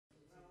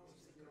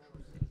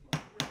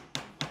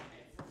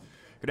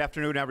Good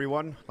afternoon,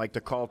 everyone. I'd like to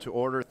call to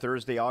order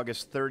Thursday,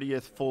 August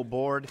 30th, full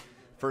board.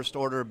 First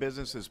order of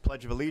business is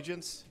Pledge of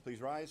Allegiance.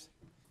 Please rise.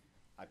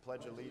 I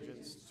pledge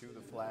allegiance to the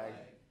flag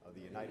of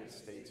the United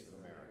States of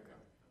America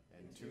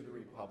and to the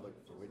republic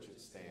for which it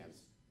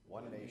stands,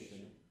 one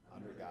nation,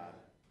 under God,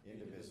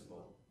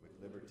 indivisible, with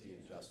liberty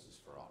and justice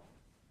for all.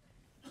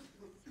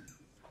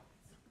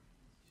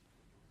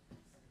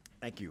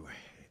 Thank you.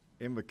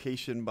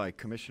 Invocation by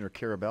Commissioner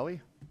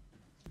Carabelli.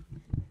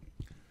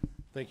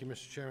 Thank you,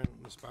 Mr. Chairman.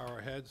 Let's bow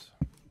our heads.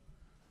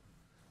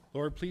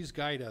 Lord, please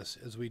guide us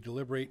as we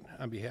deliberate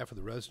on behalf of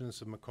the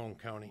residents of Macomb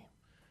County.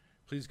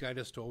 Please guide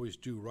us to always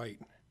do right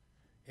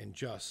and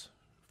just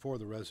for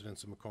the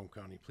residents of Macomb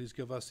County. Please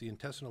give us the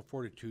intestinal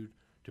fortitude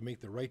to make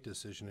the right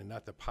decision and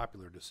not the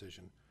popular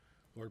decision.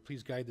 Lord,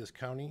 please guide this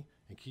county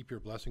and keep your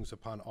blessings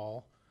upon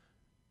all.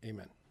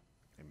 Amen.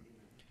 Amen.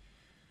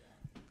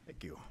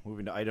 Thank you.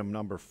 Moving to item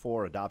number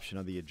 4, adoption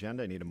of the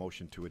agenda. I need a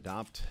motion to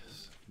adopt.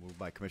 Moved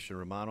by Commissioner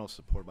Romano,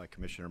 supported by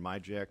Commissioner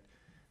Myjack.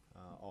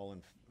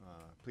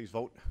 Please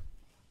vote.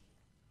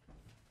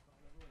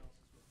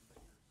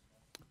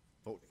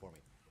 Vote for me.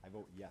 I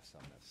vote yes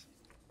on this.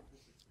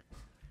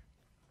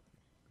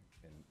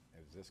 And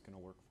is this going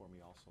to work for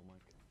me also,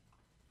 Mike?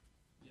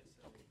 Yes.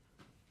 Okay.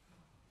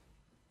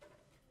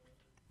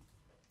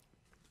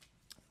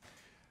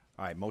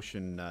 All right,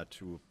 motion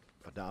to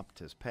adopt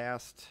has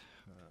passed.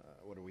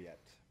 What are we at?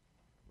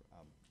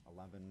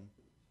 11,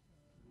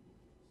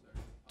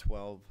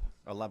 12,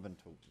 11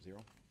 to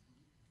 0?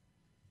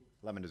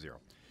 11 to 0.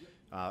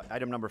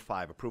 Item number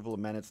 5, approval of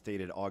minutes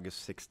dated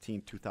August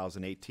 16,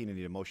 2018. I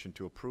need a motion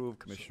to approve.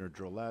 Commissioner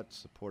Drollet,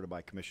 supported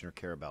by Commissioner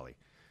Carabelli.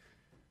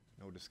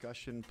 No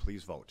discussion.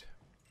 Please vote.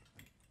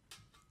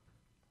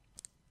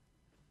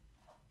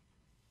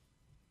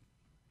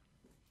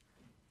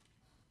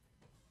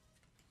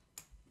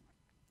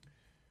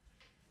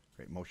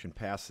 Great. Motion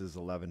passes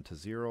 11 to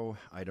 0.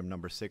 Item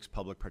number 6,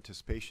 public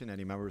participation.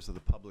 Any members of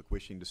the public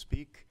wishing to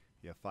speak?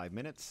 You have 5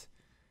 minutes.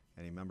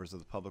 Any members of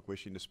the public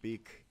wishing to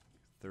speak?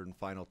 Third and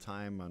final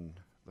time on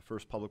the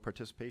first public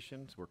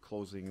participation. So we're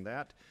closing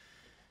that.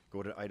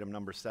 Go to item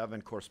number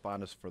 7,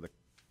 correspondence for the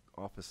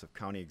Office of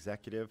County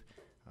Executive.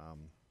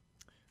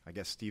 I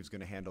guess Steve's going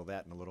to handle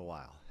that in a little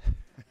while.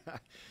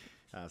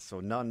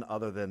 So none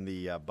other than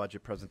the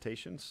budget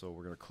presentation. So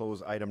we're going to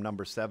close item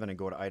number 7 and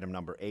go to item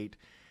number 8,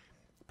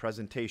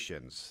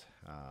 presentations.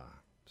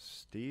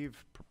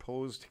 Steve,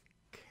 proposed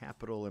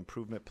capital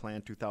improvement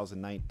plan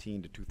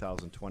 2019 to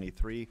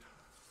 2023.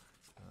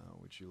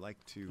 Would you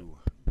like to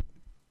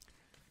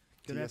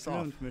Good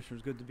afternoon,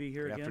 Commissioners. Good to be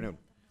here again. Good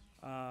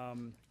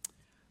afternoon.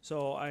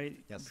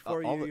 Yes,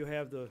 before you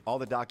have the, all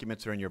the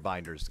documents are in your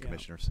binders,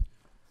 Commissioners.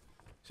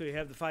 so you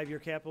have the 5-year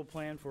capital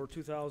plan for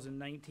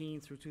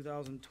 2019 through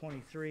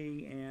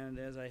 2023, and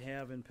as I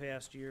have in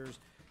past years,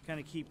 kind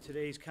of keep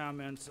today's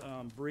comments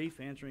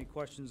brief, answer any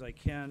questions I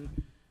can,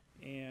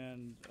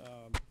 and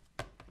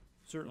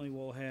certainly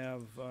we'll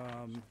have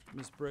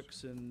Ms.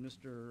 Bricks and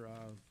Mr.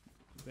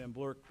 Van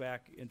Blurk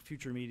back in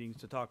future meetings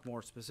to talk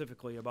more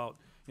specifically about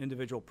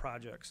individual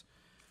projects.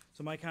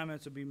 So my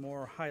comments will be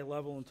more high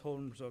level in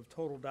terms of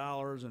total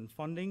dollars and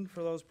funding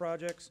for those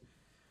projects.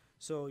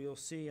 So you'll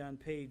see on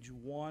page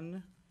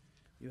 1,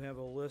 you have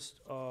a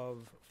list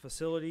of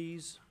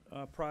facilities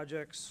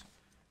projects.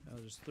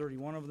 There's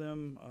 31 of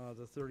them.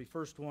 The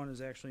 31st one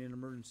is actually an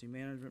emergency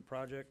management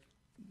project.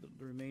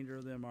 The remainder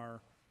of them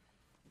are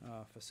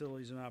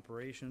facilities and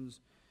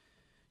operations.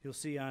 You'll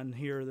see on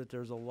here that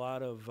there's a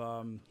lot of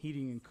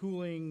heating and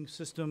cooling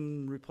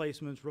system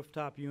replacements,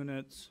 rooftop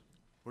units.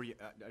 Where you,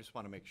 I just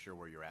want to make sure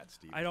where you're at,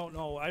 Steve. I don't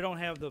know. I don't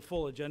have the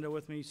full agenda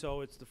with me,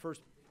 so it's the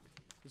first.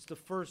 It's the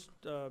first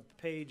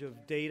page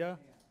of data.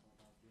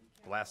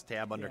 Last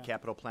tab under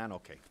capital plan.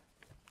 Okay,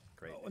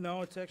 great. Oh,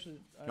 no, it's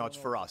actually. No, it's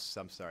for us.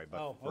 I'm sorry,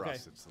 but for okay.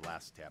 us, it's the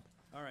last tab.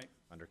 All right.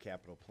 Under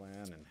capital plan,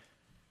 and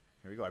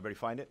here we go. Everybody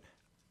find it?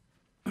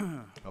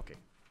 Okay.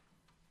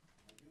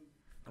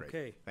 Great.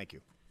 Okay. Thank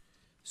you.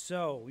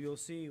 So you'll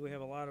see we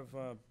have a lot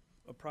of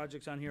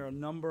projects on here. A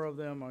number of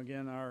them,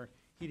 again, are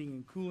heating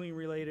and cooling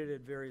related at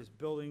various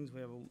buildings.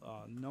 We have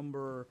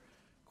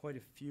quite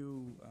a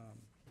few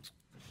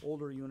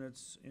older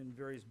units in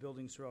various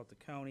buildings throughout the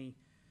county.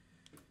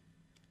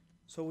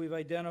 So we've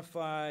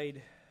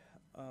identified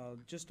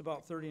just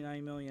about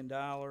 $39 million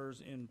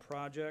in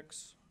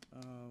projects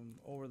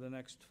over the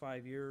next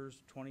 5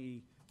 years.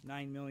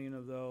 29 million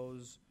of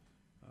those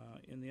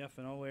in the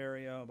F&O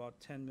area, about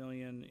 10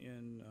 million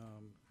in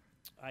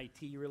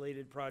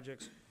IT-related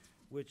projects,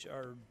 which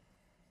are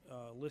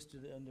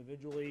listed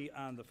individually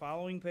on the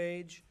following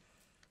page.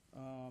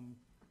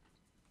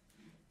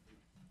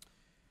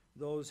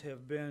 Those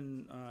have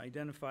been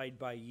identified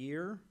by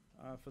year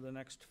for the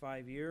next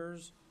 5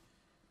 years,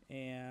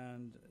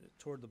 and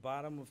toward the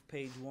bottom of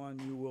page 1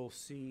 you will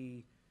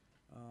see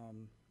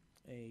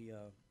a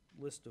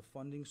list of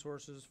funding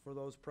sources for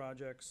those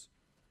projects,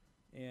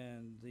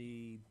 and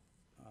the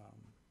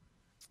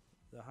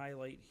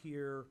highlight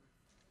here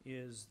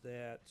is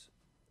that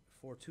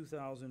for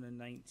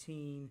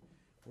 2019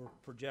 we're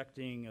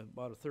projecting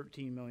about a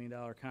 $13 million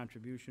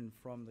contribution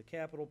from the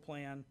capital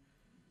plan,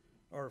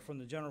 or from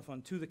the general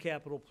fund to the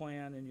capital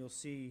plan, and you'll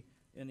see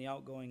in the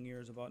outgoing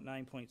years about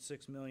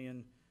 9.6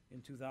 million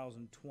in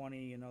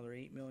 2020, another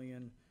 8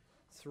 million,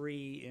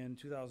 3 in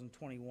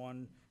 2021,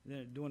 and then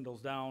it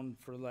dwindles down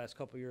for the last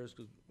couple of years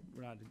because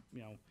we're not,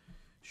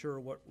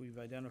 sure what we've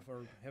identified,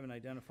 or haven't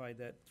identified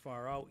that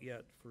far out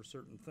yet for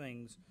certain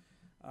things.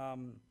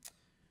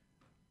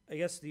 I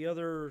guess the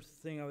other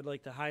thing I would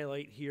like to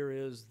highlight here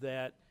is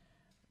that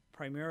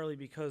primarily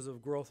because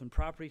of growth in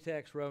property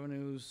tax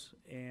revenues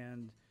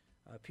and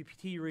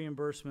PPT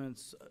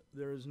reimbursements,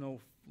 there is no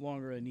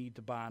longer a need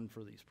to bond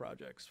for these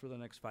projects for the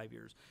next 5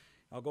 years.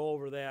 I'll go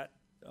over that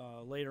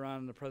later on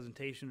in the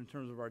presentation in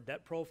terms of our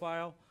debt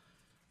profile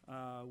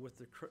with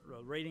the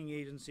rating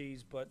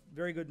agencies, but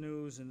very good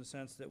news in the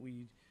sense that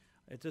we,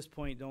 at this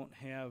point, don't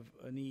have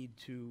a need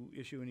to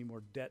issue any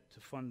more debt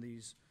to fund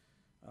these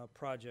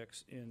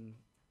projects in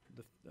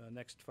the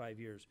next 5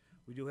 years.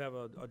 We do have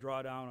a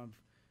drawdown of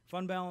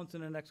fund balance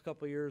in the next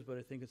couple of years, but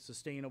I think it's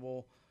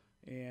sustainable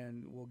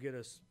and will get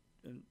us,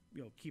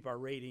 keep our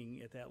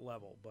rating at that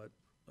level. But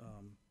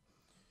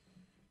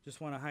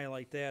just want to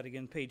highlight that.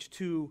 Again, page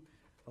 2,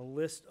 a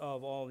list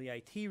of all the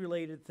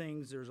IT-related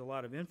things. There's a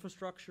lot of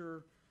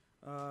infrastructure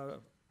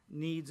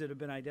needs that have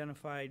been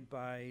identified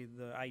by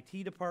the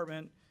IT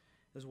department,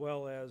 as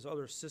well as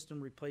other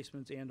system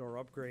replacements and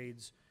or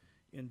upgrades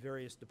in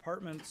various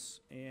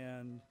departments.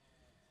 And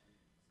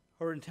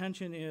our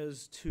intention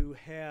is to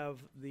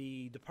have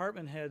the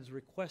department heads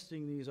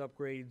requesting these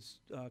upgrades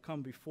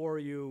come before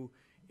you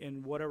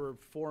in whatever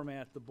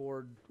format the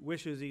board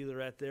wishes,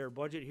 either at their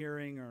budget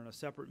hearing or in a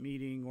separate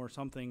meeting or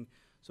something,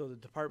 so the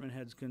department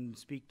heads can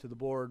speak to the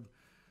board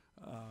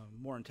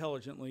more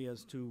intelligently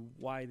as to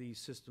why these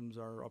systems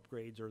are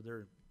upgrades or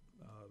their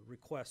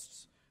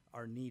requests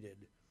are needed.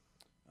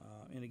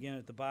 And again,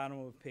 at the bottom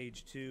of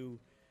page 2,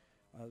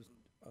 a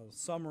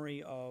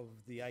summary of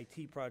the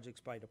IT projects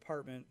by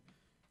department.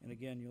 And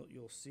again,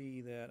 you'll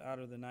see that out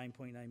of the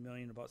 9.9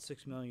 million, about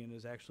 6 million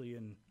is actually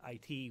in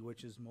IT,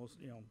 which is most,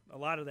 a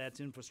lot of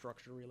that's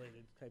infrastructure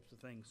related types of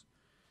things.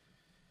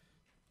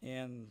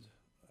 And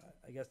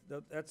I guess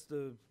that's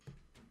the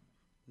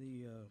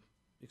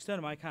extent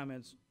of my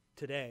comments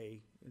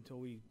today until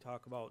we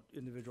talk about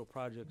individual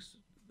projects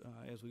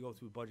as we go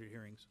through budget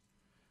hearings.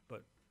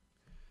 But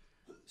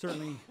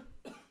certainly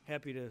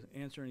happy to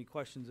answer any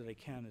questions that I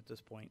can at this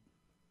point.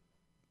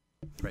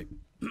 Great.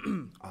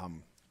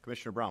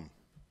 Commissioner Brown.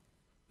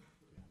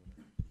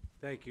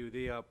 Thank you.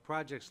 The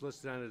projects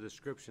listed on the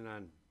description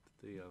on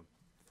the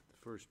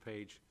first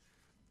page,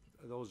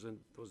 those are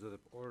the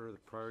order of the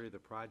priority of the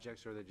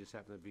projects, or they just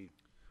happen to be?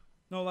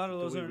 No, a lot of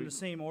those are in the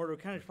same order.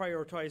 Kind of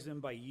prioritize them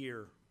by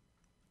year.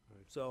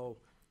 Right. So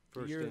the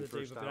First year in, that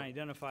they've first been out.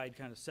 identified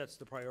kind of sets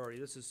the priority.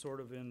 This is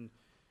sort of in,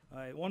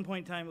 at one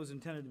point in time it was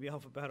intended to be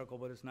alphabetical,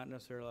 but it's not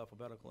necessarily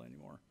alphabetical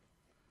anymore.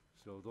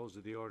 So those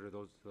are the order,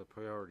 those are the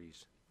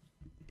priorities.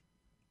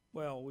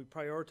 Well, we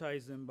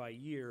prioritize them by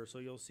year, so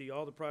you'll see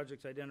all the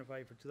projects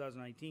identified for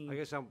 2019. I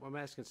guess I'm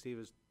asking Steve,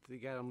 is the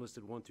guy I'm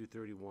listed 1 through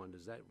 31,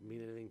 does that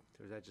mean anything,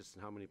 or is that just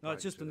how many projects? No,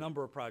 it's just the are there?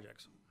 number of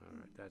projects. All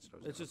right, that's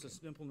what I was. It's just a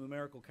okay. simple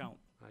numerical count.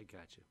 I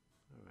got you.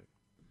 All right.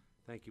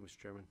 Thank you, Mr.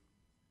 Chairman.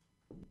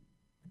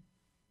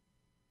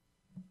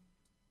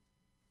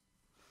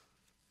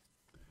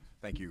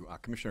 Thank you.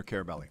 Commissioner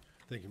Carabelli.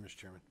 Thank you, Mr.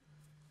 Chairman.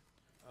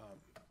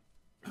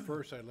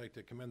 First, I'd like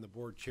to commend the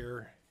board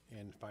chair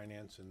and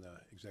finance and the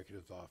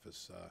executive's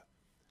office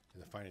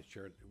and the finance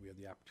chair. We had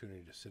the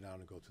opportunity to sit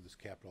down and go through this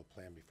capital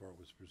plan before it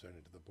was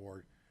presented to the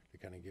board to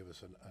kind of give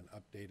us an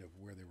update of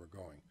where they were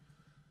going.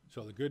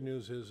 So the good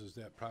news is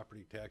that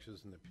property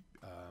taxes and the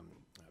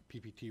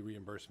PPT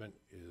reimbursement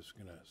is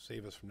going to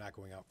save us from not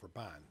going out for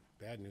bond.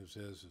 Bad news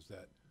is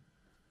that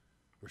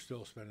we're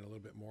still spending a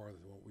little bit more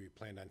than what we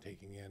planned on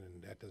taking in,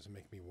 and that doesn't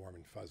make me warm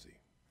and fuzzy.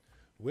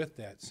 With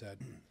that said,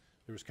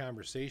 there was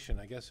conversation,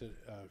 I guess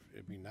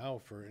it'd be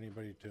now for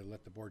anybody to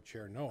let the board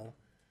chair know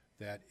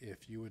that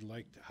if you would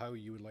like to, how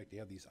you would like to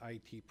have these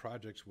IT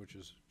projects, which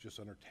is just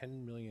under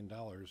 $10 million in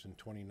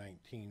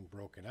 2019,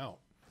 broken out.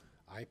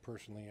 I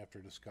personally,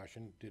 after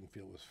discussion, didn't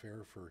feel it was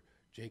fair for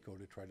JACO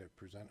to try to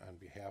present on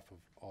behalf of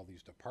all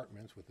these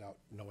departments without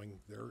knowing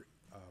their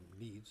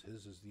needs.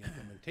 His is the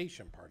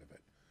implementation part of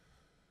it.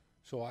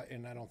 So I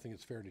don't think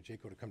it's fair to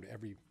JACO to come to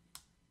every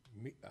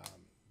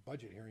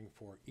budget hearing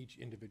for each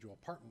individual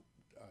department.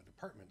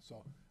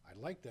 So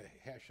I'd like to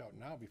hash out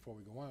now before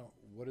we go on,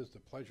 what is the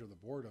pleasure of the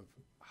board of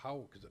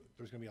how, because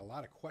there's going to be a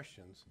lot of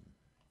questions,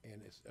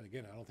 and it's,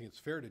 again, I don't think it's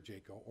fair to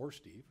JACO or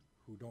Steve,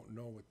 who don't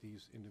know what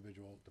these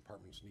individual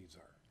departments' needs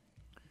are.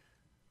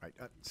 Right.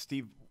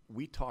 Steve,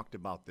 we talked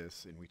about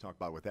this, and we talked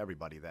about it with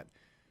everybody, that,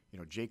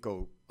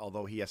 JACO,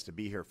 although he has to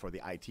be here for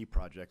the IT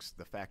projects,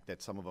 the fact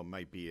that some of them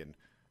might be in,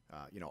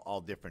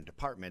 all different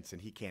departments,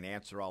 and he can't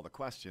answer all the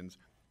questions,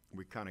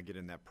 we kind of get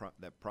in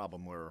that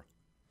problem where,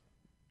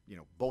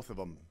 both of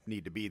them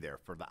need to be there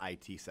for the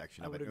IT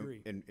section of it. I would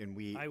agree.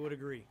 And I would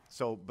agree.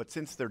 So, but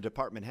since they're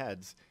department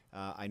heads,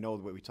 I know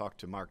that we talked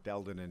to Mark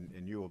Delden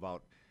and you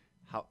about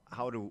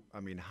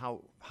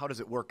how does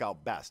it work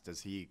out best?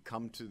 Does he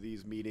come to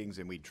these meetings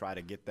and we try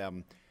to get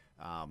them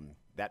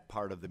that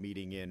part of the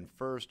meeting in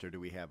first, or do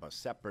we have a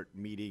separate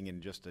meeting in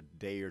just a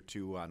day or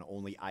two on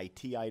only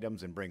IT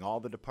items and bring all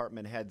the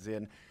department heads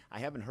in? I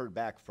haven't heard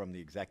back from the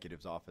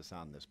executive's office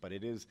on this, but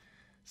it is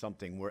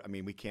something where, I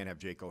mean, we can't have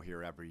Jaco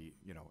here every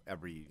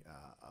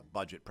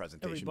budget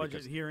presentation. Every budget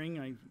because-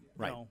 hearing,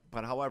 Right, no.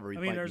 but however, he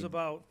I mean, might there's be-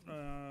 about,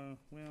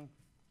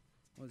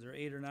 was there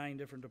 8 or 9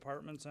 different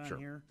departments on Sure.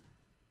 here?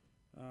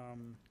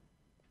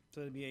 So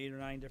it'd be 8 or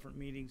 9 different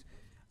meetings.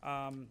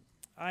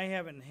 I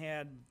haven't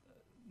had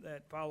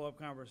that follow-up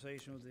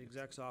conversation with the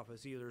exec's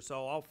office either,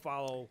 so I'll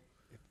follow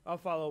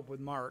up with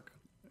Mark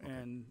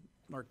and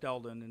Mark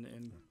Deldon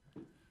and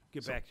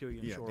get back to you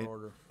in Yeah, short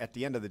order. At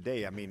the end of the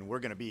day, I mean,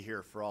 we're gonna be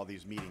here for all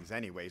these meetings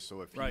anyway,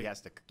 so if Right.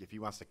 if he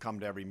wants to come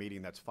to every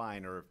meeting, that's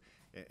fine,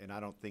 and I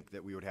don't think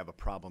that we would have a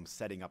problem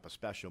setting up a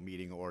special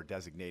meeting or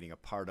designating a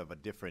part of a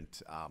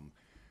different,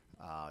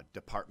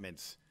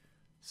 department's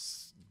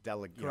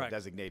Correct.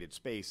 designated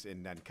space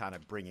and then kind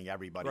of bringing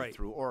everybody Right.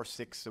 through, or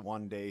 6 in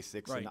one day,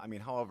 6 in, Right. I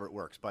mean, however it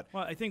works, but,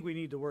 Well, I think we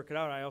need to work it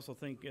out. I also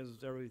think,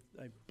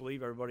 I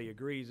believe everybody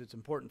agrees, it's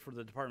important for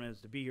the department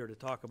heads to be here to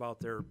talk about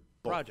their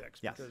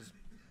projects. yes. Because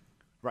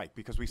right,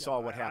 because we saw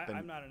what I- happened.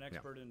 I'm not an yeah.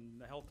 expert in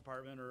the health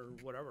department or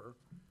whatever.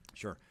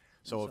 Sure.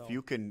 So if so-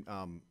 you can,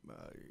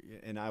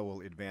 and I will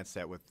advance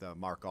that with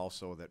Mark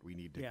also, that we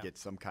need to Yeah. get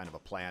some kind of a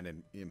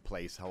plan in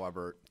place.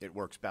 However, it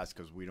works best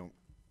because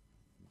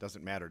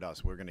doesn't matter to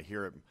us. We're going to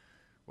hear it,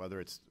 whether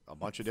it's a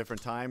bunch of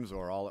different times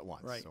or all at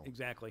once. Right, So,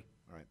 exactly.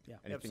 all right. Yeah,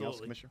 Anything else,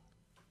 absolutely. Commissioner?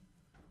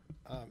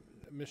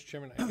 Mr.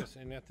 Chairman, I guess,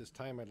 and at this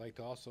time, I'd like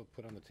to also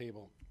put on the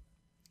table,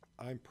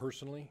 I'm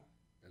personally,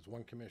 as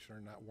one commissioner,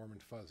 not warm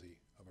and fuzzy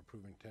of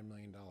approving $10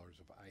 million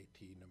of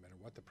IT, no matter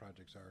what the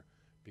projects are,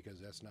 because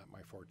that's not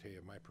my forte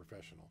of my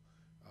professional.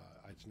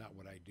 It's not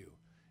what I do.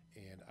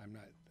 And I'm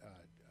not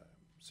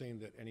saying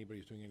that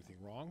anybody's doing anything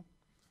wrong,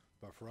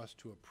 but for us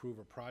to approve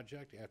a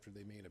project after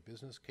they made a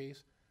business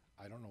case,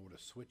 I don't know what a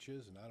switch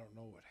is, and I don't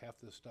know what half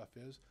this stuff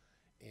is,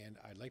 and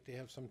I'd like to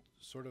have some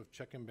sort of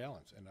check and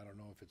balance, and I don't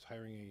know if it's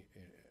hiring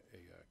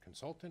a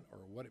consultant or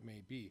what it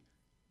may be.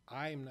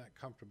 I'm not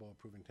comfortable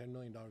approving $10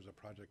 million of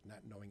project not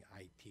knowing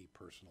IT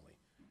personally.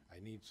 I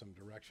need some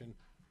direction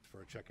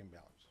for a check and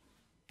balance.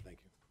 Thank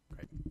you.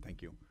 Great,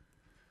 thank you.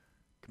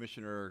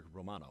 Commissioner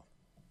Romano.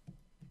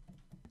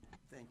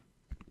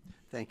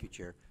 Thank you,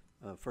 Chair.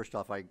 First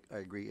off, I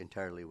agree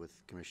entirely with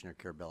Commissioner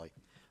Carabelli.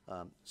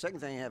 Second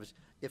thing I have is,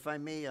 if I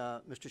may,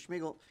 Mr.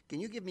 Schmiegel, can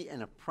you give me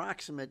an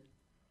approximate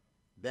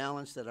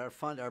balance that our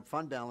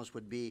fund balance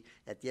would be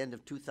at the end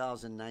of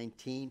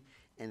 2019,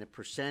 and a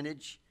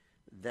percentage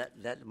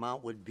that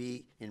amount would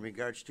be in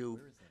regards to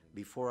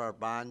before our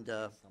bond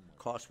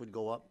cost would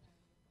go up?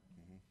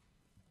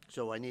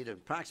 So I need an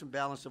approximate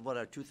balance of what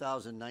our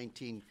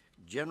 2019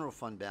 general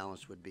fund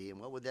balance would be, and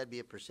what would that be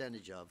a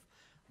percentage of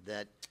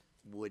that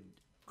would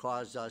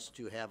cause us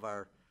to have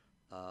our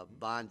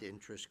bond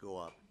interest go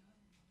up?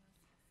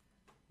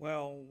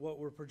 Well, what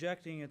we're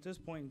projecting at this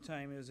point in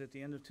time is at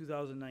the end of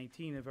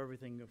 2019, if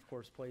everything, of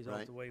course, plays out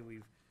Right. the way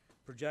we've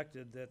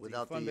projected, that the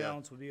Without fund the,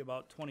 balance would be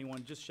about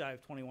 21, just shy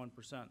of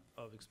 21%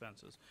 of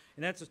expenses.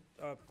 And that's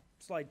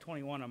slide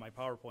 21 on my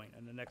PowerPoint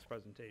in the next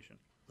presentation.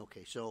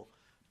 Okay, so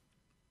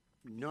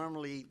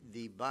normally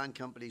the bond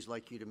companies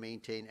like you to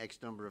maintain X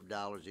number of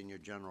dollars in your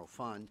general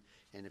fund,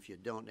 and if you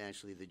don't,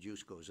 naturally the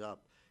juice goes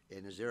up.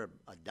 And is there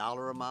a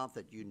dollar amount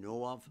that you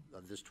know of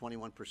this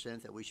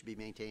 21% that we should be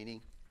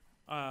maintaining?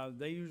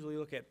 They usually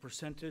look at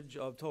percentage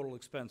of total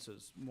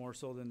expenses, more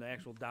so than the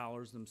actual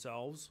dollars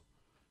themselves.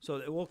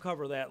 So we'll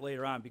cover that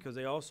later on, because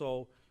they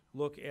also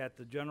look at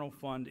the general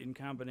fund in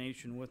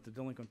combination with the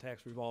delinquent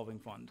tax revolving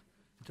fund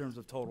in terms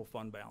of total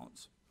fund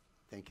balance.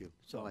 Thank you.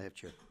 That's all I have,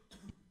 Chair.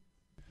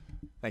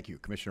 Thank you.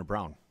 Commissioner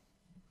Brown.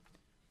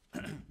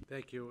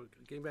 Thank you.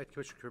 Getting back to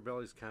Commissioner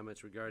Carabelli's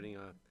comments regarding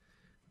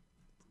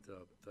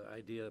the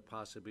idea that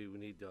possibly we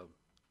need to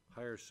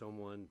hire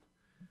someone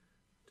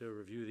to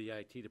review the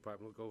IT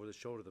department, look over the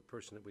shoulder of the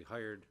person that we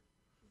hired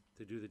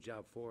to do the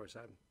job for us.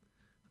 I'm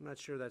not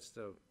sure that's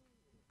the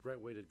right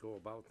way to go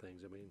about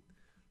things. I mean,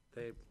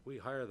 we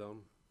hire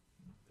them,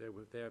 they're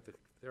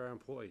our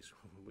employees.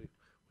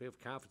 We have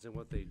confidence in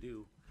what they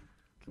do.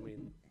 I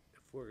mean, if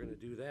we're gonna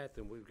do that,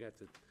 then we're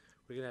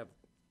gonna have,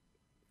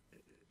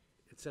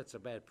 it sets a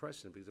bad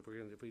precedent, because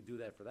if we do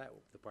that for that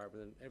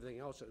department, then everything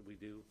else that we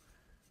do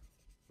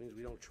means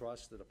we don't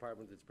trust the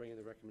department that's bringing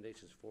the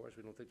recommendations for us.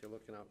 We don't think they're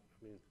looking out.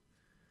 I mean,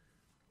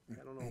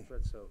 I don't know if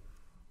that's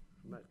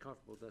I'm not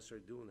comfortable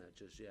necessarily doing that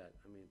just yet.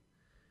 I mean,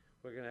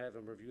 we're gonna have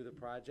them review the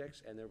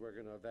projects, and then we're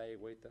gonna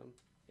evaluate them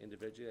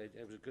individually.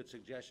 It was a good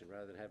suggestion,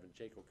 rather than having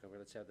Jaco come here,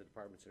 let's have the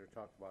departments that are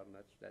talking about, and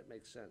that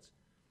makes sense.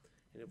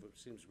 And if it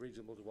seems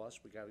reasonable to us,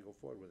 we gotta go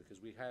forward with it,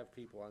 because we have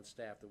people on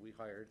staff that we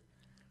hired.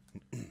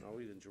 No,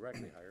 we didn't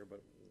directly hire,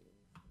 but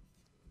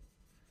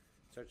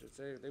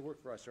they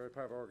work for us. They're a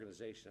part of our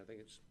organization. I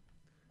think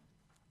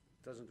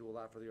doesn't do a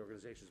lot for the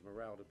organization's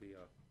morale to be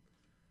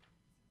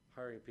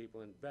hiring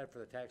people, and bad for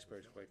the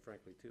taxpayers, quite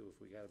frankly, too, if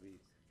we gotta be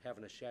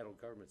having a shadow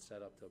government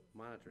set up to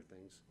monitor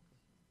things.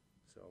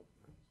 So,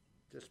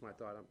 just my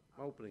thought,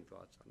 my opening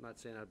thoughts. I'm not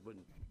saying I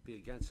wouldn't be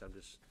against it, I'm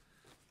just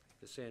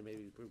saying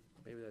maybe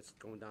that's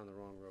going down the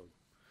wrong road.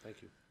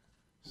 Thank you.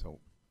 So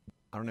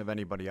I don't have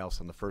anybody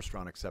else in the first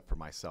round except for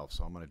myself,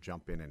 so I'm going to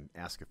jump in and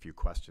ask a few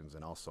questions,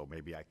 and also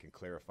maybe I can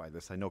clarify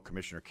this. I know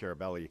Commissioner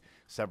Carabelli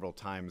several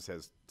times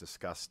has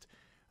discussed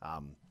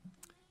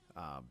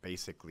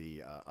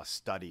basically a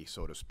study,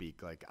 so to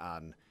speak, like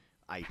on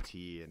IT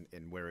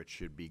and where it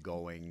should be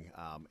going.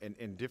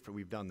 And different,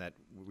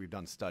 we've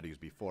done studies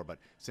before, but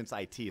since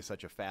IT is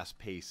such a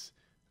fast-paced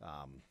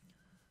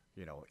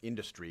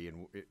industry,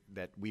 and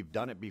that we've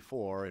done it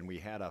before, and we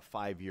had a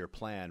 5-year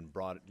plan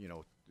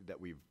that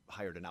we've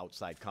hired an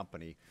outside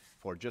company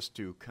for, just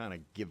to kind of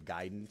give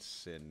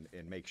guidance and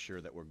make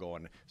sure that we're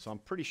going. So I'm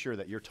pretty sure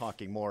that you're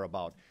talking more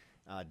about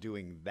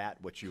doing that,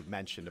 which you've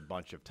mentioned a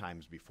bunch of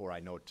times before, I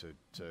know,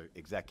 to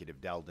Executive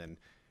Delden,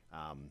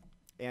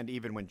 and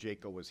even when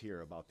Jaco was here,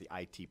 about the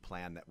IT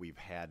plan that we've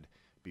had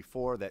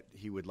before, that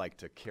he would like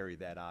to carry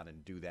that on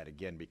and do that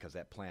again, because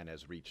that plan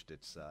has reached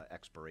its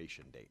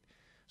expiration date.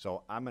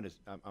 So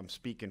I'm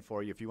speaking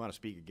for you. If you want to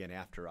speak again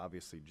after,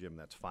 obviously, Jim,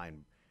 that's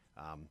fine.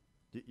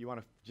 You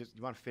want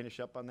to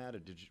finish up on that,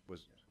 or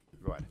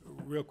go ahead.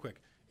 Real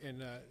quick,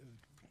 and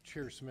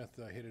Chair Smith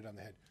hit it on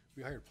the head.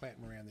 We hired Platt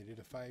Moran. They did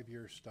a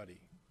 5-year study,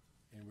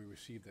 and we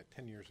received that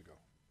 10 years ago.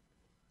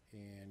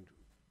 And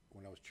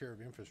when I was chair of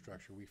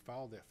infrastructure, we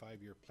followed that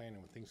 5-year plan,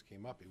 and when things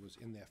came up, it was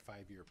in that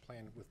 5-year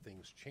plan with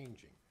things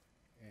changing.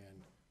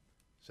 And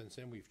since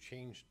then, we've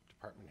changed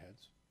department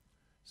heads.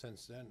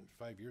 Since then,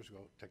 5 years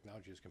ago,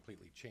 technology has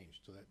completely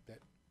changed. So that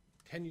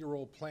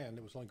 10-year-old plan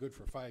that was only good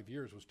for 5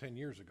 years was 10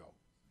 years ago.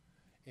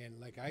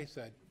 And like I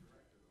said,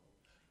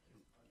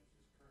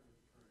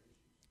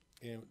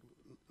 and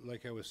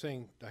like I was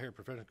saying, to hire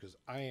professionals, because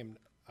I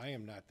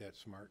am not that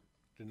smart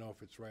to know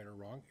if it's right or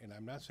wrong, and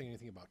I'm not saying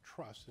anything about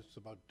trust. It's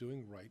about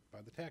doing right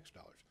by the tax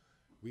dollars.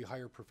 We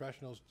hire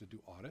professionals to do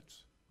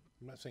audits.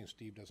 I'm not saying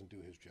Steve doesn't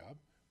do his job.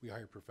 We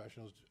hire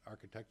professionals,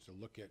 architects, to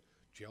look at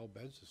jail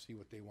beds to see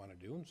what they want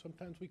to do, and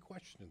sometimes we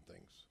question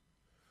things.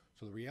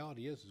 So the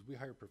reality is we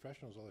hire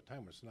professionals all the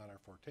time, but it's not our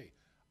forte.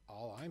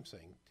 All I'm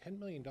saying, $10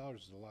 million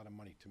is a lot of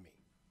money to me.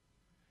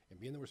 And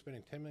being that we're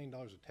spending $10 million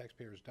of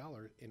taxpayers'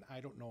 dollars, and I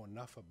don't know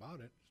enough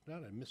about it, it's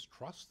not a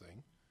mistrust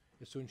thing.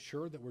 It's to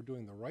ensure that we're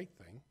doing the right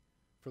thing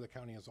for the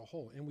county as a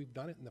whole, and we've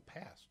done it in the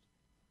past.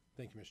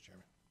 Thank you, Mr.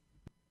 Chairman.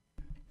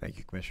 Thank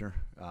you, Commissioner.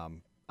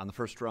 On the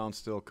first round,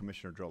 still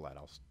Commissioner Drolet.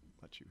 I'll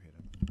let you hit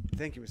it.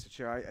 Thank you, Mr.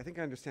 Chair. I think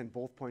I understand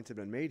both points have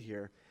been made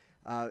here.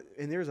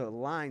 And there's a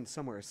line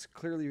somewhere.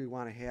 Clearly, we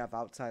want to have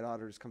outside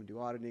auditors come and do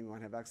auditing. We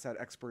want to have outside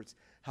experts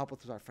help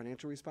us with our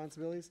financial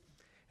responsibilities.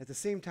 At the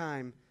same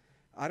time,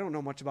 I don't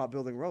know much about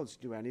building roads.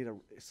 Do I need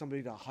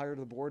somebody to hire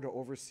the board to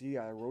oversee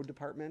our road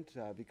department?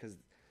 Because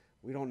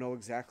we don't know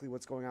exactly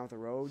what's going on with the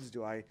roads.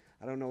 I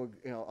don't know,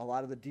 a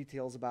lot of the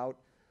details about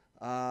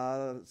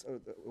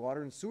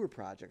water and sewer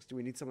projects. Do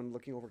we need someone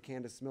looking over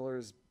Candace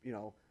Miller's,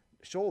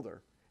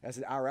 shoulder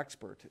as our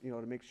expert,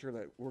 to make sure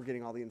that we're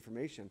getting all the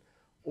information?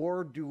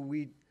 Or do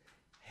we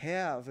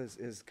have,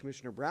 as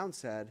Commissioner Brown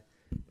said,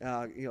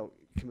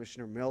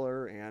 Commissioner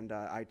Miller and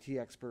IT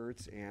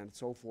experts and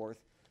so forth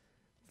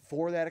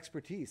for that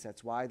expertise?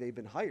 That's why they've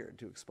been hired,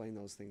 to explain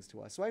those things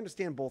to us. So I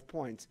understand both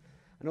points.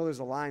 I know there's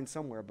a line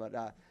somewhere,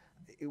 but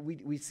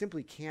we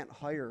simply can't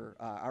hire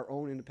our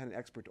own independent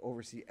expert to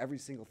oversee every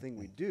single thing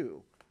we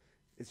do.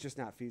 It's just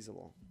not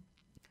feasible.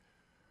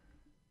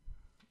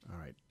 All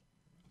right.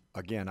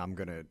 Again, I'm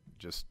going to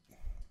just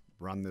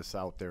run this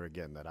out there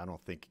again, that I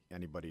don't think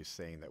anybody's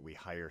saying that we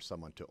hire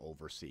someone to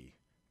oversee.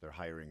 They're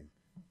hiring,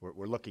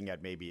 we're looking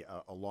at maybe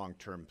a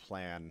long-term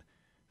plan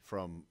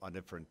from a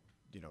different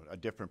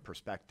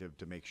perspective,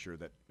 to make sure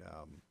that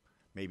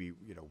maybe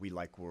we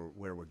like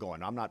where we're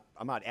going. I'm not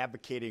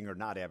advocating or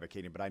not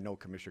advocating, but I know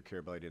Commissioner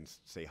Carabelli didn't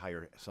say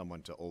hire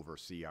someone to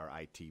oversee our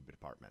IT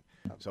department.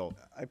 So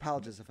I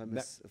apologize if I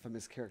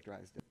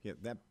mischaracterized it.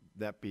 yeah,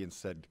 that being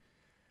said,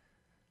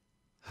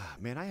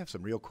 man, I have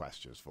some real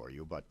questions for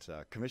you, but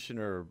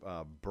Commissioner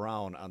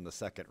Brown on the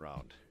second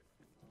round.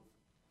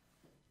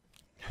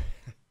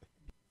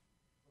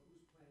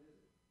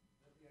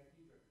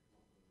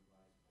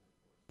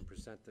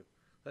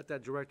 Let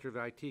that director of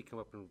IT come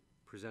up and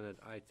present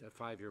a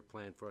 5-year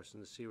plan for us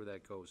and to see where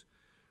that goes.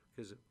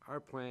 Because our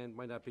plan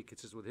might not be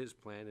consistent with his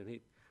plan, and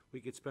we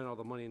could spend all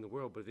the money in the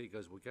world, but if he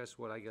goes, well, guess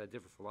what, I got a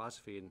different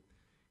philosophy, and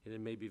it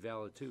may be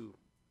valid too.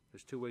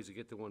 There's 2 ways to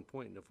get to one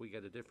point, and if we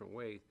got a different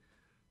way,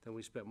 then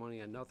we spent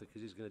money on nothing,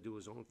 because he's going to do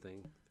his own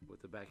thing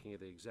with the backing of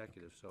the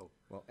executive. So,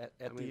 well,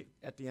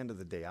 at the end of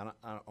the day, I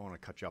don't want to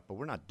cut you up, but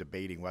we're not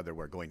debating whether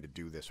we're going to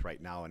do this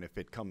right now. And if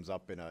it comes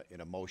up in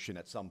a motion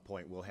at some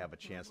point, we'll have a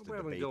chance to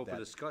we're debate having that. a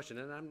discussion,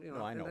 and I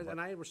know,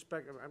 and I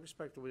respect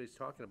what he's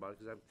talking about,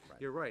 because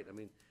you're right. I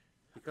mean,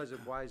 because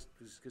of Carabelli's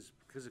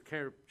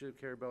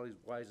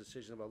wise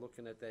decision about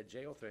looking at that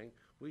jail thing,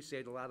 we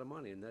saved a lot of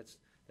money, and that's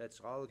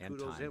all the And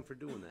kudos to time. him for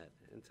doing that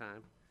in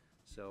time.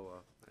 So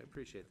I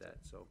appreciate that.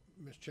 So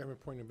Mr. Chairman,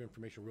 point of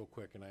information real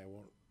quick, and I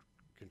won't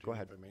continue Go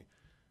ahead. if I may.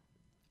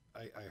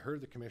 I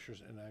heard the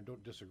commissioners, and I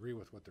don't disagree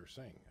with what they're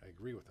saying. I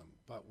agree with them.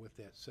 But with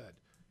that said,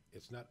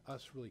 it's not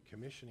us really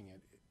commissioning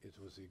it. It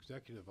was the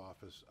executive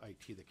office,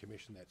 IT, that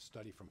commissioned that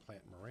study from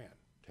Plant Moran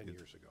 10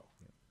 years ago.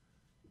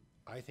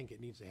 I think it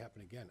needs to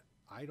happen again.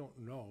 I don't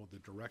know the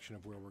direction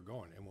of where we're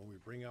going. And when we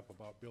bring up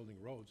about building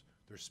roads,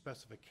 there's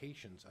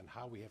specifications on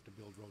how we have to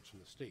build roads from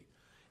the state.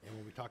 And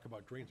when we talk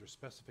about drains, there's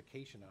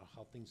specification on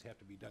how things have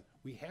to be done.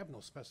 We have no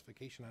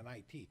specification on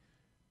IT.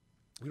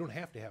 We don't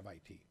have to have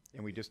IT.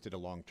 And we just did a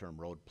long-term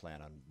road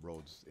plan on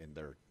roads and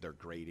their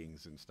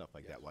gradings and stuff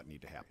like that, what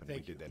need to happen. We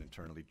Thank you. did that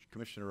internally.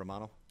 Commissioner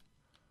Romano?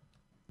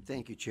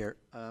 Thank you, Chair.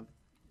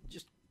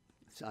 Just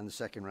on the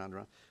second round,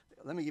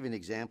 let me give you an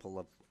example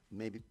of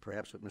maybe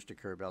perhaps what Mr.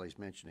 Carabelli's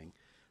mentioning.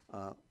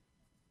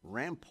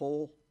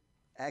 Rampole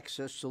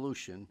Access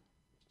Solution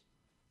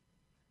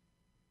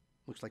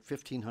looks like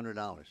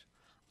 $1,500.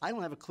 I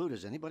don't have a clue.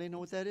 Does anybody know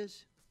what that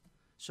is?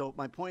 So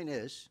my point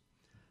is,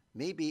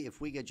 maybe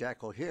if we get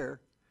Jack O'Hare,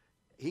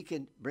 he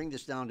can bring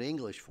this down to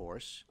English for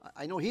us.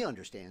 I know he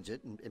understands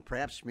it, and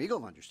perhaps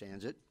Schmiegel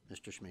understands it,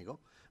 Mr. Schmiegel,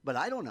 but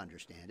I don't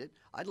understand it.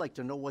 I'd like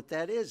to know what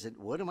that is, and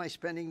what am I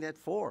spending that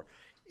for?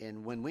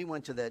 And when we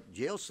went to that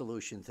jail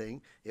solution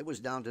thing, it was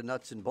down to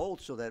nuts and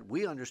bolts so that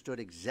we understood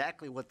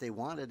exactly what they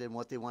wanted and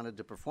what they wanted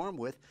to perform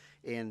with,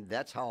 and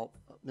that's how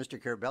Mr.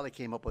 Carabelli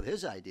came up with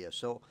his idea.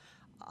 So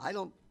I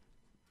don't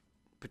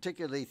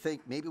particularly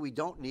think maybe we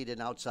don't need an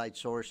outside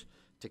source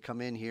to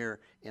come in here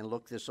and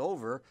look this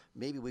over.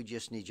 Maybe we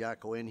just need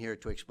Jocko in here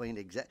to explain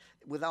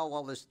without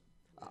all this,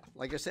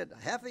 like I said,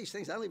 half of these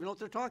things I don't even know what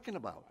they're talking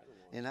about.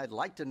 And I'd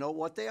like to know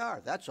what they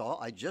are. That's all.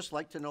 I'd just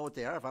like to know what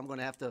they are if I'm going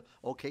to have to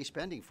okay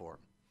spending for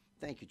them.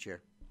 Thank you,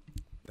 Chair.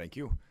 Thank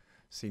you.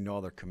 See no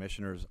other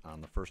commissioners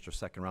on the first or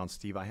second round.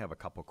 Steve, I have a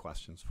couple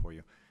questions for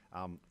you.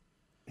 Let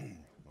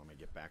me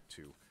get back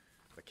to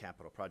the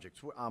capital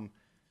projects.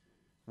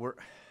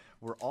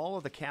 Were all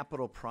of the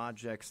capital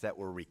projects that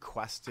were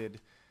requested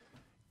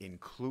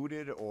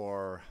included,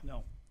 or?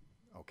 No.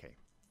 Okay.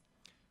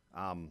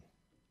 And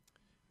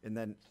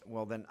then,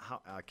 well, then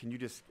how, can you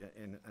just,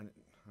 and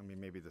I mean,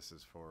 maybe this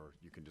is for,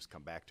 you can just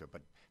come back to it,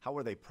 but how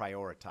were they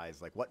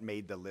prioritized? Like, what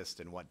made the list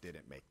and what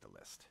didn't make the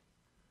list?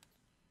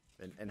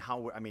 And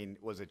how, I mean,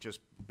 was it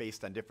just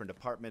based on different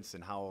departments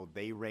and how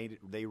they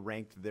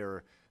ranked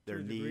their To a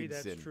degree,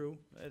 needs? that's true.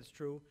 That's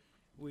true.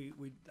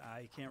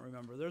 I can't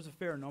remember. There's a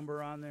fair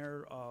number on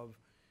there of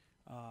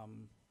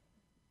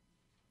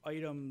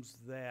items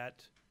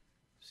that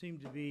seem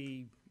to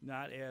be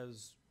not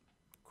as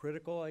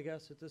critical, I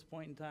guess, at this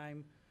point in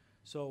time.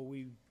 So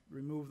we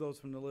removed those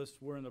from the list.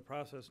 We're in the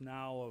process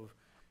now of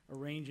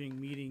arranging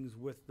meetings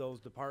with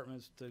those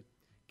departments to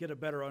get a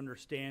better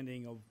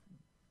understanding of,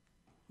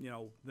 you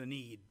know, the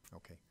need,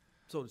 Okay.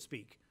 so to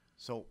speak.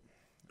 So,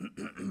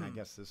 I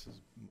guess this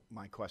is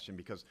my question,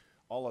 because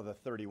all of the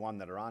 31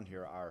 that are on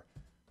here are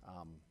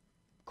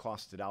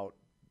costed out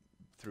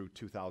through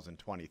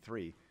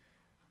 2023.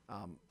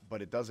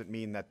 But it doesn't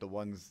mean that the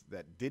ones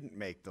that didn't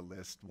make the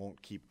list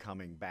won't keep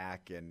coming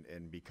back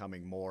and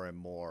becoming more and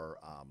more,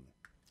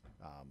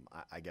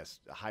 I guess,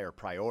 a higher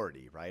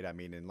priority, right? I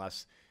mean,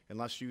 unless some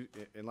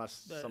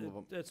of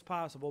them. It's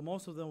possible.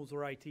 Most of those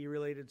were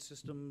IT-related,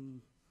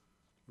 system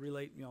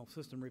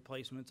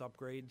replacements,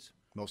 upgrades.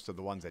 Most of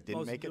the ones that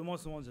didn't make it?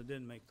 Most of the ones that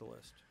didn't make the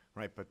list.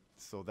 Right, but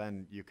so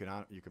then you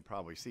can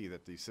probably see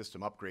that the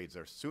system upgrades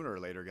are sooner or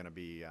later going to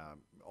be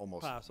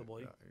almost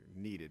Possibly.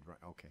 Needed, right?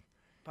 Okay.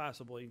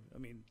 Possibly. I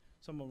mean,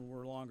 some of them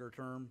were longer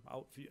term,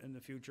 out in the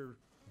future.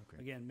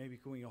 Okay. Again, maybe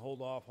can we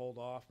hold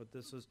off, but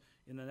this is,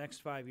 in the next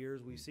 5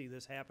 years, we see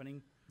this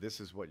happening. This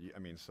is what I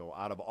mean, so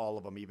out of all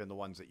of them, even the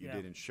ones that you Yeah.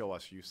 didn't show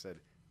us, you said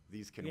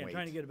these can Again, wait.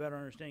 trying to get a better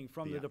understanding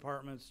from the Yeah.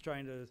 departments,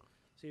 trying to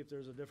see if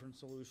there's a different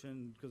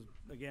solution, because,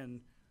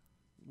 again,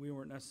 we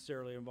weren't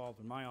necessarily involved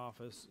in my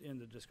office in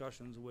the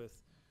discussions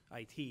with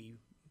IT,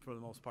 for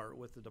the most part,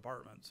 with the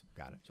departments.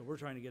 Got it. So we're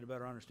trying to get a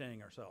better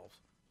understanding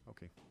ourselves.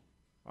 Okay.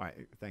 All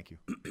right, thank you.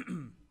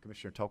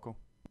 Commissioner Toko?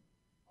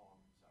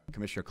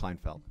 Commissioner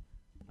Kleinfeld?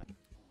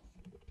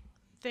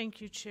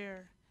 Thank you,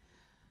 Chair.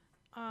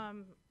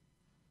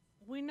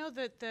 We know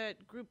that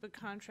that group of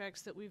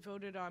contracts that we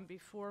voted on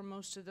before,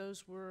 most of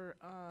those were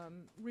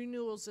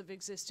renewals of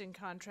existing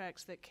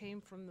contracts that came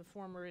from the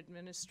former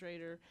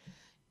administrator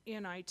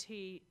in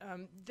IT,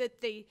 that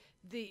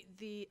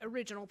the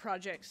original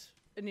projects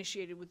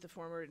initiated with the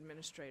former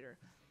administrator.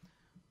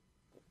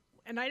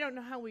 And I don't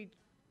know how we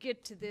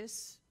get to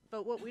this,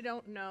 but what we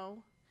don't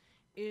know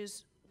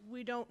is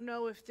we don't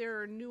know if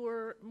there are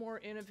newer, more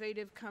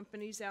innovative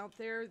companies out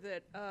there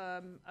that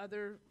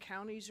other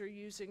counties are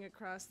using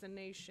across the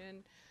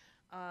nation.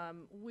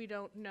 We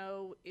don't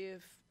know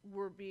if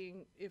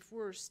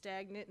we're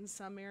stagnant in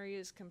some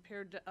areas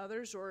compared to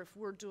others, or if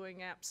we're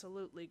doing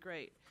absolutely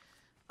great.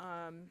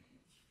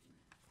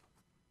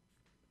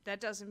 That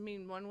doesn't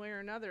mean one way or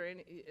another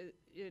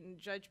in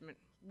judgment.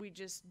 We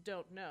just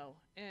don't know.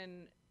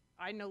 And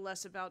I know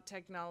less about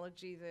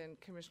technology than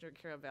Commissioner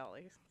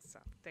Caravelli, so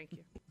thank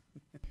you.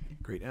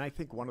 Great, and I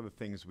think one of the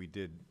things we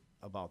did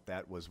about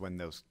that was when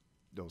those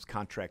those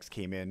contracts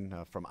came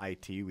in from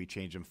IT. We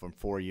changed them from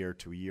 4-year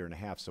to 1.5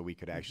 years so we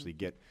could actually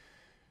get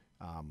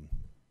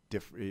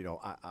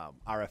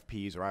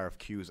RFPs or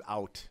RFQs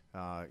out,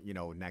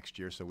 next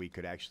year so we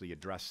could actually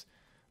address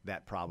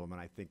that problem. And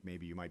I think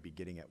maybe you might be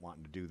getting at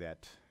wanting to do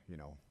that,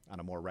 on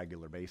a more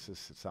regular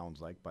basis, it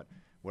sounds like. But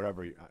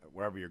wherever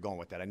you're going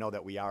with that, I know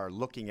that we are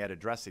looking at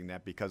addressing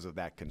that because of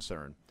that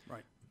concern.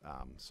 Right.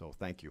 So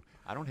thank you.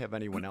 I don't have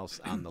anyone else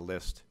on the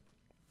list.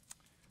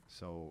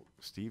 So,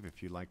 Steve,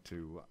 if you'd like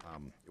to,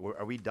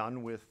 are we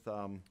done with,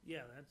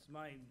 Yeah, that's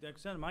the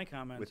extent of my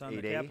comments With on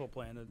the 8A? capital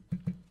plan.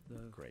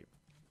 Great.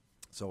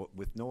 So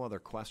with no other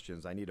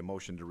questions, I need a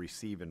motion to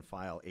receive and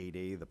file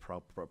 8A, the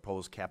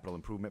proposed capital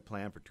improvement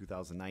plan for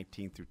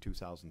 2019 through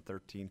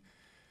 2013.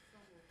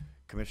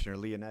 Commissioner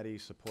Leonetti,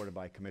 supported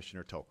by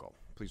Commissioner Tocco.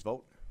 Please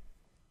vote.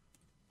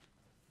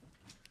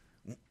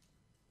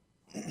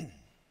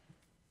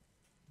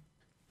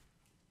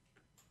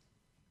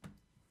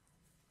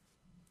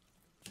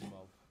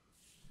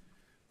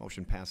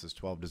 Motion passes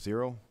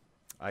 12-0.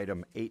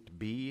 Item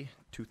 8B,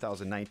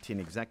 2019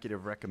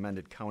 Executive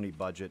Recommended County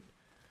Budget.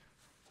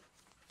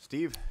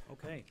 Steve?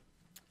 Okay.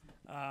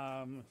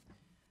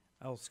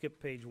 I'll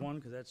skip page 1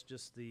 because that's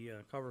just the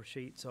cover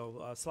sheet.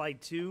 So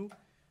slide 2,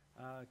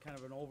 kind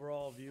of an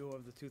overall view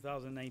of the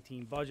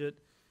 2019 budget.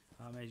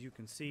 As you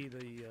can see,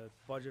 the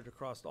budget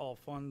across all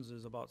funds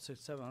is about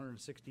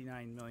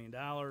 $769 million.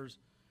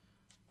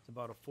 It's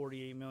about a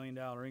 $48 million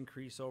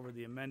increase over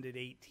the amended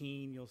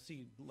 18. You'll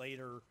see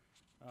later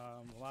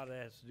a lot of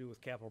that has to do with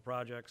capital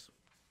projects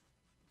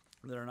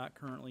that are not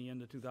currently in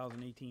the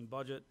 2018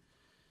 budget.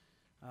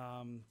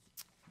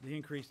 The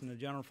increase in the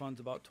general fund's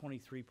about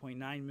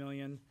 $23.9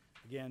 million.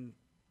 Again,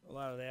 a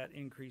lot of that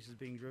increase is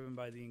being driven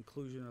by the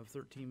inclusion of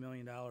 $13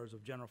 million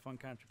of general fund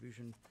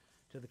contribution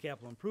to the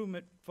capital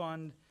improvement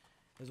fund,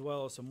 as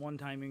well as some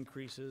one-time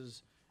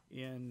increases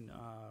in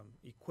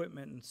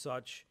equipment and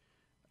such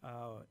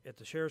at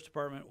the Sheriff's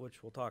Department,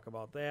 which we'll talk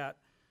about that,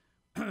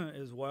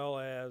 as well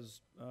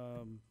as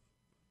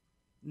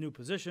new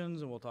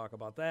positions, and we'll talk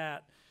about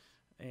that,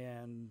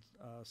 and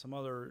some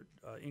other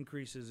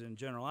increases in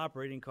general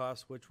operating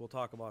costs, which we'll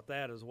talk about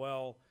that as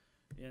well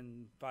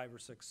in 5 or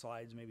 6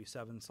 slides, maybe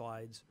 7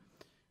 slides.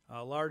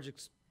 Large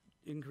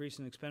increase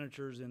in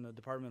expenditures in the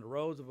Department of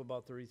Roads of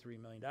about $33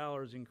 million,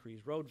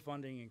 increased road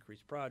funding,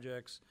 increased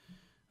projects,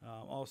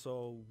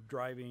 also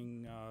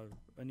driving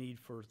a need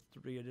for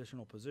 3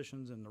 additional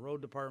positions in the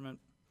road department.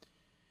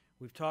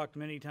 We've talked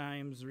many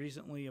times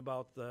recently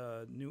about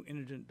the new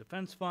Indigent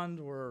Defense Fund,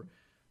 where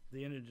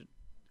the indigent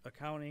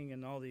accounting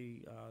and all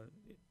the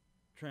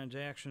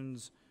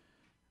transactions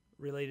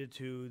related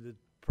to the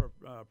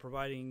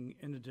providing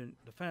indigent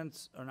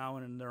defense are now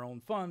in their own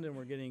fund, and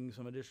we're getting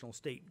some additional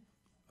state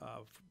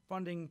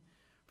funding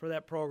for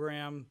that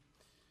program.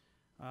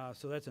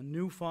 So that's a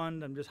new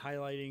fund. I'm just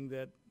highlighting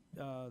that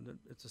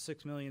it's a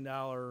 $6 million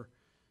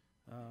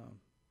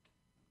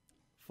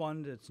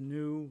fund. It's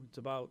new. It's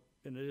about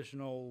an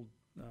additional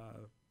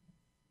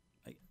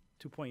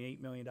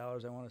 $2.8 million, I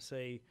want to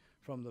say,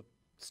 from the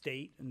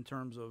state in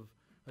terms of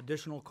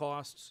additional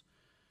costs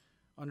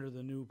under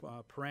the new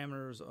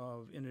parameters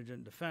of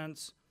indigent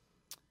defense.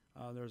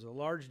 There's a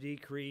large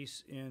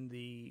decrease in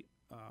the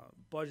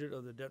budget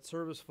of the debt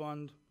service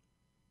fund.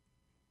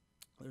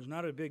 There's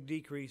not a big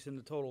decrease in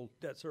the total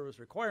debt service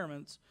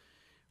requirements.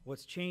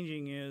 What's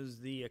changing is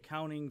the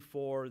accounting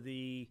for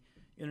the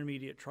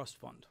intermediate trust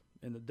fund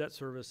and the debt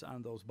service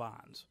on those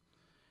bonds.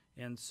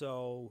 And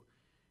so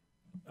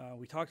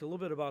we talked a little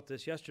bit about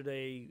this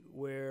yesterday,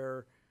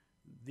 where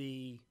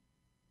the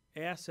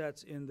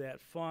assets in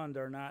that fund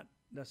are not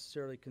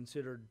necessarily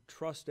considered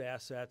trust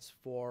assets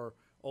for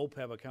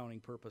OPEB accounting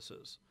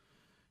purposes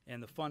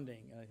and the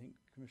funding. And I think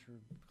Commissioner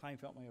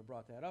Kleinfeld may have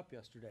brought that up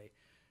yesterday.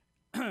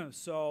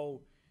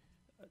 So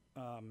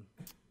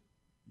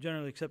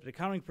generally accepted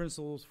accounting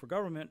principles for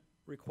government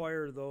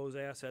require those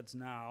assets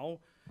now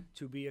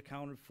to be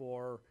accounted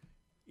for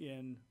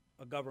in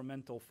a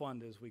governmental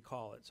fund, as we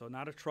call it. So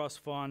not a trust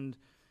fund.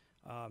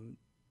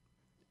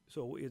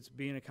 So it's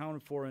being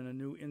accounted for in a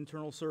new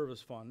internal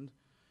service fund.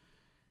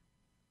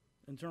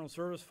 Internal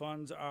service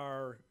funds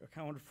are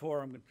accounted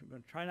for, I'm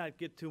going to try not to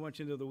get too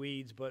much into the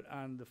weeds, but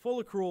on the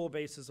full accrual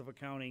basis of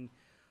accounting.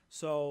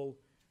 So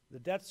the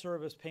debt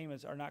service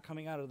payments are not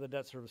coming out of the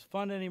debt service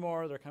fund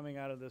anymore. They're coming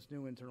out of this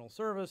new internal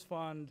service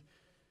fund,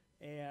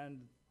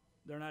 and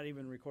they're not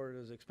even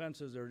recorded as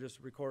expenses. They're just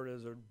recorded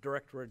as a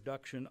direct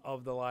reduction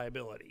of the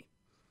liability.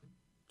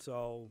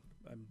 So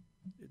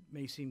it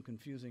may seem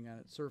confusing on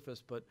its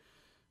surface, but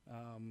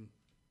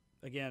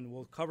again,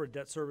 we'll cover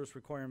debt service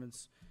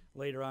requirements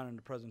later on in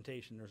the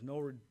presentation. There's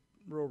no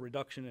real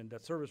reduction in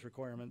debt service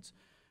requirements,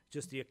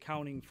 just the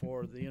accounting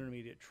for the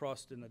intermediate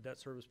trust and the debt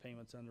service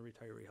payments on the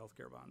retiree health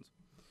care bonds.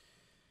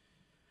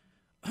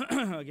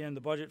 Again,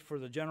 the budget for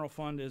the general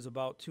fund is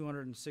about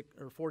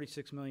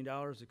 $46 million,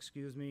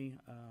 excuse me.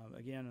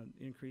 Again, an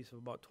increase of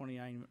about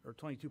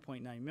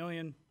 22.9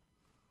 million.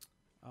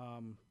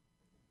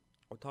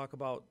 We'll talk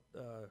about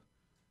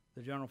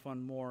the general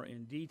fund more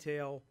in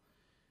detail.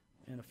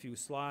 in a few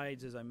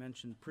slides. As I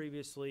mentioned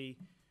previously,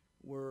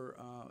 we're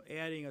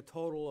adding a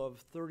total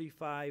of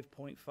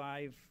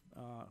 35.5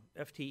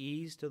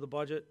 FTEs to the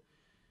budget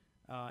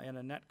and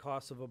a net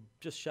cost of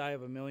just shy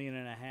of $1.5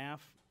 million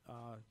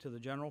to the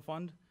general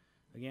fund.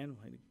 Again,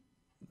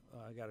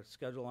 I got a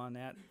schedule on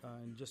that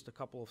in just a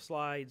couple of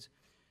slides.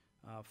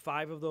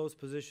 5 of those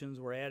positions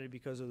were added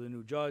because of the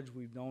new judge.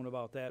 We've known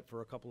about that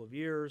for a couple of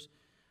years.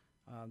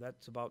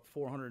 That's about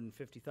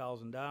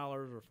 $450,000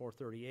 or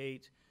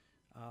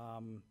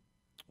 $438,000.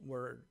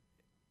 We're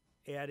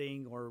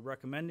adding or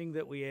recommending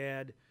that we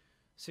add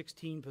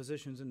 16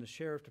 positions in the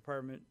sheriff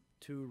department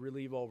to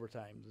relieve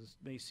overtime. This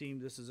may seem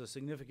this is a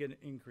significant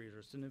increase or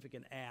a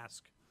significant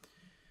ask.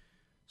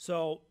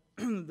 So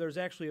there's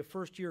actually a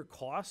first-year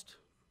cost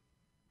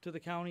to the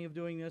county of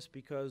doing this,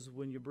 because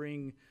when you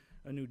bring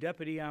a new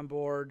deputy on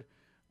board,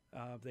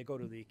 they go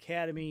to the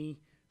academy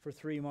for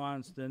 3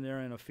 months, then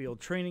they're in a field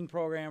training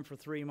program for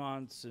 3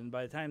 months, and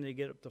by the time they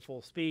get up to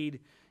full speed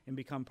and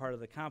become part of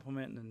the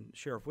complement, and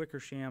Sheriff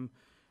Wickersham,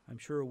 I'm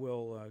sure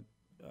we'll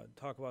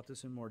talk about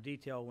this in more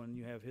detail when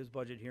you have his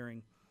budget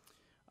hearing.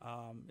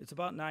 It's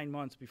about 9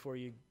 months before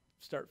you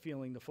start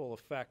feeling the full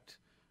effect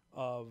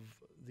of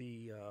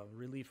the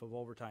relief of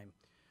overtime.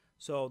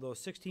 So those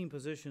 16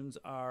 positions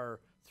are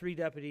 3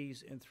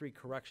 deputies and 3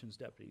 corrections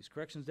deputies.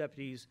 Corrections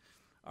deputies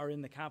are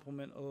in the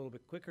complement a little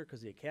bit quicker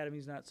because the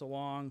academy's not so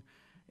long,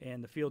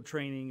 and the field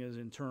training is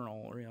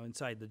internal, or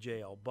inside the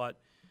jail. But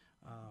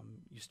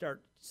you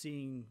start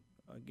seeing,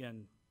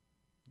 again,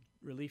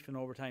 relief in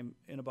overtime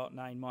in about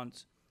 9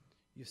 months.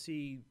 You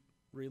see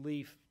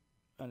relief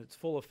on its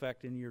full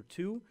effect in year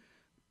 2.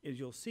 Is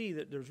you'll see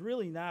that there's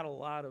really not a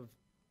lot of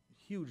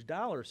huge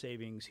dollar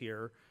savings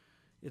here.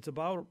 It's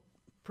about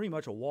pretty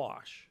much a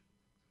wash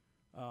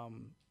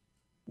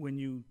when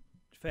you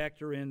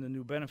factor in the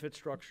new benefit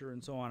structure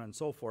and so on and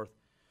so forth.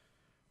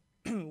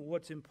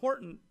 What's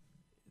important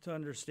to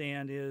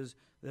understand is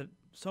that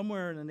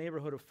somewhere in the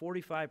neighborhood of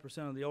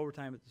 45% of the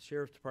overtime at the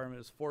sheriff's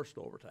department is forced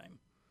overtime.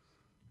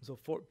 So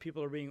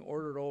people are being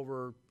ordered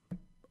over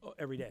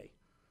every day.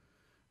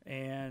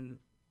 And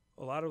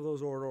a lot of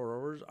those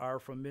orders are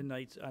from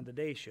midnights on the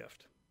day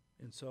shift.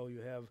 And so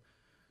you have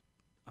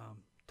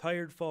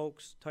tired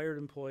folks, tired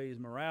employees,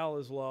 morale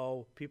is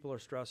low, people are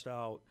stressed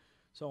out,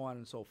 so on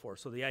and so forth.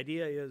 So the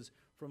idea is,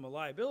 from a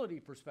liability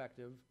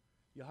perspective,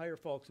 you hire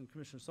folks, and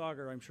Commissioner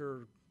Sauger, I'm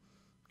sure,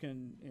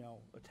 can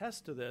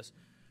attest to this.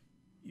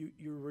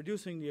 You're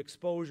reducing the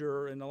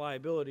exposure and the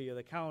liability of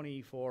the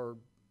county for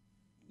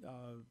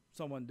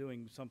someone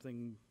doing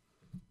something,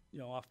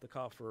 off the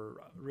cuff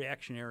or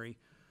reactionary,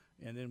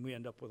 and then we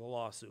end up with a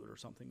lawsuit or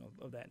something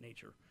of that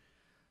nature.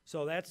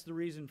 So that's the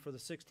reason for the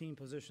 16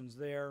 positions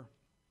there.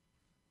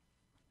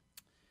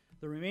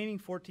 The remaining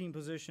 14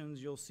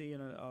 positions you'll see in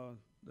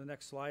the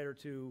next slide or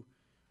two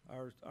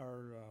are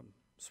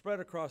spread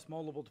across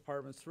multiple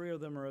departments. 3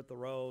 of them are at the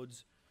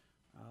roads,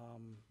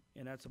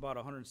 and that's about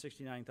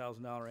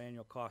 $169,000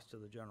 annual cost to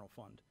the general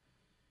fund.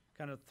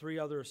 Kind of 3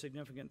 other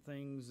significant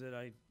things that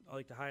I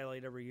like to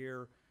highlight every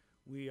year.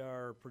 We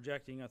are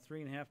projecting a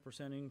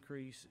 3.5%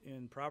 increase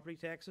in property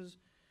taxes.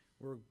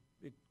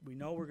 We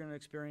know we're going to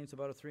experience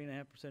about a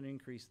 3.5%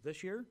 increase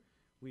this year.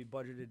 We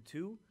budgeted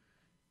 2.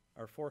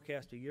 Our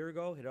forecast a year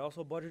ago had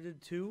also budgeted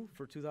 2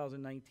 for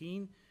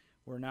 2019.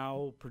 We're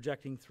now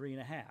projecting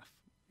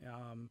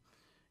 3.5.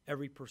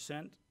 Every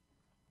percent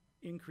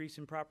increase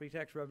in property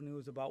tax revenue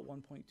is about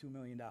 $1.2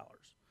 million.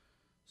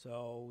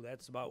 So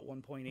that's about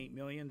 $1.8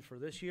 million for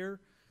this year.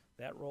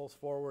 That rolls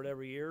forward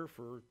every year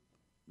for,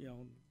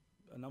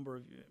 a number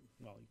of,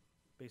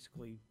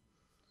 basically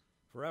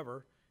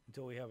forever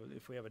until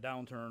if we have a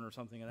downturn or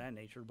something of that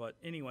nature. But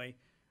anyway,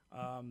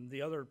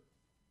 the other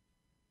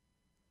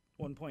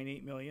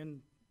 $1.8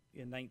 million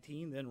in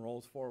 19 then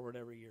rolls forward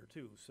every year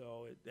too.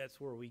 So that's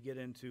where we get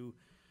into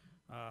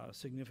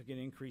significant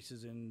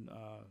increases in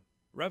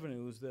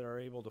revenues that are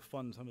able to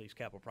fund some of these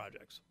capital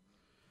projects.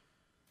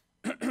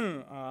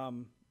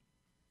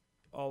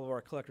 All of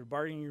our collective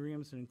bargaining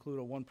agreements include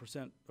a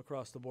 1%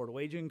 across the board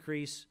wage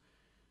increase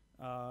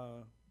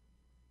for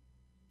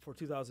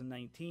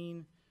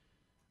 2019.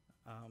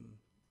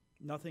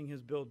 Nothing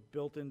has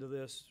built into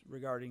this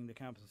regarding the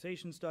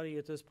compensation study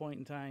at this point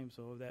in time,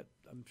 so that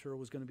I'm sure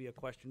was going to be a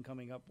question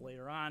coming up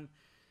later on.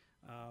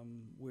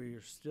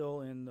 We're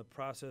still in the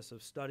process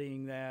of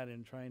studying that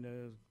and trying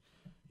to,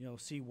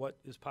 see what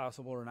is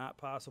possible or not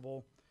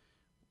possible.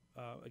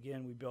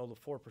 Again, we build a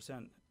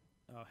 4%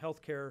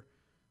 healthcare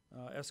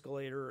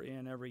escalator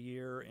in every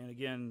year, and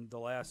again, the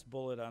last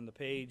bullet on the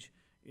page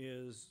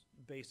is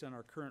based on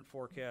our current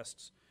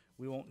forecasts.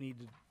 We won't need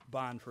to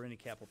bond for any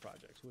capital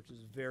projects, which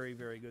is very,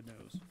 very good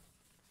news.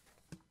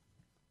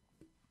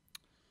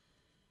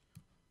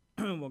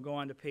 We'll go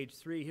on to page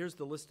 3. Here's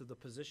the list of the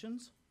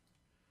positions.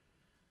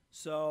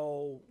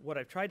 So what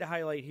I've tried to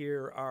highlight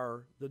here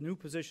are the new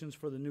positions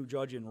for the new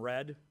judge in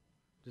red,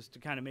 just to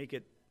kind of make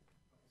it.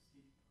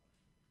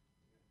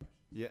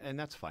 Yeah, and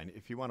that's fine.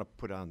 If you want to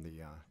put on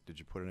the, did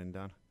you put it in,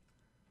 Don?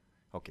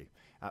 Okay.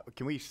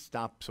 Can we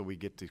stop so we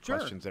get to Sure.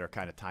 questions that are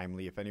kind of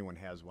timely? If anyone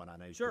has one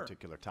on any Sure.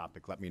 particular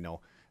topic, let me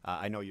know.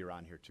 I know you're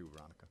on here too,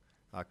 Veronica.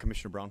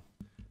 Commissioner Brown?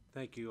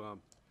 Thank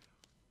you.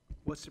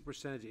 What's the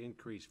percentage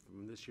increase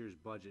from this year's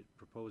budget,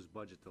 proposed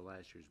budget, to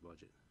last year's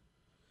budget?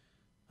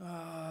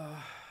 Let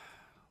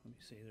me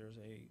see, there's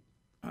a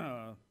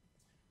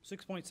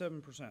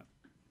 6.7%.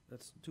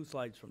 That's 2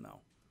 slides from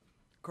now,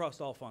 across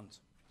all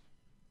funds.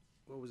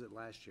 What was it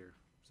last year?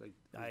 It's like,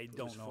 I it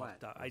was don't know.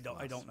 flat. I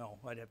don't know.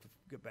 I'd have to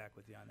get back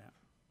with you on that.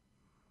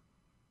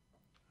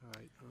 All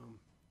right.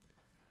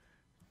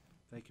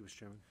 Thank you, Mr.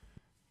 Chairman.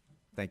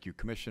 Thank you.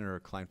 Commissioner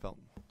Kleinfeld?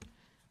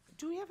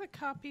 Do we have a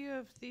copy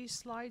of these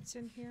slides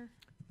in here?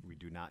 We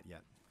do not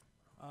yet.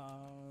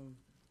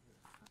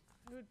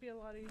 It would be a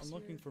lot easier. I'm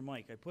looking for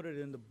Mike. I put it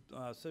in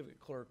the civic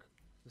clerk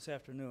this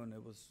afternoon.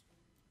 It was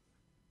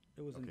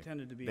Okay.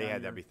 intended to be They on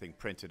had your- everything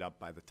printed up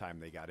by the time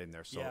they got in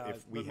there, so Yeah,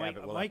 if we but have it,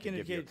 we'll have Mike to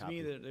give you a indicated to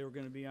me copy. that they were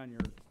gonna be on your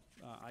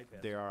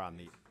iPad. They are on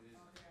the,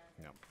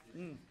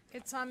 no.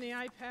 It's on the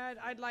iPad.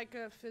 I'd like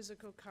a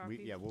physical copy.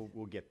 Yeah,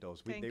 we'll get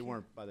those. Thank They you.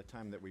 weren't, by the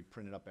time that we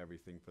printed up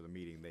everything for the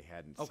meeting, they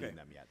hadn't Okay. seen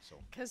them yet,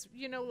 so. Because,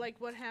 like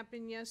what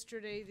happened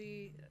yesterday,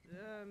 the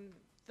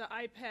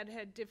iPad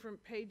had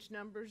different page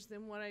numbers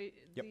than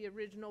Yep. the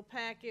original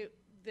packet,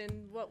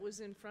 than what was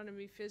in front of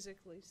me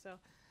physically, so,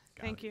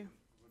 thank you.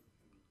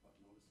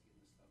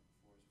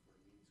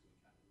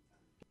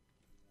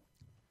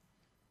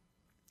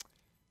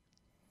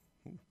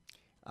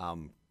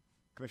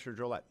 Commissioner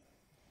Drollet?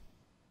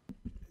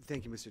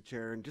 Thank you, Mr.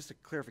 Chair. And just a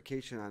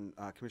clarification on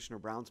Commissioner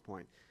Brown's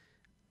point.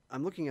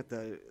 I'm looking at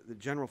the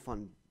general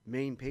fund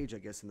main page, I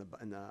guess, in the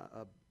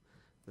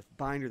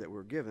binder that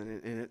we're given,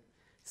 and it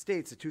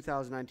states the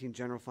 2019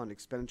 general fund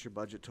expenditure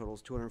budget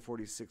totals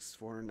 246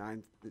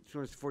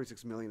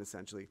 million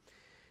essentially,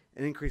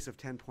 an increase of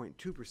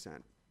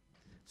 10.2%.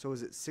 So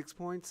is it 6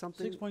 point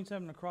something?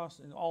 6.7 across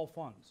in all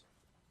funds.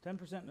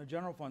 10% in the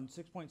general fund,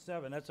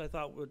 6.7. That's, I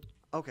thought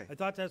Okay.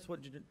 that's what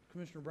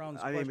Commissioner Brown's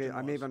I question may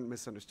was. have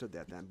misunderstood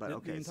that then, but The-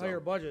 okay. The entire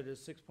so, budget is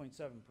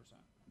 6.7%.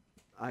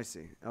 I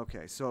see.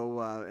 Okay. So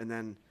and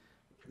then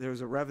there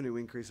was a revenue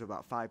increase of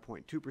about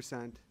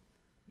 5.2%.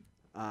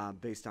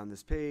 Based on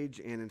this page,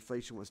 and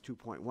inflation was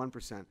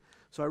 2.1%.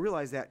 So I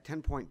realize that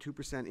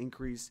 10.2%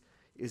 increase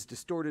is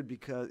distorted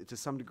because, to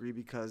some degree,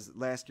 because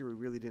last year we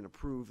really didn't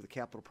approve the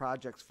capital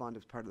projects fund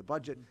as part of the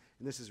budget,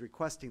 and this is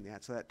requesting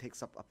that, so that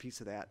takes up a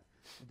piece of that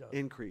It does.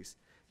 increase.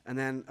 And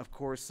then, of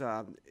course,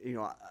 I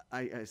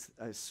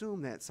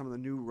assume that some of the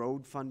new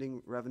road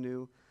funding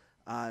revenue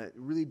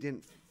really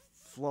didn't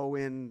flow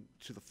in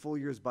to the full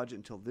year's budget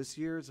until this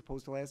year as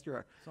opposed to last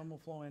year. Some will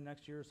flow in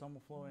next year, some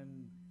will flow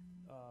in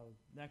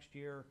next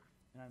year,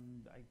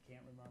 and I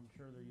can't remember. I'm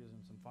sure they're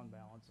using some fund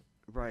balance.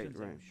 Right, Shouldn't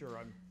say right. I'm sure.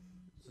 I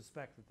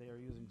suspect that they are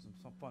using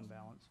some fund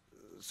balance.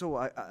 So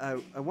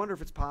I wonder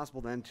if it's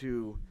possible then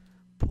to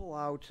pull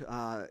out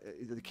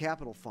the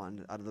capital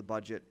fund out of the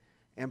budget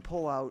and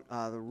pull out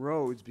the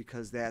roads,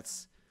 because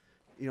that's,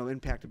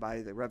 impacted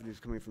by the revenues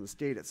coming from the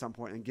state at some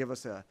point, and give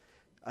us an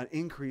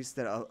increase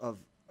that of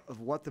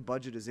what the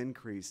budget is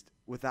increased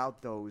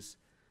without those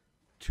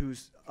two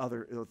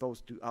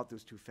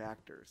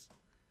factors.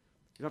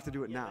 You don't have to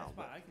do it Yeah, now. that's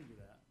fine. I can do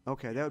that.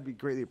 Okay, that would be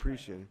greatly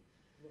appreciated.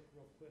 Look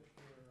real quick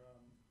here,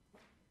 in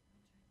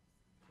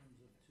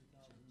terms of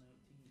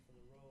 2019 for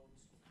the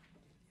roads.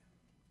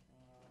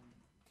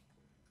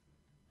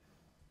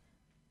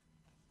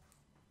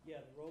 Yeah,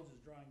 the roads is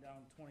drawing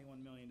down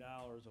 $21 million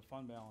of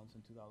fund balance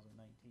in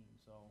 2019,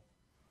 so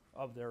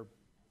of their,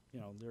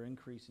 their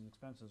increase in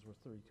expenses were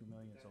 32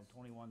 million, so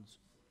 21's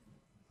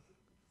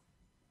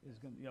is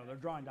gonna, they're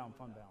drawing down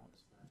fund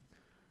balance.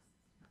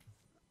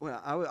 Well,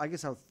 I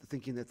guess I was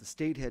thinking that the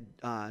state had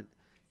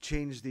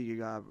changed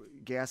the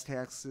gas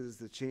taxes,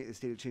 the state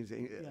had changed the.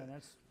 Yeah, and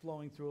that's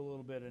flowing through a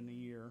little bit in a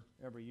year,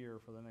 every year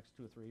for the next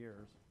 2 or 3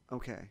 years.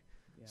 Okay.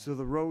 Yeah. So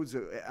the roads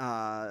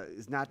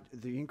is not,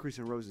 the increase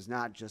in roads is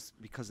not just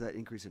because of that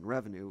increase in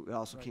revenue, it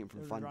also Right, came from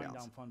they're fund drawing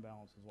balance. down fund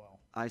balance as well.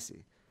 I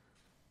see.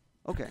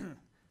 Okay.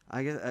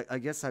 I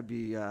guess I'd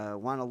be,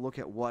 want to look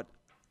at what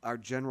our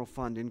general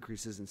fund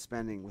increases in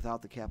spending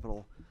without the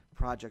capital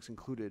projects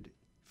included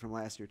from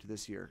last year to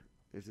this year,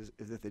 if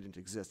they didn't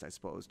exist, I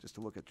suppose, just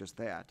to look at just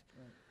that.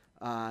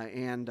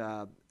 And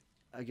I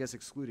guess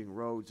excluding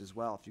roads as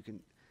well, if you can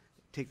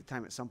take the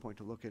time at some point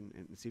to look and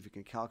see if you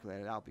can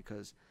calculate it out,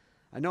 because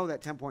I know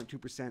that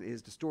 10.2%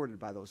 is distorted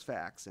by those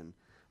facts, and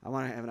I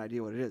want to have an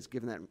idea what it is,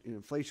 given that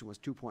inflation was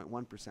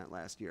 2.1%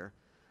 last year.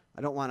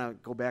 I don't want to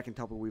go back and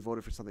tell people we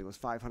voted for something that was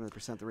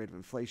 500% the rate of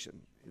inflation.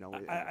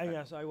 I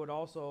guess I would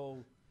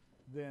also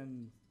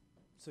then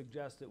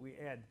suggest that we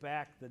add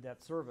back the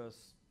debt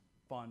service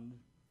fund,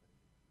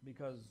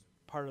 because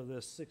part of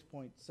this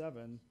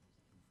 6.7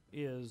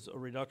 is a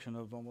reduction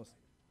of almost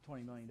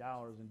 $20 million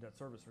in debt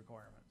service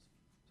requirements.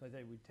 So I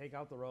think we take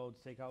out the roads,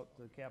 take out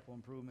the capital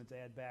improvements,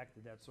 add back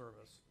the debt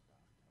service.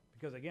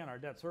 Because again, our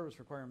debt service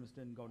requirements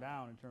didn't go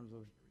down in terms of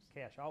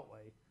cash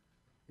outlay.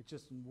 It's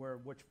just in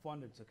which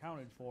fund it's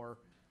accounted for,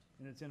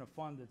 and it's in a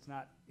fund that's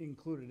not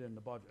included in the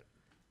budget.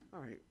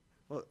 All right.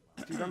 Well,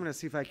 Steve, I'm gonna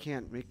see if I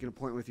can't make an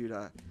appointment with you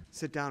to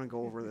sit down and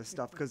go over this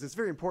stuff, because it's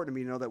very important to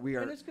me to know that we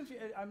And are, it's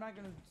I'm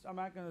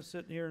not gonna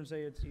sit here and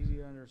say it's easy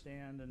to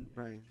understand, and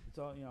right. it's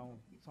all,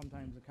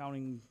 sometimes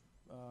accounting,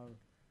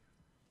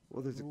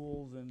 Well, there's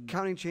rules and.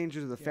 accounting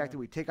changes, the Yeah. fact that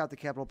we take out the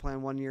capital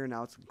plan 1 year,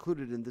 now it's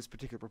included in this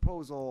particular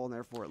proposal, and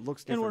therefore it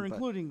looks And different. we're but-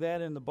 including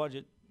that in the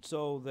budget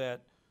so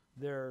that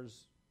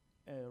there's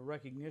a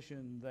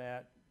recognition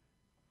that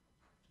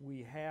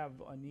we have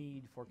a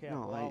need for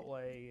capital I-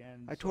 outlay,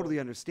 and. I so- totally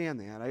understand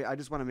that. I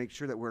just want to make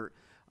sure that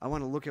I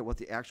want to look at what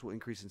the actual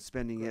increase in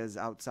spending is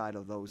outside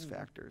of those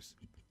factors.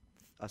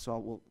 So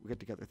we'll get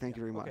together. Thank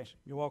you very Okay, much.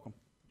 you're welcome.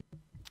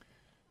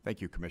 Thank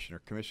you, Commissioner.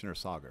 Commissioner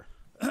Sauger.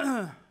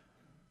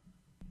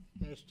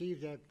 Yeah, Steve,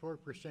 that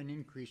 4%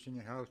 increase in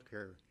the health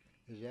care,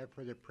 is that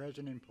for the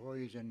present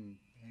employees and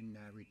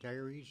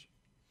retirees?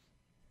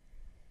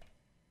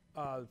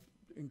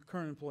 In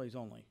current employees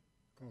only,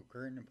 Oh,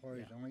 current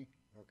employees Yeah. only?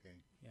 Okay.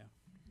 yeah.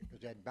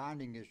 Because that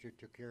bonding district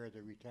took care of the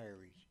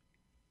retirees.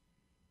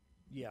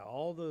 Yeah,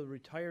 all the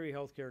retiree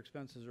healthcare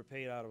expenses are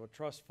paid out of a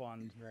trust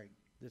fund Right.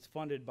 that's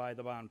funded by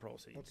the bond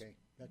proceeds. Okay,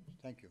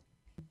 thank you.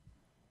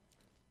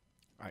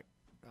 All right,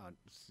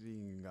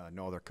 seeing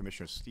no other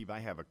commissioners, Steve, I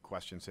have a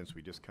question since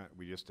we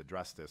just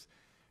addressed this.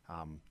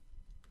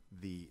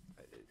 We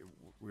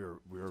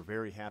were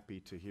very happy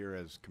to hear,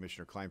 as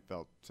Commissioner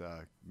Kleinfeld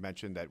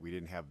mentioned, that we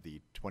didn't have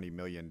the $20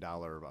 million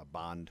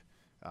bond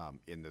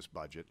in this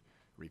budget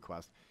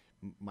request.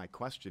 My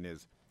question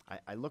is,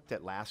 I looked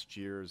at last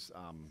year's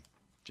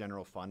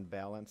general fund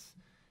balance,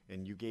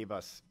 and you gave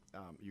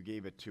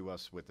it to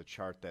us with a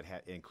chart that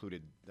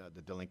included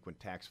the delinquent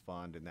tax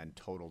fund and then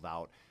totaled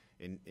out.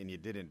 And you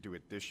didn't do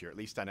it this year, at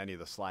least on any of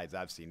the slides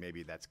I've seen.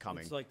 Maybe that's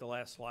coming. It's like the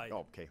last slide.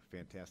 Oh, okay,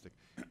 fantastic.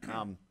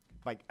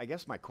 I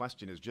guess my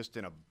question is just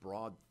in a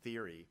broad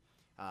theory.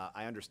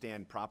 I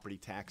understand property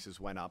taxes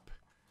went up,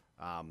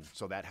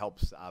 so that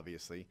helps,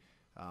 obviously.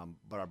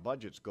 But our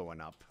budget's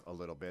going up a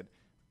little bit.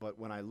 But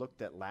when I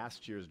looked at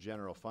last year's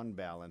general fund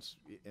balance,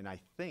 and I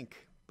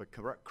think, but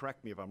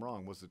correct me if I'm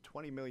wrong, was the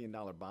 $20 million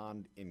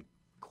bond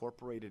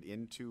incorporated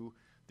into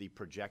the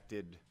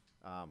projected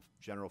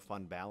general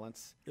fund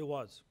balance? It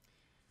was.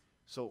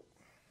 So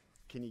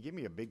can you give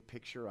me a big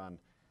picture on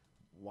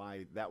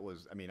why that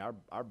was? I mean,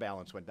 our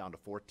balance went down to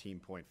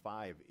 14.5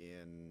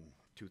 in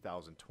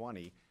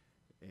 2020,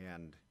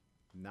 and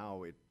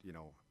now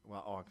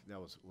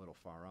that was a little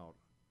far out.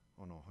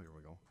 Oh no, here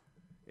we go.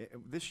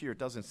 This year it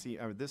doesn't seem,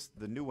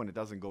 the new one, it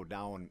doesn't go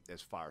down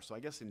as far. So I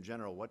guess in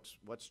general,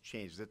 what's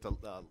changed? Is it the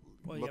Well,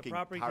 you got looking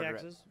property harder at-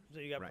 taxes, so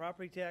you got Right.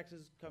 property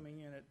taxes coming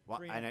in at Well,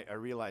 three. and I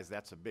realize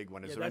that's a big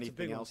one. Is Yeah, there that's a big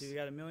anything one. else? So you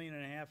got $1.5 million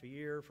a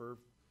year for,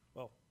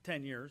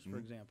 10 years, for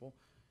example.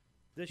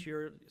 This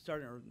year,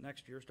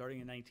 next year, starting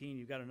in 19,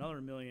 you've got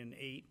another $1.8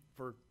 million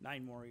for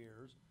 9 more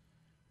years.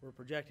 We're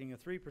projecting a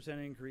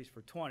 3% increase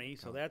for 20,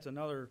 so that's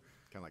another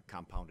Kind of like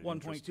compounded 1.2,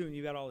 interest. and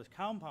you've got all this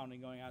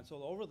compounding going on.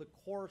 So over the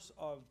course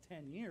of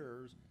 10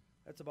 years,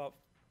 that's about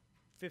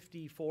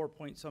 54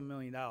 point some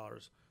million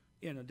dollars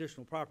in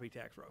additional property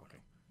tax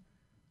revenue.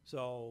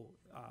 So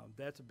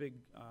that's a big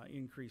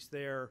increase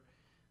there.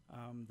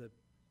 The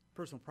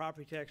personal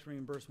property tax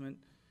reimbursement,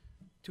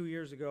 2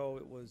 years ago,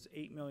 it was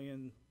 8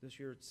 million. This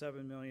year, it's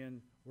 7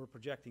 million. We're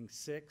projecting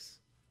 6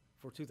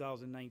 for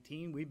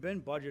 2019. We've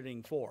been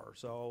budgeting 4,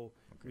 so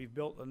we've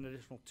built an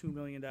additional $2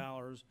 million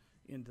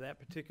into that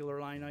particular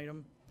line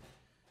item.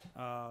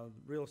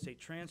 Real estate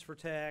transfer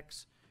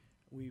tax,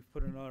 we've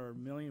put another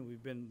 $1 million.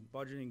 We've been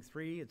budgeting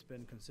 3. It's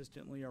been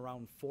consistently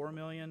around 4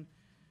 million.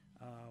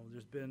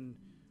 There's been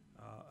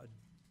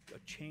a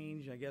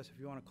change, I guess, if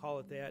you want to call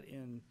it that,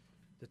 in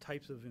the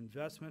types of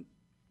investment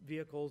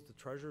vehicles the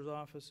Treasurer's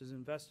Office is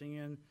investing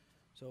in.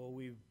 So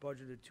we've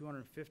budgeted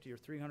 $250,000 or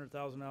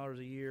 $300,000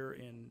 a year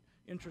in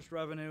interest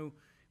revenue.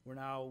 We're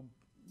now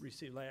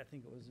received, I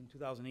think it was in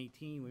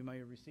 2018, we might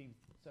have received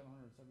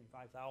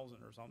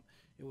 $775,000 or something.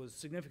 It was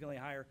significantly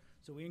higher,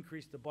 so we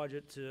increased the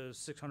budget to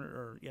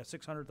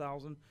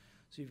 $600,000.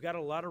 So you've got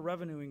a lot of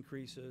revenue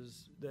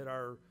increases that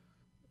are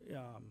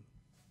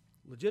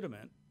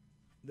legitimate,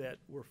 that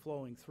we're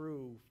flowing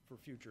through for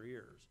future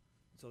years.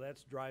 So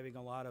that's driving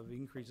a lot of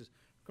increases.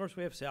 Of course,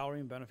 we have salary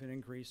and benefit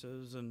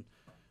increases, and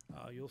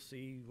you'll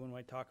see when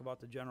I talk about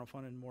the general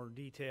fund in more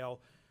detail,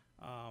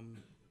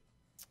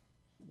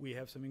 we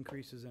have some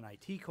increases in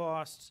IT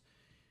costs.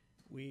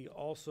 We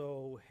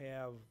also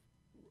have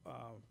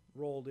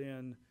rolled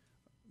in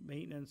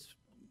maintenance,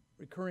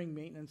 recurring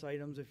maintenance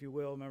items, if you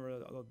will.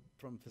 Remember,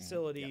 from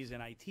facilities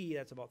and IT,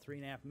 that's about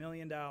 $3.5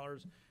 million,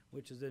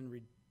 which is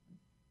then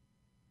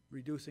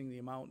reducing the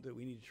amount that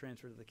we need to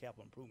transfer to the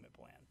capital improvement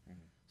plan.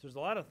 So there's a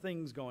lot of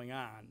things going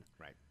on.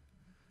 Right.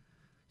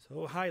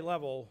 So high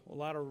level, a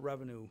lot of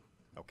revenue,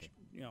 Okay,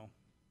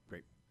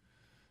 Great.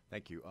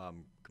 thank you.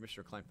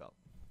 Commissioner Kleinfeld.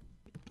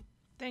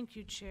 Thank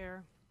you,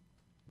 Chair.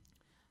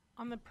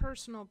 On the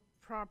personal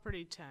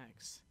property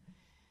tax,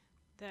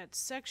 that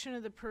section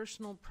of the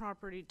personal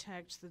property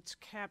tax that's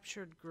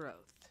captured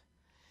growth,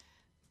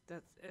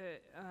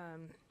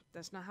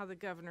 that's not how the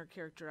governor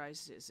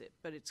characterizes it,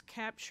 but it's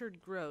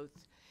captured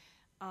growth.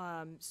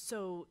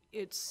 So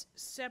it's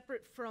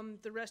separate from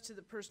the rest of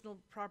the personal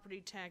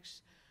property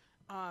tax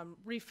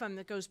refund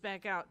that goes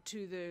back out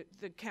to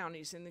the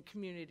counties and the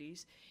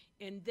communities.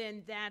 And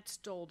then that's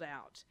doled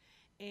out.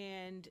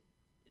 And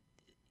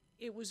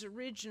it was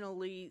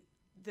originally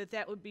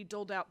that would be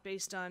doled out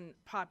based on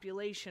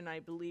population, I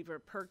believe, or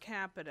per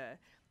capita.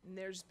 And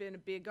there's been a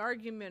big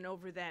argument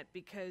over that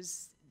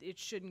because it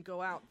shouldn't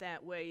go out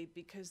that way,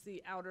 because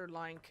the outer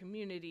line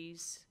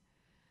communities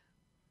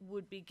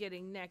would be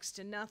getting next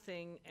to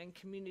nothing, and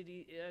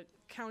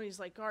counties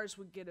like ours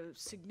would get a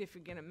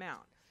significant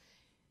amount.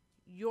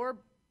 Your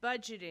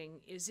budgeting,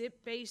 is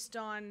it based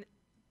on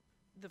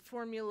the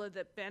formula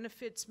that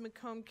benefits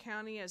Macomb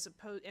County as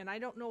opposed, and I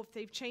don't know if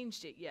they've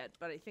changed it yet,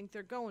 but I think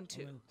they're going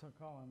to. I'm gonna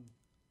call on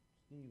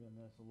Steve in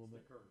this a little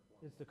bit.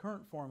 It's the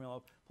current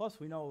formula. Plus,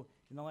 we know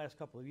in the last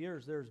couple of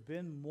years, there's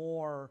been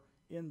more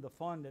in the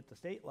fund at the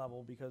state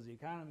level because the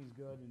economy's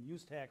good and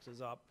use tax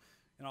is up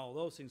and all of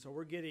those things. So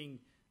we're getting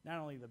not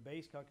only the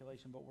base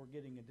calculation, but we're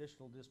getting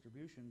additional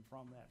distribution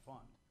from that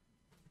fund.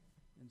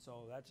 And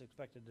so that's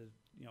expected to,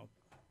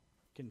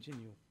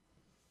 continue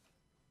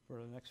for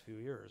the next few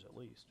years at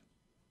least.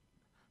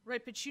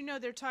 Right, but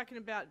they're talking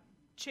about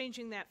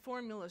changing that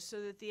formula so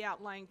that the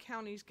outlying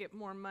counties get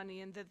more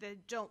money and that they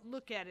don't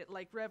look at it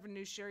like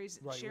revenue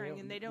sharing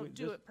and they don't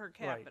do it per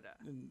capita.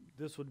 Right. And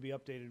this would be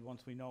updated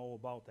once we know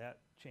about that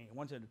change,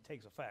 once it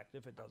takes effect,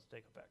 if it does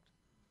take effect.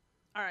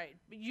 All right,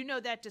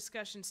 but that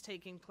discussion's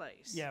taking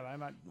place. Yeah, I'm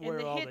not aware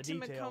of all the details.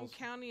 And the hit to Macomb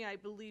County, I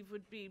believe,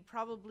 would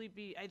probably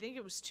be, I think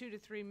it was $2 to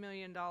 $3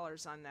 million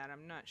on that,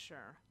 I'm not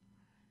sure.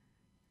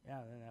 Yeah,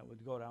 then that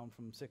would go down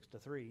from 6 to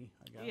 3,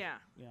 I guess. Yeah.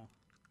 Yeah.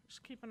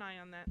 Just keep an eye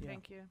on that, Yeah.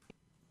 thank you.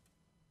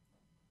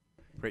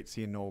 Great,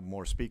 seeing no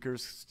more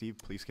speakers. Steve,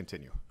 please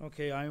continue.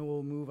 Okay, I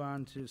will move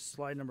on to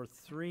slide number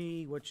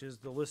 3, which is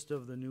the list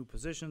of the new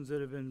positions that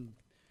have been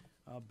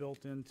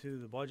built into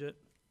the budget.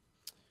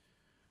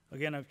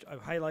 Again,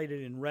 I've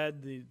highlighted in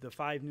red the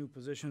 5 new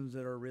positions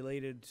that are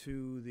related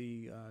to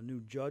the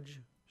new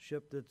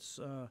judgeship that's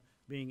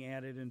being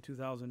added in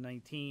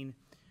 2019.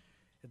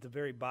 At the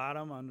very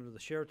bottom, under the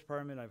Sheriff's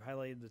Department, I've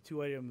highlighted the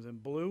 2 items in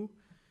blue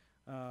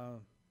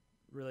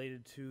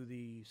related to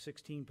the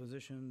 16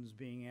 positions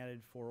being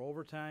added for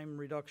overtime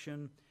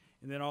reduction.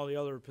 And then all the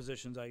other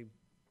positions I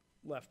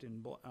left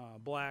in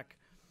black.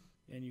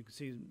 And you can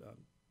see,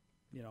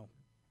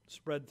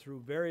 spread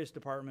through various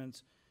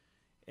departments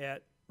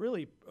at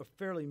really a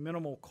fairly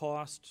minimal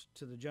cost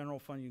to the general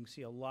fund. You can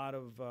see a lot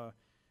of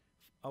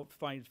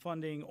outside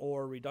funding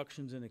or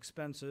reductions in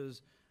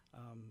expenses.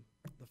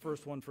 The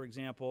first one, for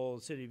example,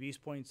 the City of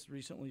East Point's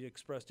recently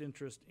expressed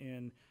interest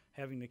in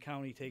having the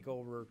county take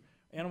over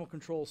animal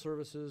control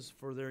services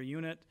for their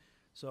unit.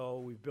 So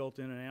we've built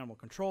in an animal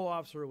control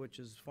officer, which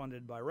is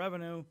funded by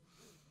revenue.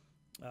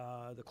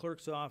 The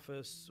clerk's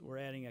office, we're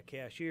adding a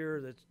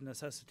cashier that's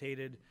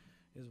necessitated,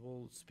 as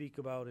we'll speak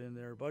about in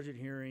their budget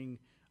hearing,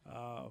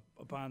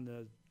 upon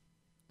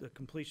the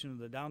completion of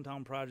the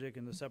downtown project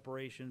and the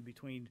separation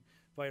between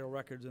vital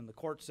records and the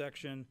court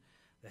section.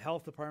 The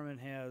health department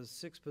has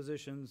 6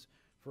 positions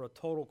for a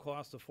total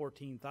cost of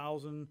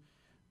 $14,000.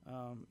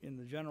 In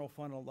the general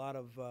fund, a lot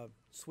of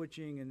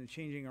switching and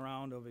changing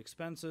around of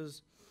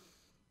expenses.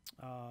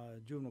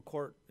 Juvenile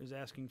court is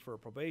asking for a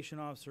probation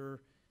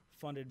officer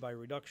funded by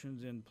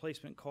reductions in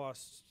placement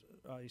costs,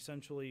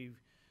 essentially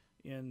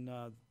in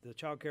the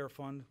child care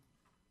fund.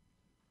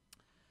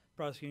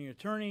 Prosecuting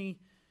attorney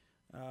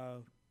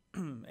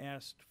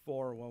asked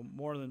for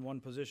more than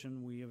 1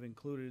 position. We have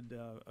included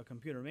a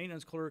computer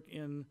maintenance clerk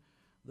in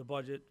the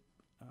budget.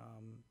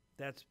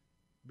 That's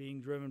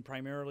being driven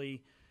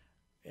primarily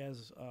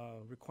as a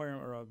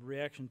requirement or a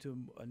reaction to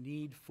a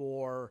need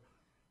for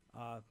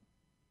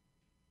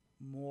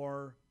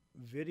more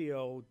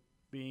video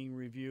being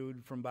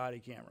reviewed from body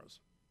cameras.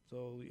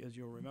 So as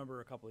you'll remember,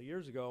 a couple of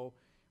years ago,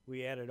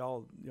 we added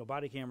all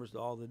body cameras to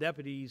all the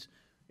deputies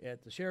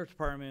at the Sheriff's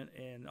Department,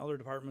 and other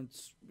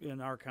departments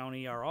in our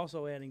county are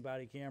also adding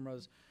body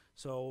cameras.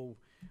 So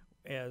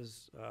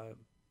as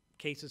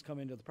cases come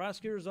into the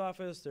prosecutor's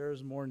office,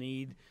 there's more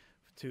need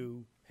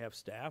to have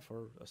staff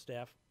or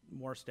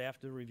more staff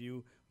to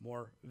review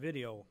more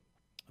video.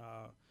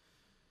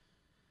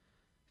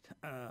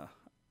 And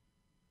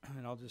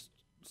I'll just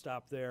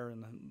stop there,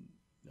 and then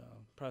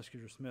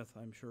Prosecutor Smith,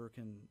 I'm sure,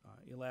 can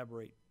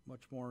elaborate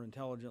much more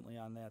intelligently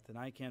on that than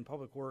I can.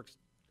 Public Works,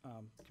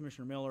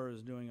 Commissioner Miller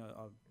is doing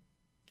a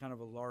kind of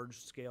a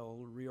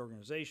large-scale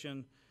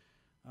reorganization.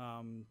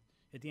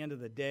 At the end of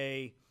the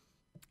day,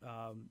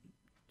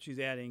 she's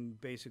adding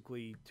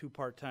basically 2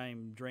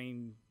 part-time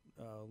drain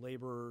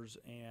laborers,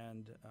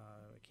 and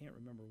I can't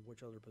remember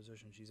which other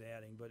position she's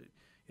adding, but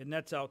it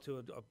nets out to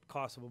a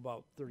cost of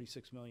about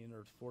 $36 million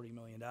or $40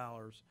 million.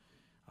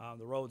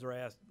 The roads are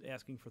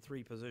asking for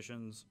 3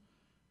 positions,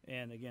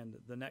 and again,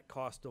 the net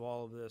cost of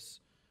all of this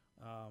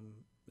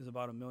is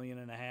about $1.5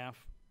 million,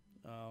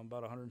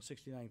 about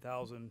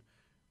 $169,000,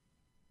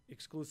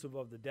 exclusive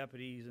of the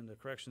deputies and the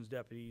corrections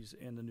deputies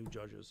and the new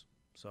judges.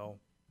 So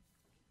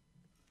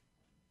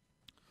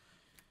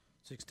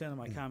It's the extent of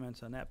my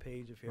comments on that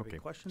page. If you have Okay.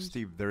 any questions.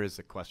 Steve, there is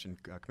a question.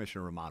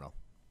 Commissioner Romano.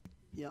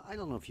 Yeah, I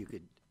don't know if you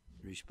could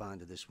respond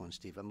to this one,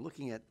 Steve. I'm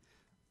looking at,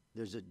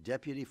 there's a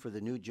deputy for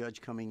the new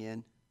judge coming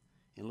in.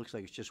 It looks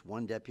like it's just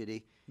one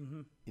deputy.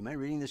 Am I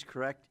reading this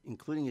correct?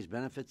 Including his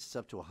benefits, it's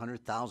up to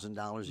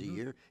 $100,000 a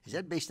year. Is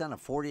that based on a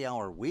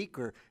 40-hour week,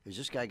 or is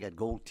this guy got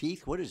gold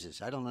teeth? What is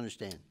this? I don't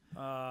understand.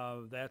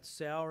 That's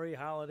salary,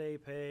 holiday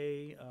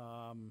pay,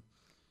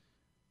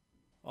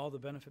 all the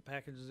benefit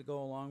packages that go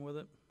along with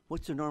it.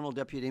 What's a normal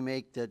deputy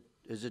make that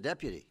is a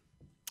deputy?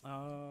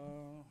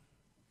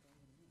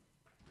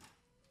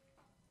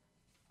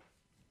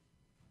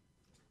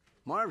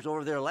 Marv's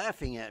over there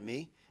laughing at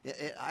me.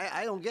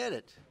 I don't get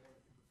it.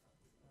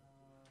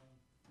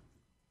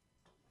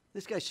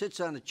 This guy sits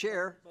on a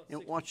chair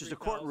and watches the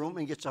courtroom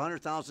and gets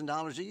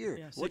 $100,000 a year.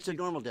 Yeah, What's a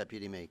normal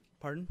deputy make?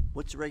 Pardon?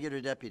 What's a regular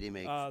deputy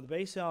make? The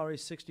base salary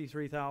is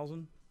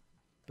 $63,000,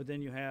 but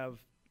then you have,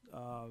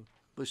 But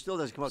it still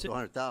doesn't come up to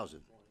 $100,000.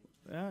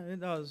 yeah, it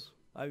does.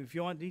 If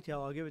you want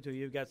detail, I'll give it to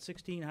you. You've got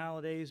 16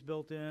 holidays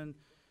built in.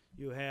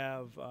 You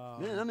have,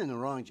 Man, I'm in the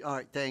wrong. All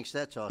right, thanks.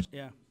 That's awesome.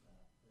 yeah.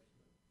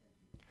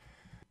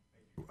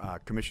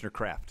 Commissioner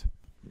Kraft.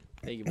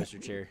 Thank you,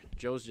 Mr. Chair.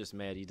 Joe's just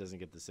mad he doesn't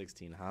get the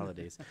 16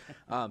 holidays.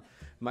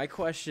 My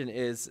question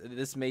is,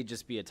 this may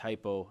just be a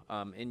typo.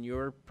 In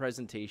your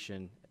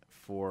presentation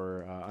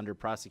for under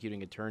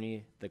prosecuting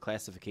attorney, the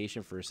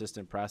classification for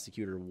assistant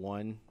prosecutor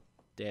 1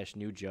 dash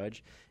new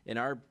judge, in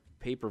our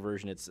paper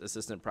version, it's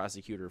assistant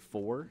prosecutor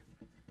 4.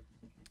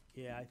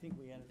 Yeah, I think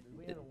we had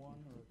a 1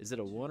 or, Is it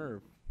a 1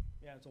 or?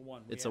 yeah, it's a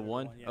 1. It's a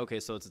 1? Yeah. Okay,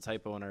 so it's a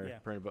typo in our Yeah.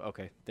 printed book.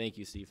 Okay, thank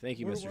you, Steve. Thank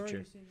you, Where Mr. are Chair.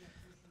 you seeing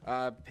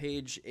that?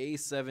 Page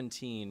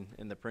A17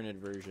 in the printed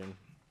version,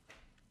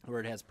 where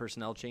it has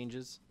personnel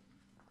changes.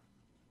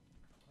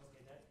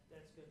 Okay,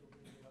 that's good. We'll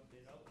bring it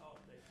update. I'll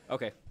update that.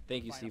 Okay,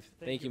 thank you, Fine. Steve.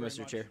 Thank Thank you you, very Mr.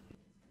 much.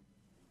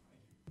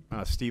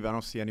 Chair. Steve, I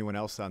don't see anyone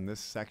else on this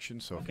section,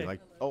 so if you Okay.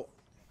 like, oh,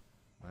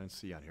 I didn't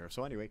see on here.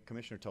 So anyway,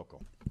 Commissioner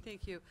Toko.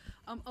 Thank you.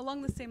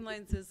 Along the same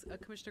lines as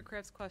Commissioner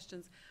Kraft's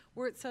questions,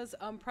 where it says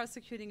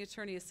prosecuting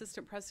attorney,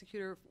 assistant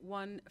prosecutor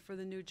 1 for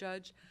the new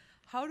judge,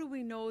 how do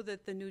we know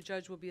that the new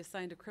judge will be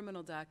assigned a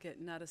criminal docket,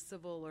 not a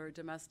civil or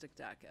domestic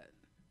docket?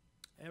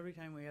 Every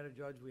time we add a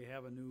judge, we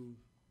have a new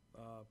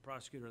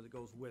prosecutor that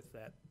goes with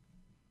that.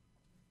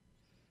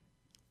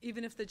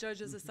 Even if the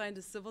judge is assigned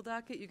a civil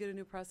docket, you get a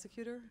new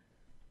prosecutor?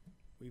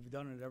 We've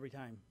done it every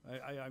time.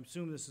 I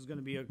assume this is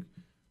gonna be to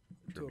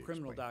a be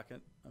criminal explained.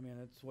 docket. I mean,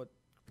 that's what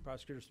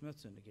Prosecutor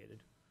Smith's indicated.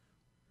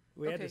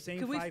 We had Okay, the same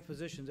could we 5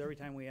 positions every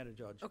time we had a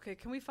judge. Okay,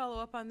 can we follow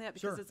up on that?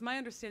 Because Sure. it's my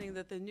understanding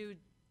that the new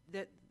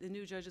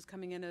judge is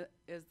coming in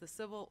as the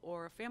civil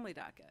or a family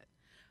docket.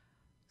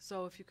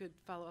 So if you could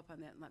follow up on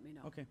that and let me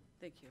know. Okay.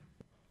 Thank you.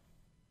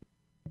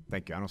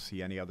 Thank you. I don't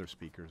see any other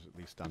speakers, at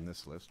least on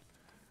this list.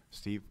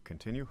 Steve,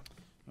 continue.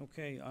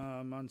 Okay,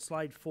 on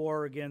slide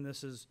 4, again,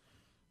 this is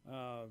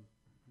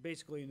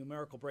basically a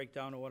numerical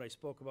breakdown of what I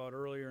spoke about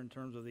earlier in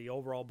terms of the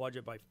overall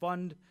budget by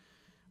fund.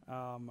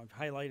 I've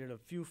highlighted a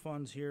few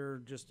funds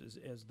here just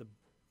as the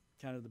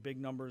kind of the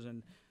big numbers,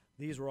 and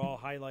these were all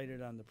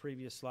highlighted on the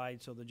previous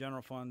slide. So the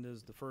general fund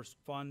is the first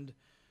fund,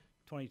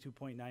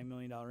 $22.9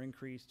 million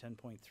increase,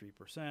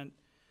 10.3%.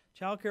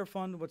 Child care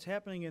fund, what's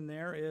happening in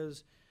there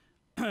is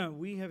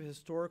we have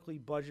historically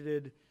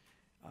budgeted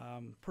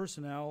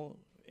personnel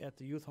at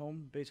the youth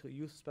home, basically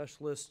youth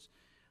specialists,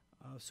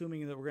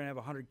 assuming that we're going to have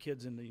 100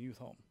 kids in the youth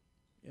home.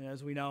 And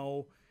as we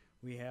know,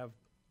 we have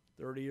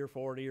 30 or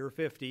 40 or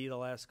 50 the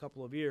last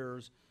couple of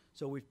years,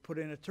 so we've put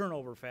in a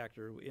turnover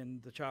factor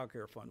in the child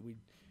care fund. We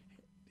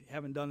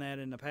haven't done that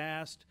in the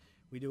past.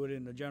 We do it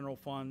in the general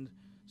fund,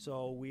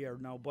 so we are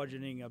now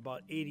budgeting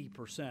about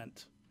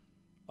 80%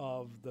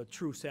 of the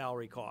true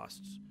salary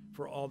costs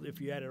for all,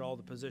 if you added all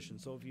the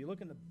positions. So if you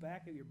look in the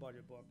back of your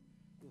budget book,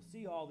 you'll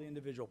see all the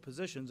individual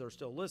positions are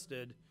still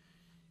listed.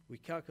 We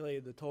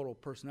calculated the total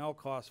personnel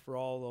costs for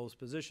all those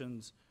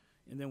positions,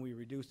 and then we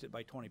reduced it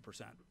by 20%.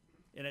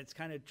 And it's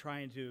kind of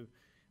trying to,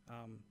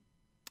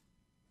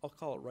 I'll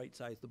call it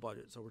right-size the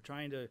budget. So we're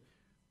trying to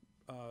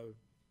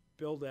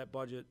build that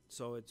budget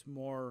so it's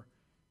more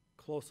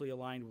closely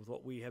aligned with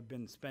what we have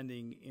been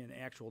spending in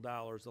actual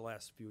dollars the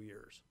last few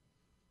years.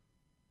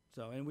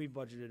 So, and we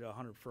budgeted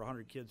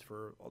 100 kids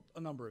for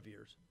a number of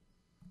years.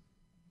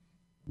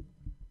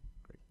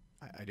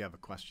 I do have a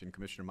question,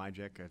 Commissioner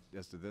Majek,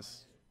 as to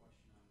this.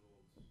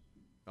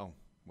 Oh,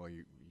 well,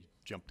 you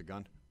jumped the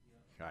gun?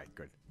 All right,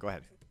 good. Go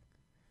ahead.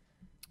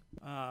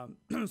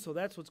 So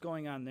that's what's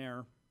going on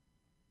there.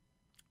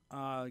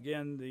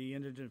 Again, the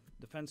Indigent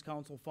Defense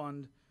Council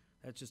Fund,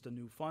 that's just a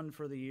new fund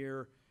for the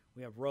year.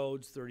 We have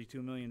roads,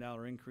 $32 million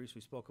increase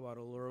we spoke about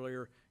a little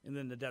earlier, and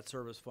then the debt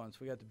service funds.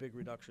 We got the big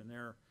reduction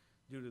there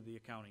due to the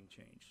accounting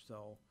change.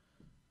 So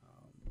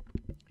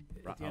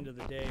at the end of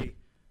the day,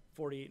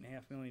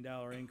 $48.5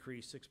 million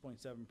increase,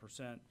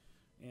 6.7%.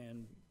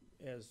 And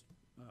as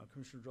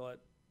Commissioner Gillette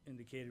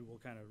indicated, we'll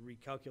kind of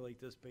recalculate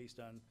this based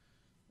on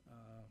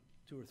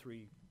 2 or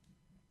 3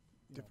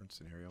 Different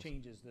scenarios.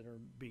 changes that are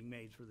being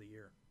made for the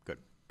year. Good.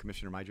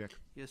 Commissioner Myjack?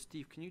 Yes,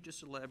 Steve, can you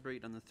just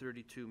elaborate on the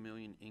 32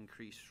 million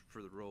increase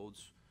for the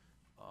roads?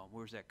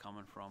 Where's that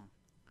coming from?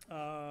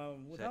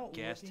 Without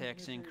gas looking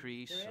tax at their-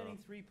 increase, They're or- adding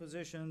 3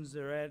 positions.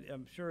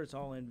 I'm sure it's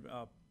all in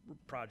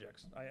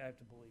projects. I have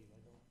to believe. I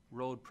don't.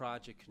 Road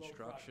project Road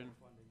construction?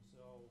 project funding,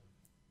 so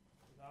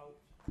without.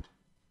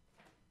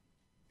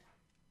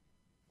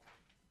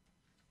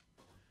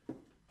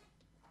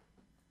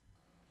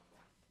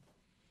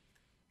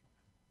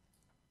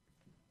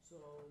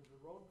 So the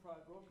road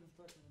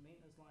construction and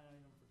maintenance line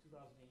item for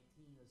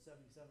 2018 is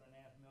 77.5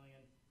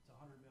 million to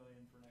 100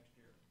 million for next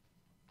year.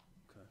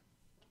 Okay.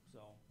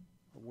 So,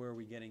 Where are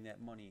we getting that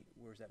money?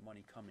 Where's that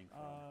money coming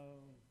from?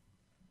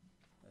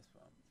 That's,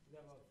 we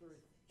got about $30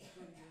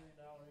 million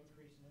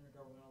increase in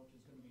intergovernmental, which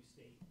is gonna be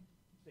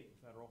state and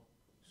federal.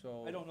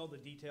 so, I don't know the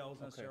details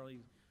Okay.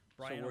 necessarily. so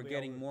Brian we're will be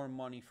getting able to- more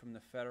money from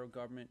the federal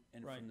government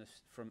and Right.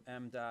 from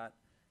MDOT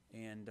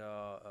and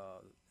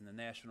the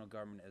national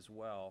government as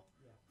well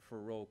Yeah.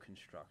 for road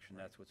construction.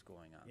 That's what's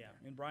going on Yeah,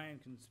 there. and Brian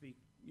can speak,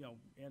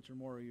 answer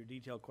more of your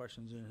detailed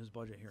questions in his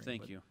budget hearing.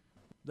 Thank but you.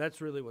 That's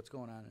really what's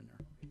going on in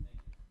there.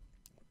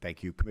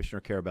 Thank you.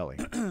 Commissioner Carabelli?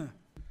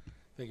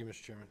 Thank you,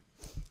 Mr. Chairman.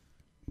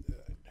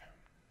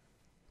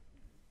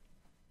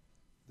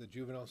 The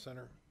juvenile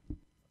center,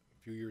 a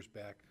few years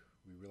back,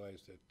 we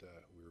realized that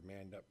we were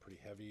manned up pretty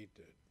heavy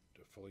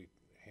to fully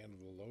handle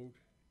the load.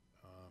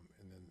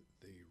 And then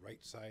they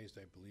right-sized,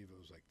 I believe it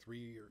was like 3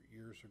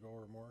 years ago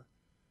or more.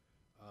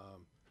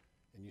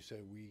 And you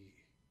said we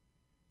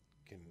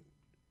can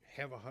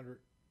have 100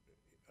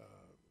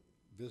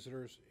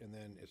 visitors, and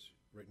then it's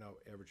right now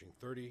averaging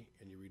 30,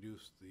 and you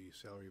reduce the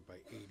salary by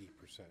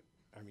 80%.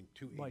 I mean,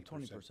 to 80%. By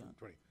 20%.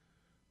 20.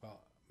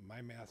 Well,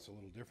 my math's a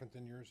little different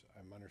than yours.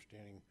 I'm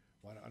understanding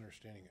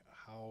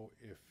how,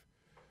 if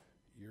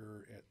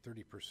you're at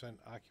 30%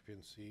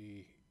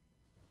 occupancy,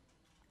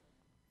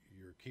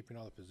 you're keeping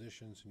all the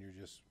positions and you're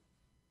just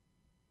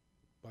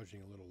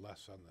budgeting a little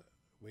less on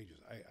the wages.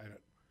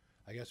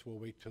 I guess we'll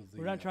wait till the.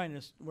 We're not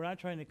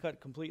trying to cut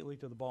completely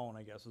to the bone,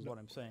 I guess, is what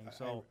I'm saying,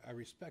 so. I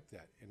respect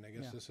that, and I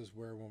guess Yeah. this is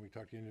where, when we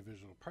talk to the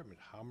individual department,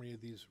 how many of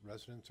these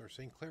residents are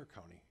St. Clair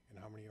County, and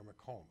how many are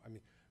Macomb? I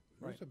mean,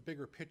 there's Right. a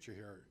bigger picture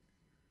here.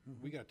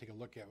 We gotta take a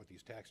look at what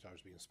these tax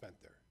dollars being spent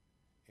there.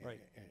 And-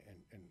 Right.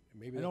 And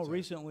maybe I know that's a-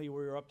 recently we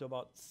were up to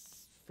about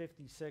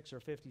 56 or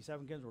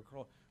 57 kids. We're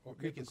Well,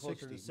 creeping make it closer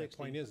 60. to 60.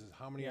 My point is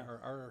how many Yeah.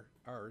 are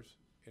ours,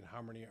 and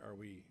how many are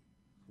we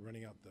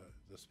renting out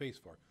the space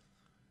for?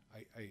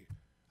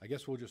 I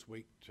guess we'll just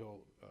wait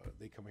till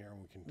they come here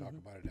and we can Mm-hmm. talk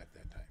about it at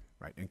that time.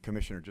 Right, and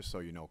Commissioner, just so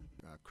you know,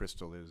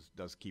 Crystal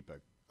does keep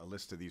a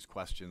list of these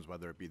questions,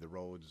 whether it be the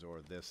roads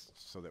or this,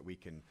 so that we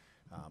can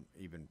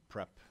even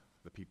prep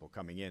the people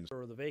coming in.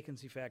 Or the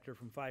vacancy factor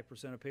from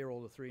 5% of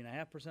payroll to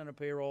 3.5% of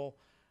payroll.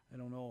 I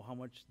don't know how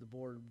much the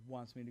board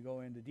wants me to go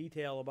into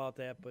detail about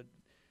that, but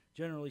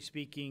generally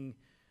speaking,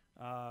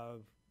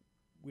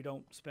 we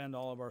don't spend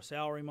all of our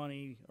salary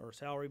money or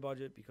salary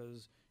budget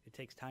because it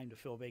takes time to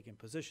fill vacant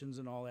positions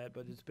and all that,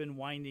 but it's been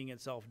winding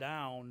itself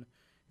down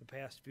the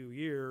past few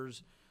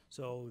years.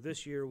 So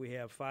this year, we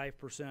have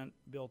 5%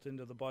 built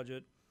into the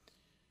budget.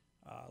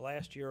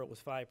 Last year, it was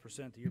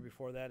 5%. The year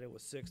before that, it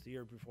was 6%. The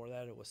year before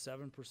that, it was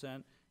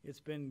 7%. It's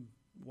been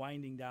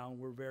winding down.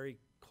 We're very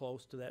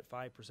close to that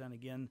 5%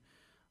 again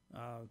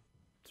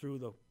through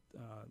the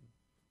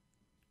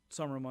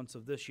summer months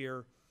of this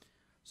year.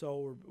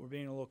 So we're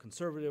being a little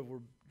conservative.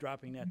 We're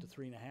dropping that to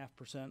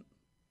 3.5%.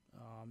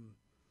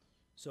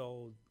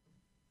 So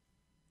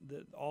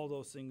all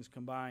those things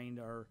combined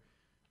are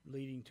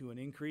leading to an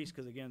increase,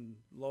 because again,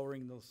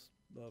 lowering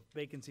the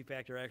vacancy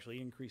factor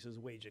actually increases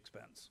wage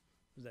expense.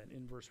 Is that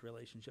inverse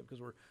relationship? Because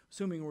we're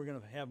assuming we're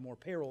going to have more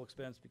payroll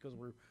expense because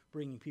we're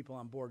bringing people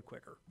on board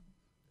quicker,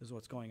 is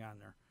what's going on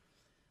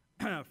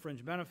there.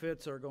 Fringe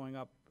benefits are going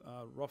up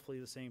roughly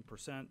the same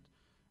percent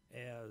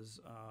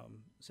as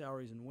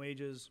salaries and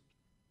wages.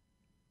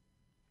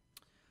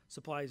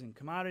 Supplies and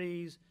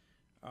commodities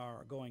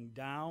are going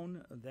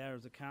down.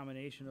 There's a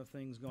combination of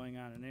things going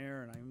on in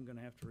there, and I'm going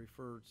to have to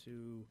refer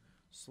to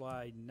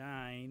slide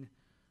 9.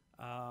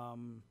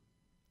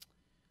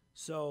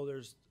 So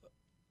there's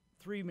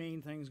 3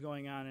 main things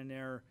going on in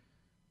there.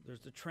 There's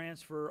the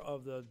transfer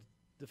of the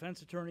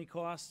defense attorney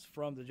costs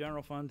from the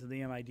general fund to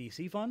the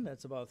MIDC fund.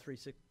 That's about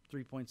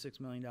 $3.6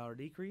 million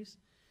decrease.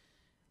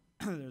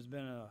 There's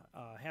been a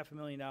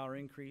 $500,000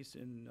 increase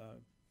in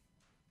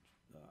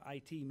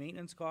IT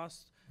maintenance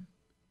costs.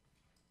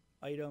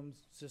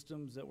 Items,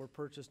 systems that were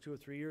purchased 2 or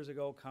 3 years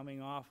ago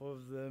coming off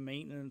of the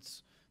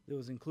maintenance that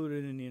was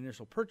included in the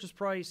initial purchase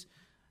price.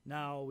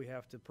 Now we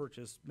have to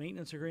purchase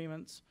maintenance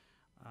agreements.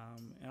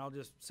 And I'll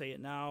just say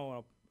it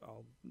now,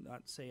 I'll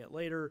not say it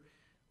later.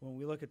 When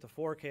we look at the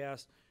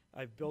forecast,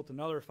 I've built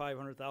another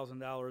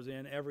 $500,000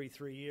 in every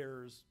 3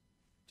 years,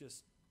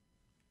 just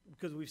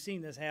because we've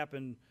seen this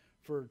happen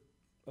for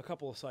a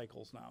couple of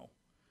cycles now.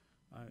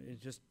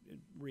 It's just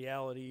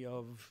reality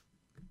of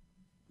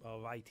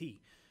IT.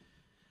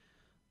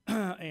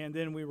 And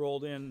then we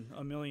rolled in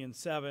 $1.7 million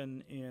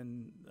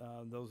in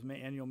those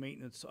annual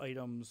maintenance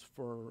items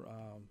for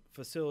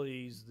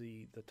facilities,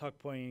 the tuck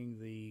pointing,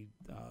 the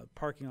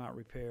parking lot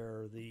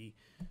repair, the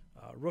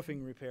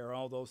roofing repair,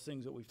 all those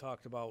things that we've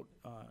talked about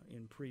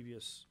in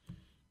previous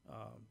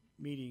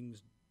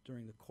meetings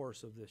during the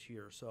course of this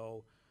year.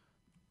 So,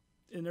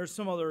 and there's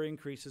some other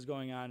increases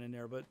going on in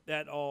there, but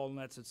that all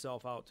nets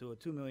itself out to a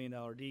 $2 million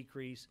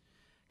decrease.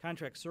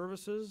 Contract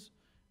services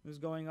is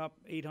going up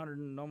 $800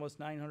 and almost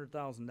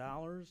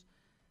 $900,000.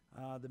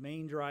 The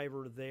main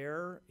driver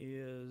there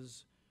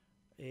is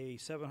a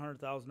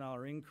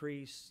 $700,000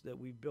 increase that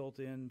we built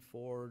in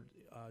for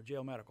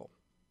jail medical.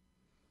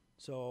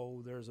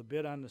 So there's a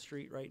bid on the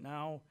street right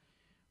now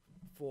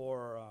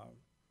for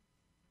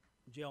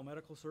jail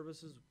medical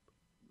services.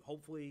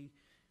 Hopefully,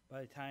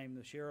 by the time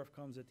the sheriff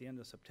comes at the end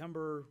of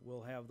September,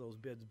 we'll have those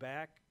bids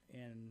back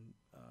and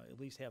at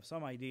least have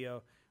some idea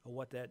of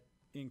what that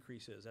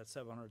increase is. That's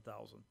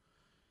 $700,000.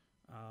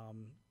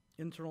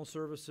 Internal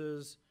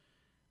services,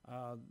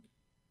 a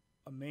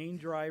main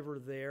driver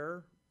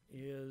there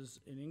is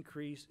an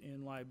increase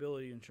in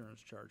liability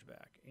insurance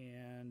chargeback.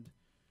 And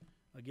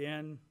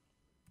again,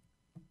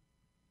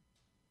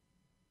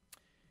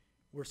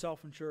 we're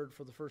self-insured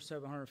for the first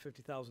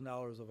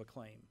 $750,000 of a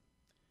claim.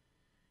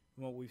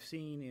 And what we've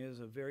seen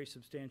is a very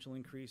substantial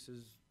increase,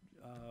 as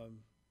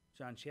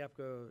John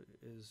Shapka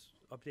is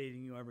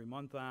updating you every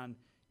month on,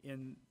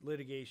 in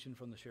litigation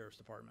from the Sheriff's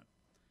Department.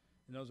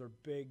 And those are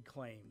big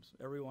claims.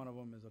 Every one of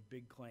them is a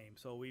big claim.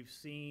 So we've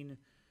seen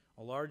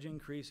a large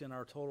increase in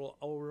our total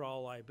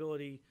overall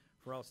liability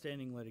for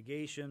outstanding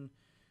litigation.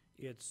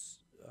 It's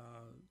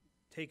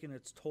taken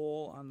its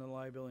toll on the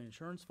liability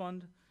insurance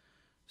fund.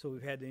 So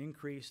we've had to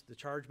increase the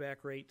chargeback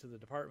rate to the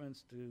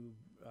departments to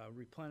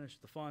replenish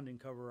the fund and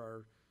cover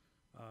our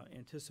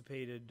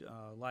anticipated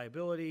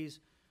liabilities.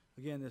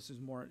 Again, this is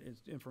more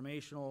it's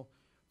informational.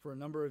 For a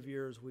number of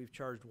years, we've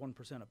charged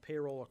 1% of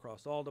payroll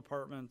across all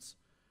departments.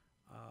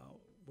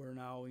 We're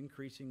now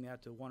increasing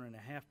that to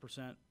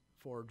 1.5%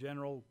 for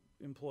general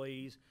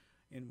employees,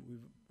 and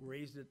we've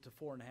raised it to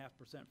 4.5%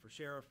 for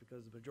sheriff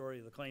because the majority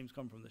of the claims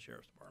come from the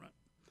Sheriff's Department.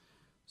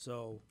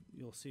 So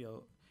you'll see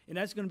and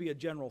that's going to be a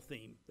general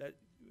theme.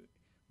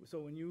 So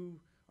when you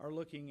are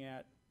looking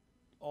at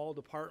all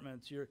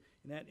departments, in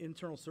that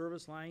internal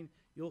service line,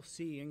 you'll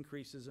see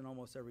increases in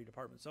almost every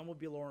department. Some will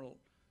be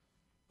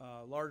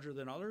larger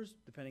than others,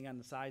 depending on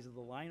the size of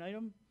the line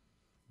item.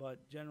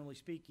 But generally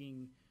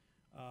speaking,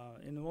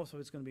 and most of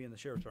it's going to be in the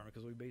Sheriff's Department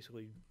because we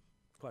basically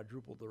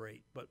quadrupled the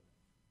rate. But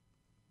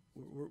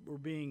we're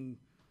being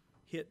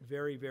hit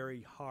very,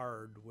 very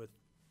hard with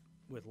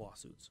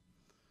lawsuits.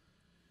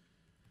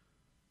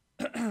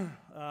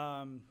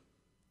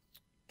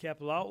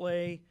 Capital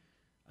outlay,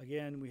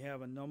 again, we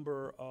have a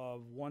number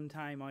of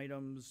one-time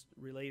items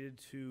related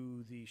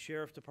to the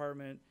Sheriff's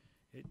Department.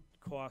 It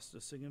costs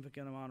a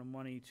significant amount of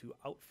money to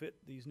outfit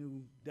these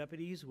new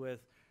deputies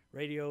with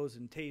radios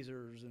and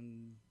tasers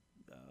and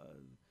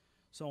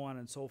so on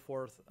and so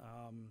forth.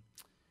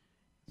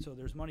 So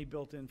there's money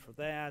built in for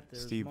that.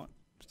 There's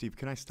Steve,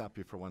 can I stop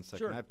you for 1 second?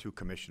 Sure. I have two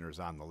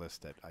commissioners on the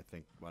list that I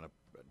think want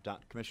to.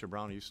 Commissioner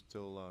Brown, you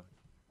still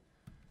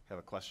have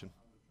a question?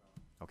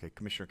 Okay,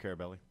 Commissioner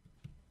Carabelli.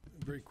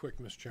 Very quick,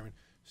 Mr. Chairman.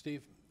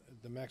 Steve,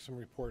 the Maxim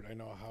report, I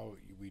know how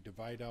we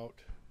divide out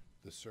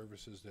the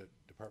services that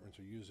departments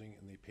are using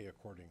and they pay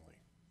accordingly.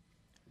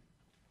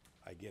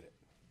 I get it.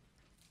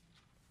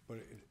 But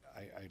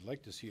I'd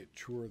like to see it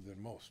truer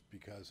than most,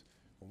 because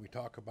when we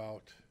talk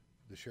about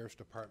the Sheriff's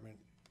Department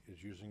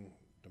is using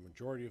the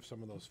majority of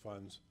some of those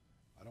funds,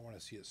 I don't want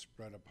to see it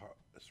spread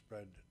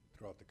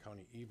throughout the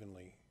county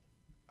evenly.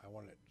 I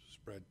want it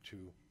spread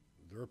to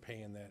they're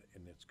paying that,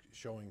 and it's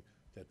showing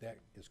that that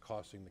is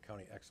costing the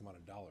county X amount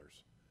of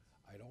dollars.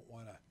 I don't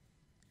want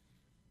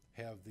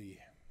to have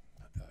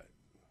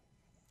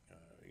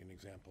an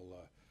example,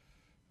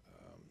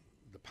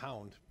 the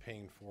pound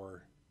paying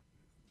for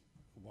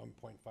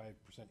 1.5%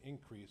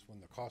 increase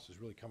when the cost is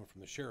really coming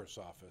from the sheriff's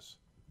office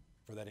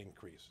for that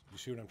increase. You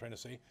see what I'm trying to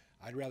say?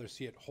 I'd rather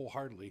see it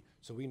wholeheartedly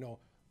so we know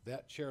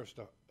that sheriff's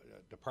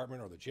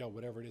department or the jail,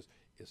 whatever it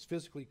is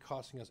physically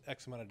costing us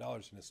X amount of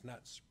dollars, and it's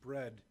not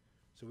spread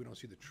so we don't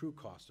see the true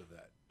cost of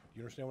that.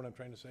 You understand what I'm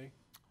trying to say?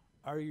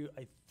 Are you,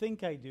 I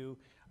think I do,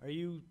 are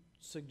you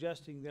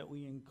suggesting that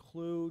we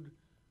include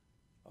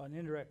an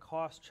indirect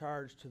cost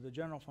charge to the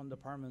general fund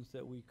departments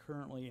that we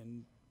currently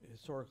and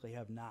historically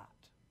have not?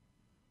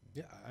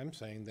 Yeah, I'm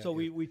saying that. So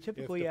we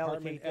typically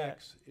allocate that. If Department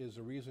X is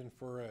a reason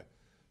for a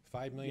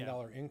 $5 million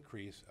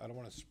increase, I don't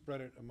want to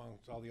spread it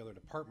amongst all the other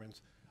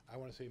departments. I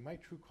want to say my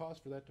true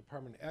cost for that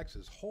Department X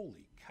is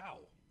holy cow.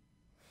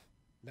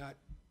 Not,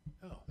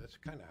 oh, that's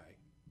kind of high.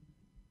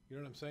 You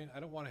know what I'm saying? I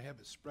don't want to have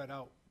it spread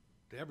out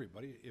to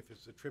everybody. If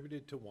it's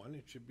attributed to one,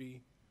 it should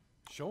be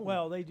shown.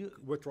 Well, they do.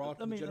 Withdraw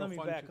from the general fund.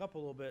 Let me back up a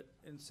little bit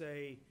and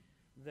say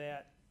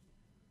that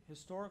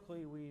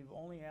historically we've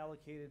only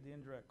allocated the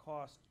indirect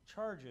cost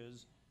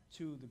charges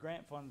to the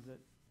grant funds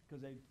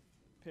because they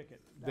pick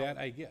it. That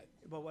I get.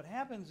 But what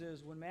happens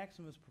is when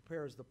Maximus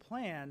prepares the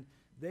plan,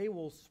 they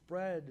will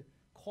spread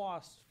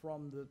costs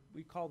from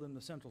we call them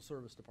the central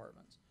service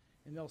departments.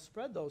 And they'll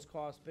spread those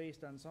costs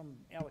based on some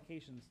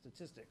allocation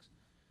statistics.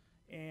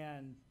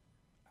 And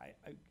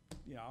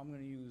I'm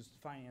gonna use the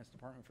finance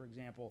department, for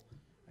example.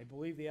 I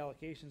believe the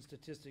allocation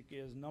statistic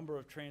is number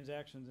of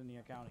transactions in the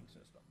accounting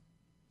system.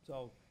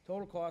 So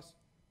total cost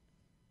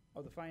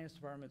of the finance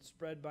department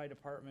spread by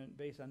department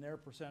based on their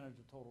percentage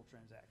of total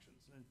transactions.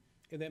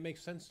 And that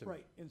makes sense to me.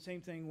 Right, and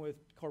same thing with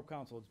corp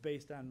counsel. It's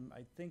based on,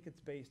 I think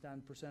it's based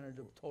on percentage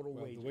of total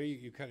Well, wages. the way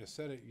you kind of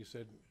said it, you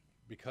said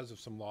because of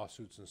some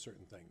lawsuits and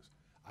certain things.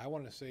 I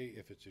want to say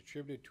if it's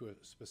attributed to a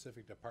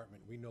specific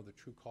department, we know the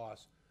true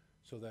cost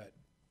so that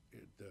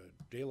the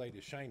daylight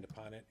is shined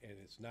upon it and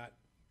it's not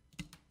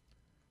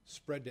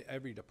spread to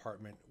every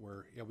department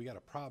where, yeah, we got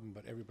a problem,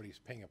 but everybody's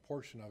paying a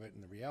portion of it.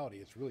 And the reality,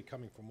 it's really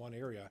coming from one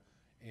area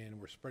and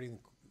we're spreading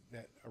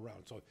that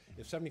around. So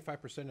if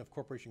 75% of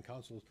corporation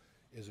counsel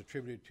is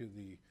attributed to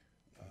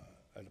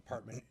a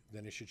department,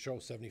 then it should show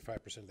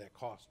 75% of that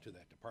cost to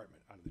that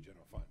department out of the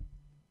general fund.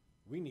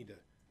 We need to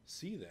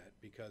see that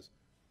because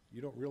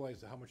you don't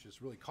realize how much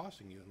it's really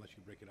costing you unless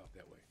you break it out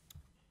that way.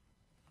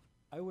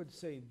 I would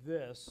say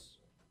this,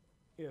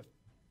 if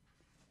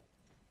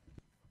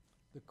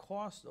the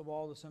cost of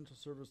all the central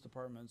service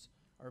departments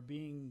are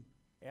being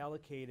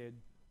allocated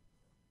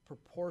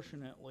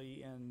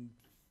proportionately and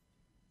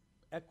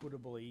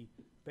equitably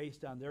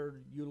based on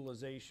their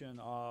utilization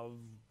of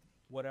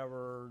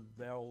whatever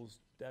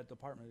that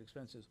department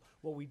expenses.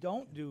 What we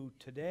don't do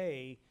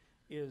today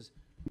is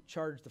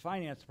charge the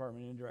finance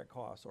department indirect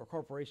costs or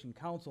corporation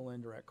counsel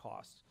indirect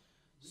costs.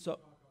 So,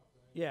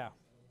 yeah.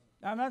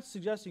 I'm not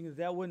suggesting that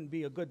that wouldn't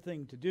be a good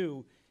thing to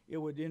do. It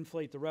would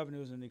inflate the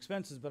revenues and the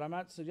expenses, but I'm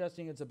not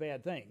suggesting it's a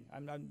bad thing.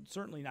 I'm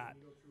certainly not.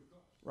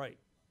 Right.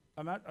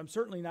 I'm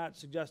certainly not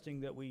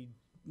suggesting that we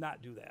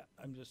not do that.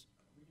 I'm just,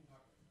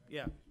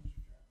 yeah.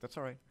 That's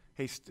all right.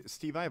 Hey,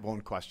 Steve, I have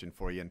one question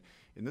for you,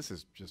 and this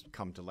has just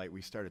come to light.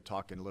 We started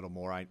talking a little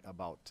more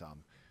about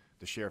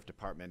the sheriff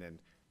department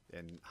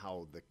and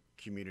how the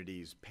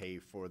communities pay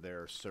for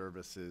their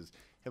services.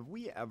 Have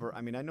we ever,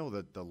 I mean, I know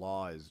that the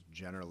law is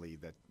generally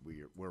that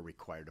we're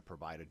required to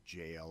provide a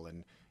jail,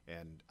 and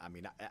I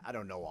mean, I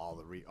don't know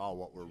all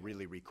what we're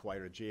really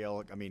required. A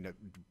jail, I mean, a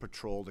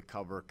patrol to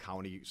cover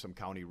some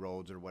county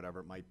roads or whatever,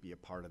 it might be a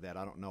part of that.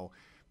 I don't know.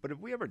 But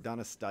have we ever done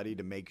a study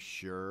to make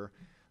sure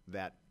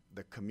that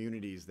the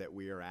communities that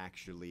we are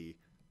actually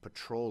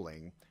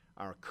patrolling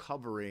are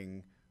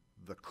covering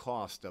the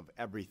cost of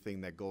everything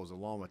that goes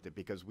along with it?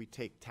 Because we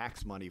take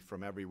tax money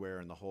from everywhere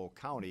in the whole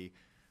county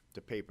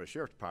to pay for the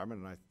sheriff's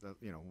department,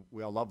 and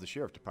we all love the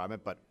sheriff's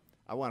department, but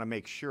I want to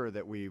make sure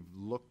that we've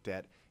looked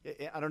at.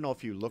 I don't know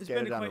if you look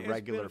at it on a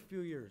regular. It's been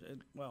a few years,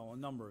 well, a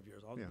number of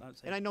years. I'll not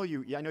say. And I know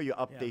you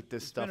update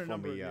this stuff It's been a when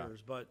number we. of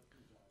years, but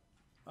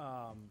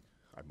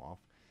I'm off.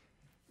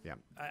 Yeah.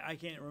 I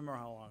can't remember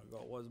how long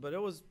ago it was, but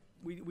it was.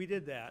 We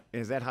did that.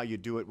 And is that how you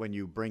do it when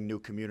you bring new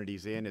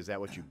communities in? Is that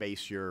what you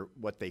base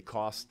what they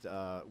cost,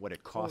 what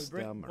it costs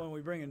them? When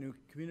we bring a new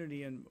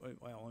community in,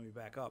 well, let me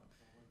back up.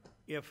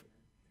 If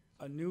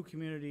a new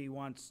community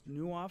wants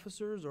new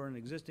officers or an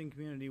existing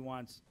community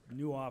wants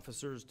new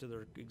officers to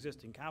their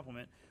existing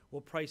complement,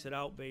 we'll price it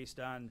out based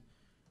on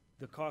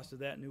the cost of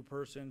that new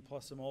person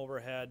plus some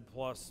overhead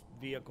plus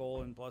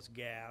vehicle and plus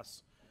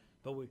gas.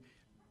 But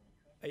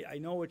I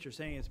know what you're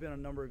saying. It's been a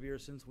number of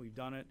years since we've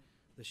done it.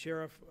 The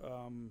sheriff,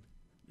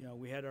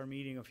 we had our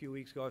meeting a few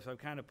weeks ago, so I've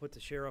kind of put the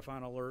sheriff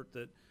on alert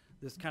that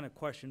this kind of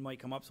question might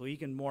come up so he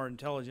can more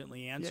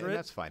intelligently answer it. Yeah,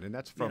 that's fine, and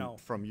that's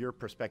from your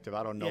perspective.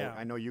 I don't know. Yeah.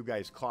 I know you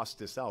guys cost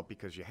this out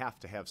because you have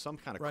to have some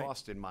kind of Right.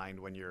 cost in mind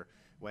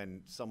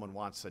when someone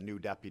wants a new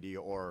deputy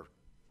or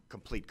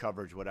complete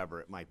coverage,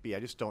 whatever it might be. I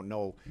just don't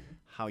know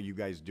how you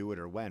guys do it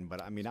or when,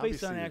 but I mean, It's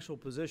obviously. based on actual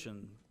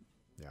position.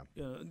 Yeah.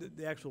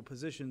 The actual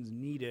positions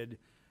needed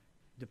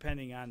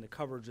depending on the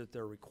coverage that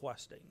they're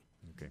requesting.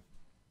 Okay.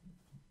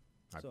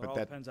 So it all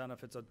depends on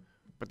if it's a.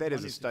 But that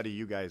is a money- study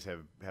you guys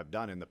have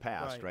done in the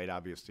past, Right. right?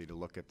 Obviously, to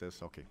look at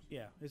this. Okay.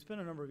 Yeah, it's been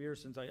a number of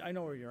years since, I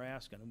know where you're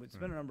asking. It's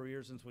been a number of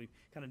years since we've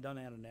kind of done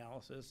that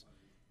analysis.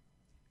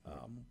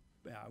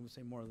 Yeah, I would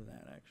say more than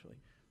that, actually.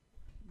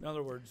 In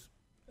other words,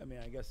 I mean,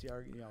 I guess I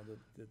don't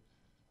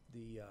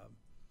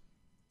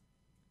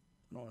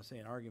want to say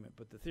an argument,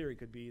 but the theory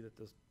could be that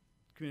the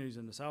communities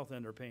in the south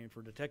end are paying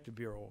for detective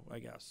bureau, I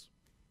guess.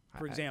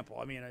 For example,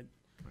 I mean,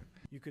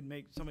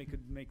 somebody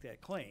could make that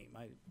claim.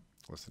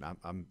 Listen,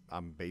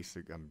 I'm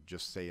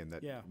just saying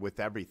that Yeah. with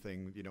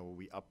everything,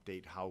 we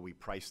update how we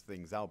price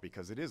things out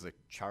because it is a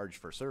charge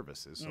for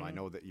services. So I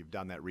know that you've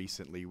done that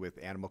recently with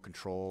animal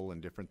control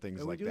and different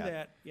things And like we do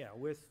that. yeah,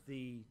 with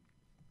the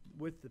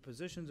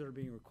positions that are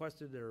being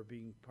requested, that are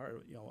being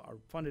are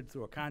funded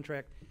through a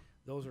contract,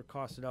 those are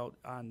costed out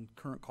on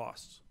current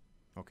costs.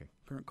 Okay.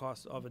 Current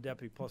costs of a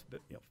deputy plus,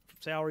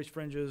 salaries,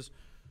 fringes,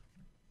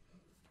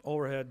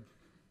 overhead,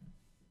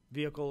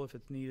 vehicle if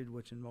it's needed,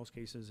 which in most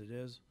cases it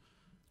is,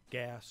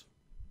 gas.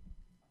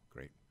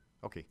 Great.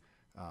 Okay.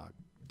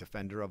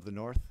 Defender of the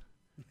North.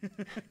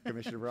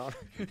 Commissioner Brown?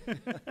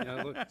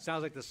 Look,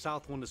 sounds like the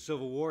South won the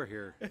Civil War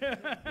here.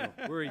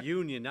 We're a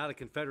union, not a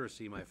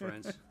confederacy, my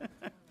friends.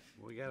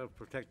 We gotta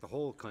protect the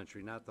whole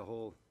country, not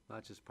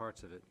just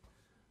parts of it.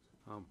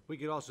 We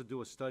could also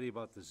do a study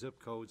about the zip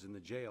codes in the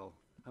jail.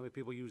 How many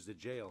people use the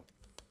jail,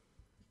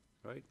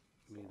 right?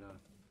 I mean,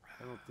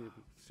 I don't think,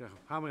 so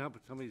how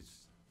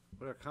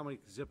many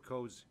zip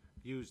codes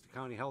use the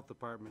county health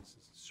department's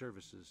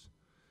services?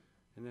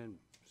 And then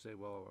say,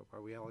 well,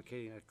 are we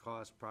allocating that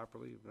cost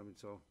properly? I mean,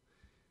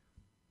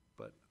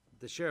 but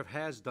the sheriff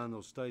has done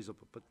those studies,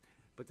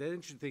 but the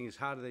interesting thing is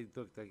how do they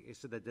look, like I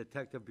said, the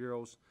detective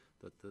bureaus,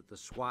 the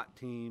SWAT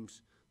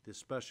teams, the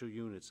special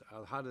units,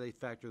 how do they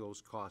factor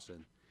those costs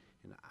in?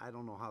 And I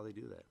don't know how they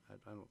do that.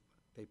 I don't,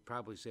 they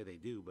probably say they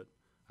do, but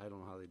I don't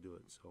know how they do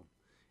it, so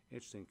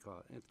interesting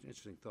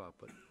thought,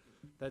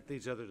 but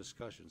these other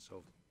discussions,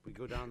 so if we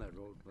go down that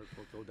road,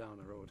 we'll go down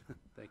the road.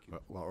 Thank you.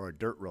 Well, or a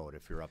dirt road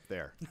if you're up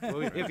there.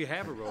 Well, if you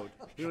have a road,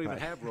 you don't even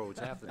have roads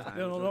half the time.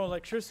 No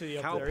electricity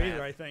up Cow there path.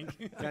 either, I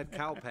think. Got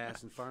cow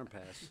pass and farm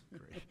pass.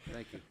 Great.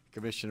 Thank you.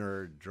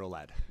 Commissioner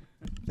Drollet.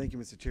 Thank you,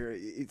 Mr. Chair.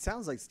 It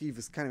sounds like Steve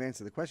has kind of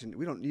answered the question.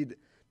 We don't need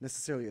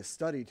necessarily a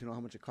study to know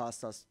how much it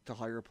costs us to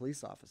hire a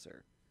police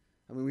officer.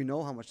 I mean, we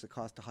know how much it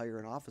costs to hire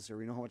an officer.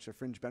 We know how much their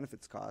fringe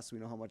benefits cost. We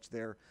know how much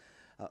their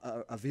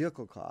a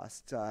vehicle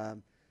costs.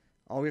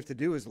 All we have to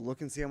do is look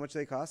and see how much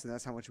they cost, and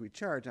that's how much we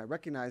charge. And I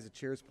recognize the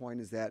chair's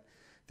point is that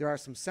there are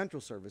some central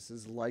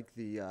services like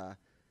the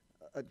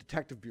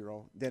detective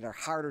bureau that are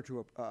harder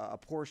to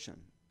apportion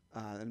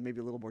and maybe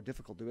a little more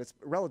difficult to do. It's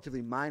a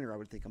relatively minor, I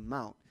would think,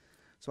 amount.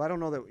 So I don't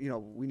know that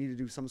we need to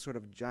do some sort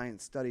of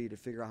giant study to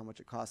figure out how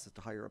much it costs us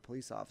to hire a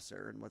police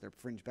officer and what their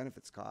fringe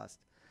benefits cost.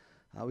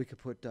 We could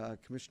put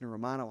Commissioner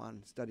Romano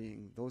on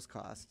studying those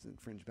costs and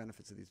fringe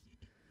benefits of these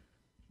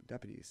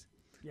deputies.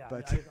 Yeah,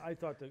 But I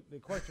thought the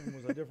question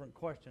was a different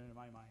question in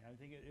my mind. I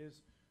think it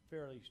is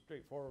fairly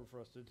straightforward for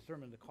us to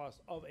determine the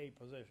cost of a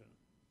position.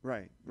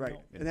 right,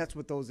 No. and that's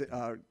what those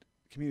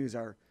communities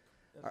are.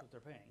 That's what they're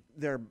paying.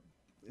 They're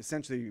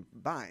essentially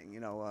buying,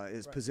 is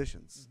Right.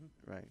 positions,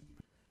 right?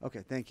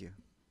 Okay, thank you.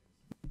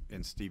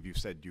 And Steve, you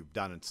said you've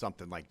done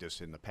something like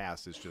this in the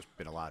past. It's just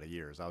been a lot of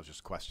years. I was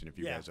just questioning if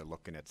you Yeah. guys are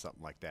looking at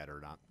something like that or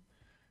not,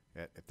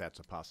 if that's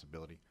a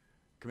possibility.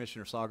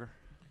 Commissioner Sauger?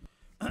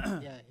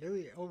 Yeah,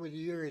 over the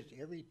years,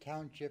 every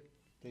township,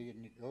 they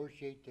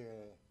negotiate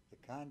the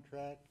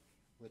contract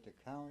with the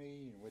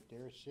county and with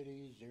their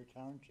cities, their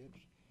townships.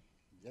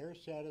 They're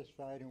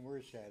satisfied and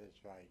we're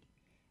satisfied.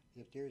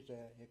 If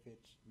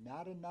it's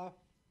not enough,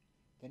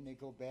 then they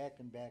go back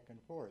and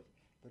forth.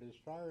 But as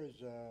far as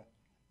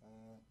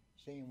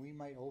saying we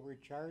might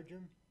overcharge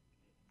them,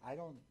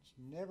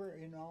 never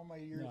in all my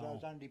years I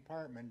was on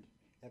department,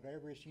 have I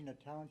ever seen a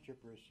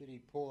township or a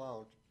city pull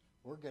out,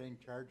 we're getting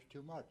charged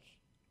too much.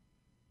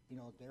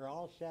 They're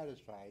all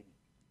satisfied,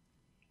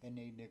 and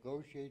they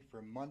negotiate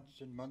for months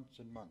and months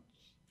and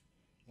months.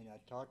 And I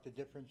talked to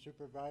different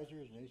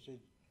supervisors, and they said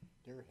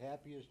they're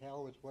happy as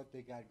hell with what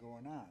they got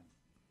going on.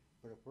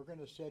 But if we're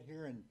gonna sit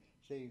here and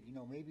say,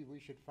 maybe we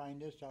should find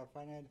this out,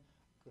 find that,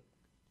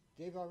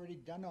 they've already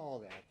done all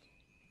that.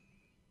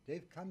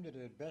 They've come to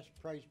the best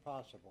price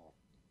possible,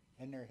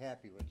 and they're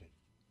happy with it.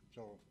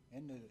 So,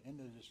 end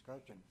of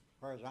discussion, as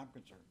far as I'm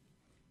concerned.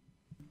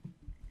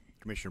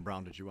 Commissioner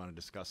Brown, did you want to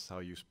discuss how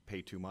you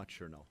pay too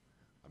much or no?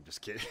 I'm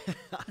just kidding.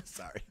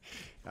 Sorry.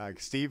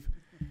 Steve,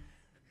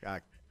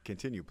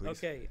 continue,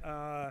 please. Okay,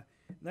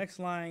 next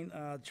line,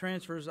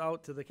 transfers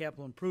out to the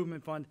capital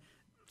improvement fund,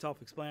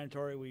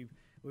 self-explanatory.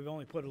 We've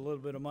only put a little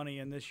bit of money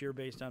in this year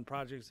based on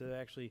projects that have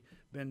actually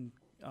been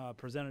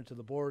presented to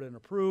the board and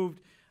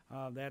approved.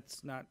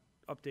 That's not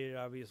updated,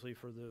 obviously,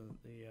 for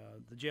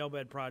the jail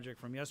bed project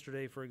from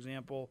yesterday, for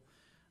example.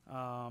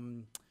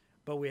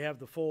 But we have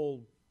the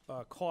full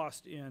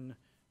cost in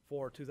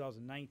for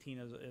 2019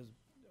 as a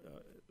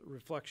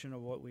reflection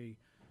of what we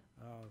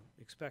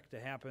expect to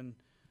happen.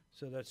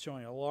 So that's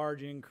showing a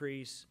large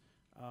increase.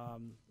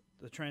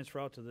 The transfer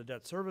out to the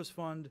debt service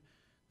fund,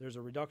 there's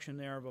a reduction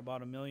there of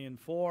about $1.4 million.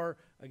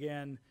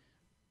 Again,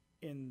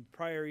 in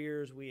prior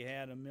years, we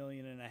had $1.5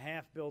 million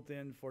built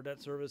in for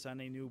debt service on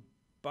a new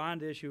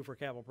bond issue for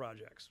capital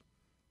projects.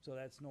 So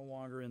that's no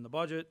longer in the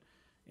budget.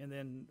 And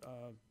then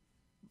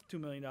 $2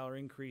 million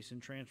increase in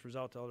transfers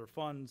out to other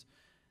funds.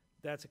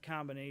 That's a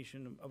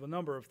combination of a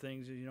number of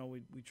things.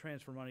 We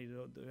transfer money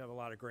to have a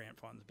lot of grant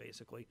funds,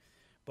 basically.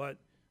 But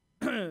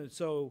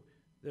so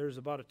there's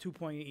about a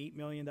 $2.8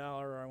 million,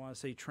 I want to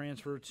say,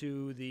 transfer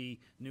to the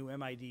new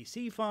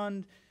MIDC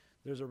fund.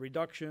 There's a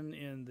reduction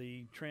in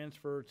the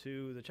transfer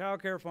to the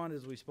child care fund,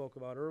 as we spoke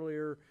about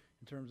earlier,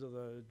 in terms of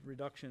the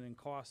reduction in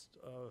cost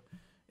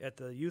at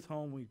the youth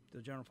home.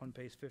 The general fund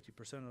pays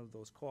 50% of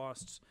those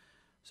costs.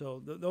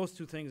 So those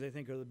two things, I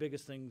think, are the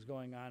biggest things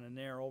going on in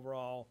there.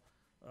 Overall,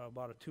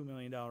 about a $2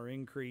 million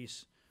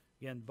increase.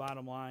 Again,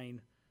 bottom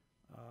line,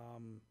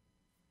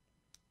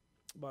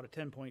 about a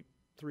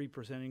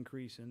 10.3%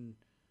 increase in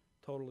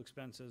total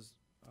expenses.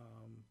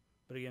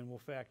 But again, we'll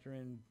factor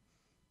in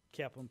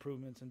capital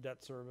improvements and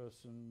debt service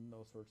and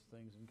those sorts of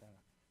things and kind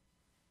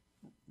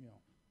of,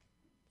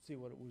 see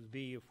what it would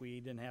be if we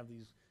didn't have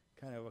these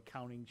kind of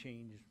accounting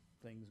change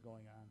things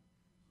going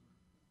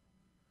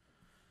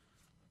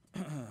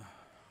on.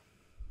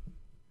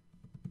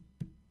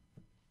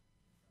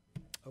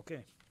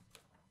 Okay.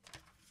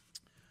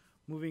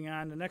 Moving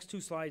on, the next two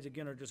slides,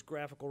 again, are just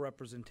graphical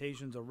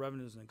representations of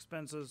revenues and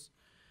expenses.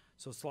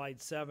 So slide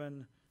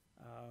 7,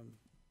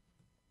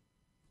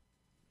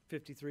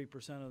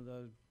 53% of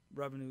the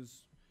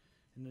revenues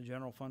in the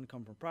general fund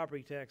come from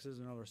property taxes,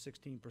 another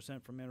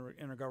 16% from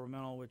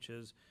intergovernmental, which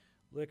is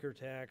liquor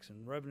tax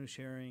and revenue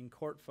sharing,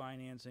 court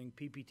financing,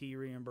 PPT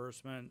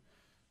reimbursement.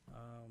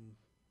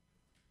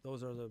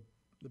 Those are the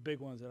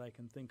big ones that I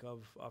can think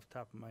of off the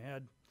top of my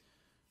head.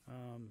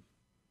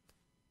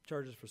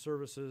 Charges for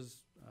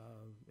services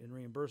and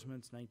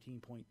reimbursements,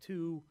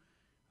 19.2.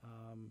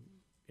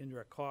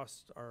 Indirect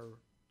costs are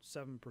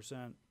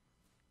 7%.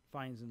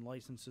 Fines and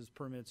licenses,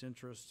 permits,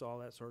 interests, all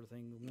that sort of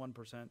thing,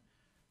 1%.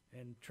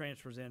 And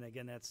transfers in,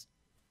 again, that's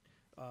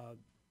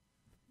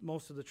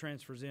most of the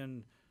transfers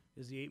in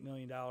is the $8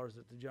 million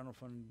that the general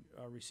fund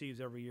receives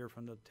every year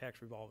from the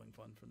tax revolving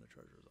fund from the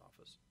treasurer's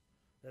office.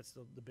 That's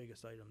the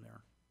biggest item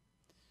there.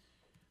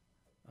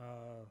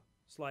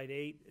 Slide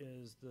 8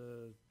 is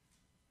the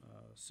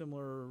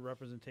similar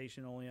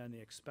representation, only on the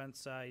expense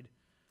side.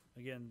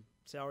 Again,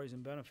 salaries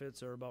and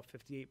benefits are about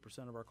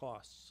 58% of our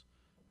costs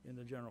in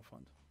the general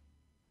fund.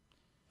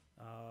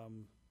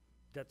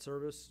 Debt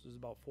service is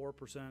about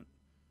 4%,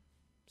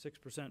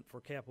 6%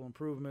 for capital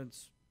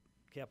improvements.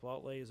 Capital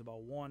outlay is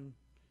about 1%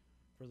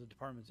 for the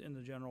departments in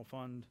the general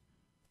fund.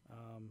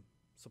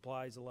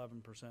 Supplies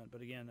 11%,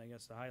 but again, I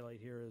guess the highlight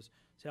here is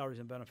salaries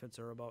and benefits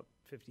are about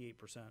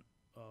 58%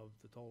 of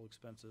the total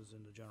expenses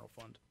in the general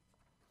fund.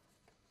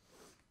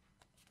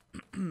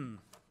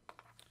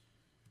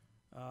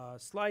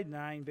 Slide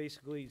 9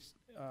 basically,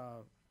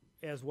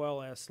 as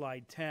well as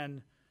slide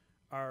 10,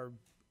 are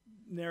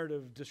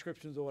narrative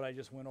descriptions of what I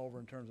just went over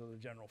in terms of the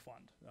general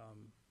fund.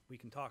 We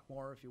can talk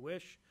more if you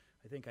wish.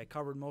 I think I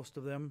covered most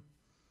of them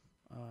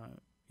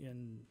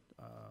in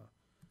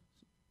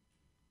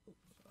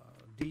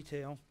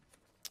detail.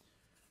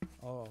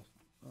 I'll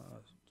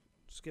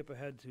skip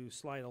ahead to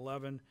slide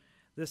 11.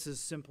 This is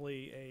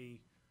simply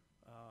a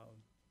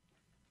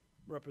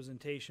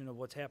representation of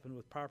what's happened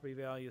with property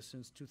values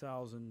since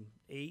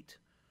 2008.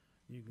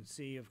 You can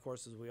see, of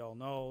course, as we all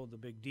know, the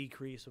big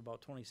decrease of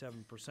about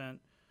 27%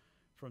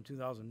 from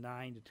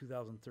 2009 to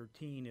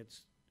 2013.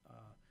 It's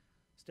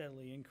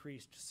steadily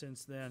increased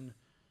since then.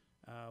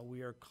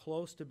 We are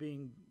close to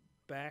being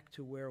back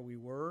to where we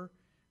were.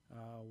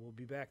 We'll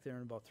be back there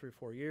in about 3 or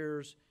 4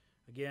 years.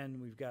 Again,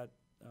 we've got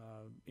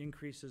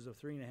increases of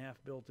 3.5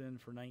 built in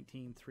for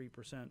 19,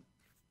 3%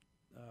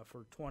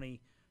 for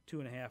 20,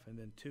 2.5, and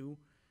then 2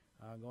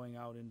 going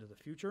out into the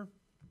future.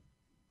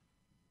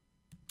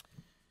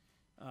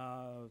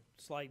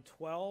 Slide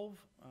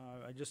 12,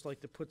 I'd just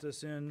like to put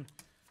this in.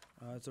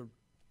 It's a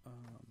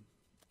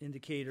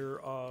indicator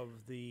of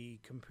the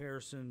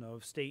comparison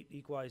of state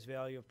equalized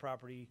value of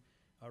property,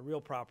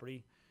 real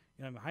property.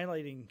 And I'm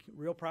highlighting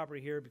real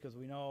property here because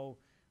we know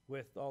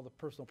with all the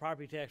personal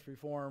property tax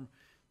reform,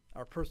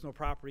 our personal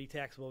property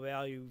taxable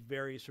value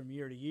varies from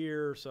year to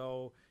year,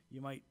 so you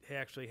might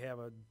actually have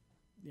a,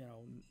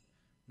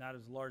 not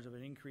as large of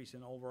an increase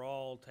in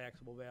overall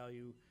taxable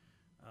value.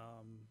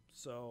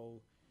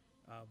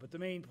 But the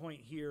main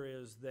point here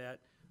is that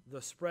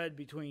the spread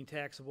between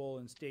taxable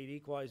and state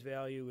equalized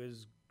value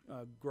is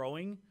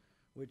growing,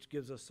 which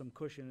gives us some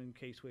cushion in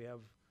case we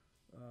have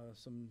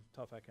some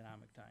tough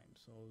economic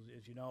times. So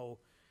as you know,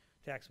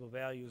 taxable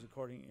values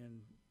according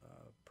and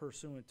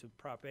pursuant to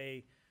Prop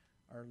A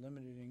are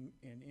limited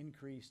in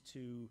increase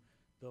to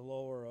the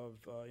lower of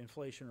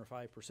inflation or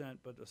 5%,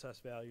 but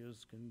assessed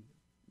values can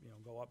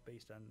go up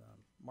based on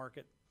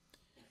market.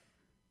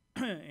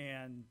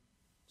 And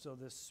so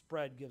this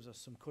spread gives us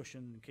some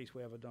cushion in case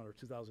we have another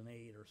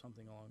 2008 or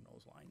something along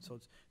those lines. So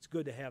it's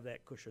good to have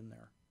that cushion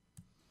there.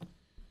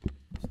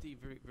 Steve,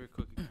 very, very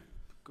quick,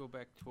 go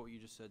back to what you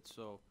just said.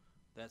 So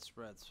that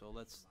spread,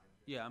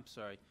 I'm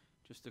sorry,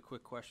 just a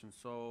quick question.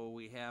 So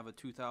we have a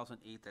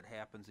 2008 that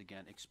happens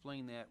again.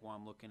 Explain that while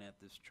I'm looking at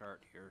this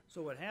chart here.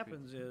 So what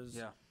happens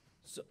is,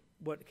 so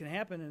what can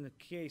happen in the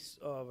case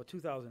of a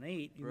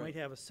 2008, you might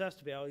have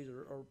assessed values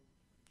or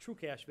true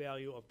cash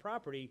value of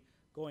property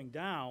going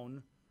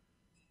down,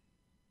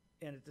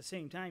 and at the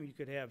same time you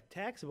could have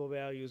taxable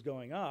values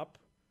going up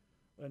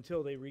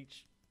until they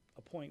reach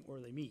a point where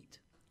they meet.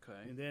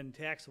 Okay. And then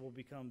taxable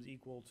becomes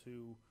equal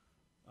to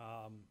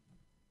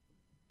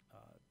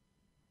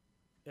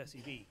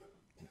SEV.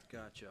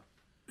 Gotcha.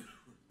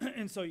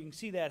 And so you can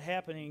see that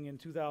happening in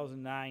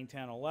 2009,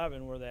 10,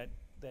 11, where that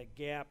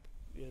gap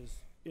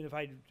is. And if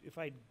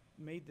I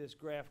made this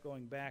graph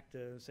going back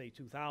to say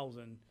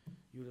 2000,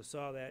 you would have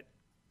saw that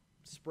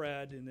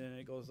spread, and then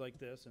it goes like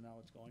this, and now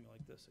it's going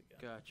like this again.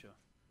 Gotcha.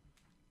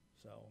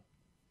 So.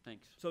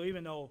 Thanks. So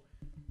even though,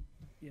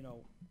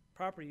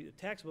 property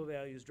taxable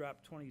values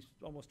dropped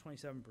almost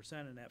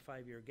 27% in that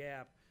 5-year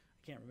gap,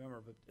 I can't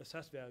remember, but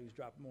assessed values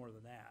dropped more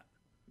than that,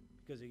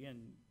 because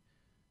again,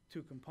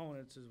 two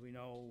components, as we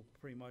know,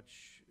 pretty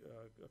much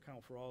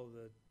account for all of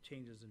the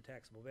changes in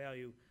taxable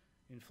value,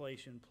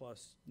 inflation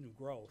plus new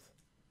growth.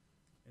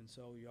 And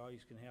so you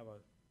always can have a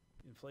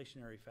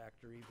inflationary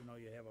factor even though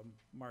you have a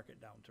market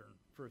downturn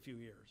for a few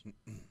years.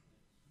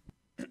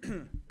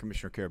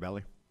 Commissioner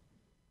Carabelli?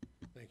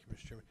 Thank you,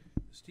 Mr. Chairman.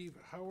 Steve,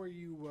 how are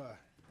you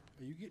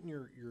getting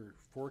your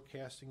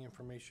forecasting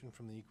information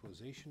from the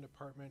Equalization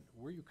Department?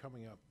 Where are you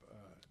coming up?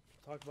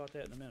 Talk about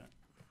that in a minute.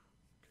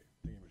 Okay,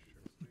 thank you,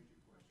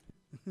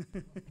 Mr.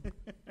 Chairman.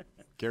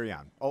 Carry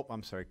on. Oh,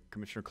 I'm sorry,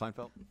 Commissioner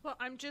Kleinfeld? Well,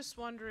 I'm just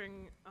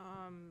wondering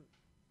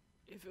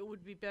if it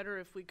would be better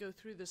if we go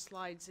through the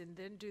slides and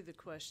then do the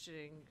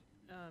questioning.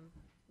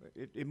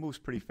 It moves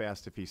pretty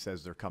fast if he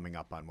says they're coming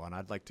up on one.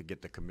 I'd like to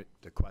get the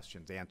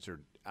questions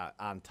answered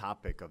on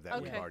topic of that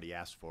we've Okay. already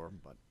asked for,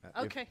 but.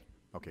 Okay.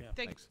 Okay, Yeah.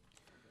 thanks.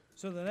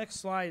 So the next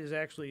slide is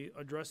actually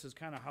addresses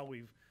kind of how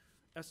we've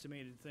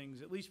estimated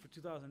things, at least for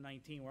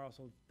 2019. We're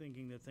also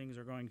thinking that things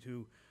are going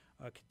to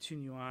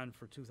continue on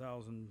for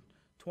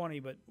 2020,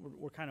 but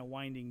we're kind of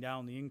winding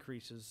down the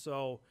increases.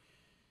 So,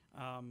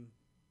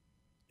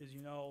 as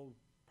you know,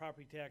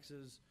 property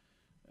taxes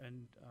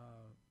and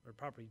or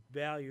property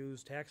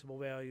values, taxable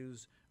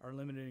values, are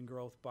limited in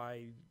growth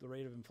by the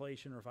rate of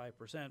inflation, or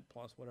 5%,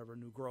 plus whatever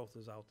new growth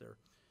is out there.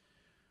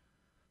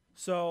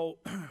 So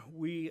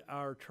we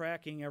are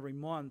tracking every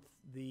month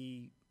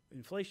the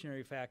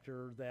inflationary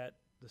factor that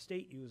the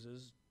state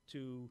uses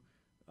to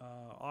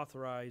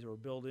authorize or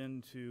build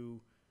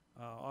into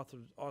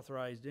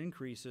authorized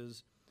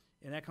increases,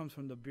 and that comes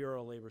from the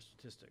Bureau of Labor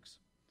Statistics.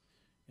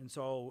 And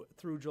so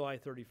through July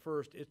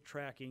 31st, it's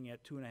tracking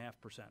at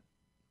 2.5%.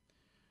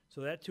 So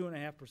that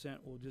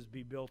 2.5% will just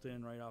be built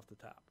in right off the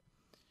top.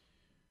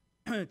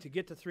 To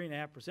get to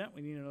 3.5%,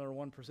 we need another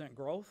 1%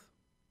 growth.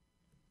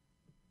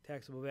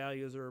 Taxable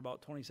values are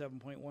about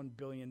 $27.1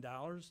 billion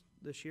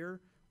this year.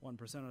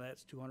 1% of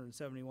that's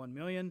 $271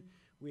 million.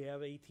 We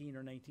have 1,800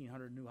 or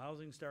 1,900 new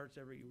housing starts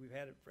we've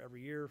had it for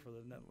every year for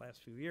the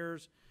last few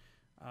years.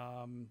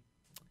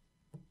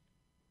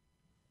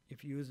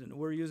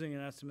 We're using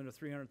an estimate of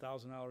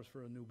 $300,000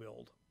 for a new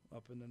build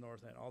up in the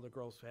north end. All the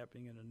growth's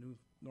happening in the new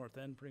north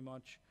end pretty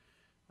much.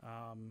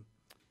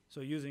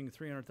 So using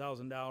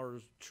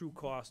 $300,000 true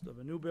cost of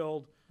a new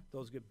build,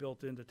 those get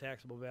built into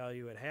taxable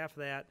value at half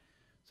that.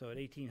 So at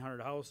 1,800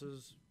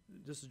 houses,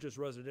 this is just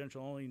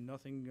residential only,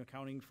 nothing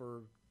accounting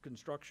for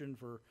construction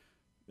for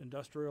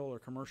industrial or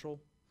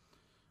commercial.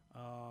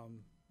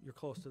 You're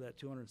close to that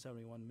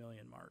 271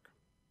 million mark.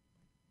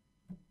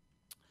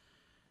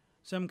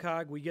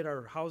 SEMCOG, we get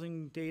our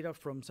housing data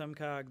from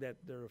SEMCOG that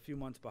they're a few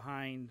months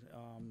behind.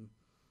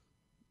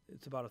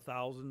 It's about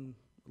 1,000,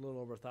 a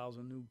little over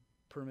 1,000 new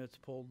permits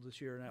pulled this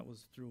year, and that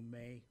was through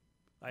May.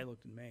 I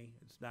looked in May.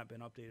 It's not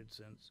been updated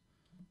since.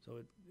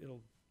 So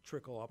it'll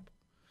trickle up,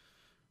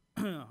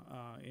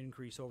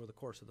 increase over the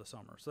course of the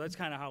summer. So that's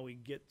kind of how we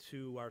get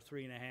to our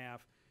 3.5.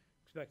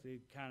 Expect the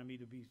economy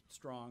to be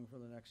strong for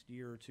the next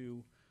year or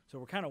two. So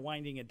we're kind of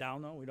winding it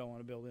down, though. We don't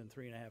want to build in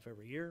 3.5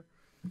 every year.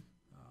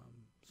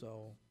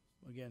 So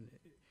again,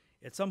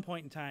 at some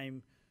point in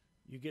time,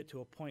 you get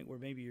to a point where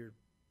maybe your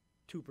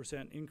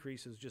 2%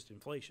 increase is just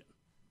inflation.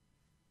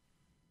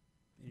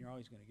 And you're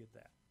always going to get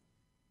that.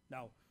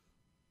 Now,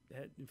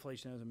 that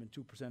inflation hasn't been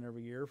 2%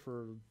 every year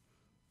for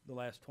the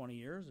last 20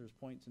 years. There's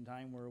points in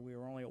time where we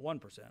were only at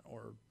 1%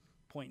 or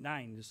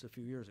 0.9 just a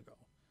few years ago.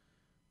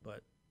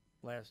 But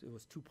it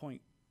was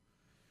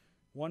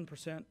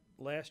 2.1%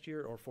 last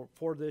year, or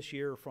for this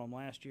year from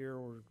last year.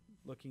 We're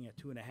looking at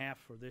 2.5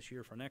 for this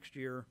year for next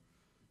year.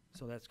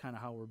 So that's kind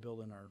of how we're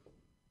building our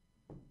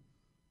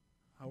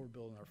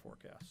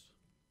forecasts.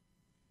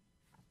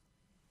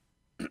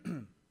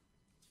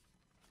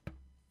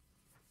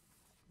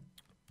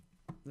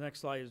 The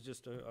next slide is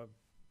just a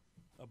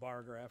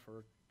bar graph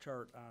or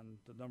chart on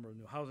the number of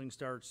new housing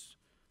starts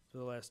for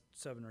the last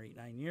 7 or 8,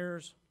 9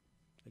 years.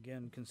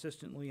 Again,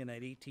 consistently in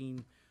that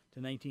 $1,800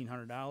 to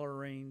 $1,900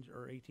 range,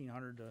 or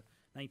 $1,800 to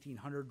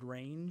 $1,900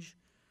 range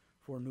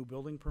for new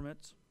building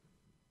permits.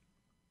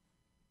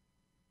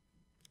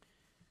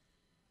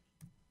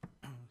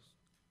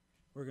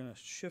 We're going to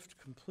shift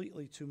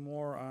completely to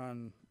more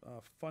on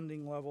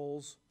funding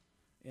levels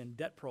and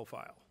debt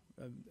profile.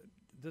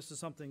 This is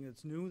something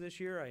that's new this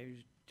year. I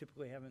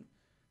typically haven't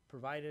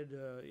provided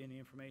any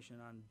information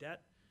on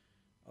debt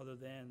other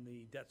than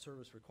the debt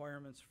service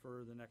requirements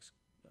for the next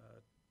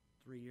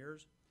 3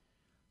 years.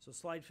 So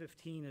slide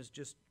 15 is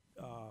just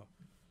a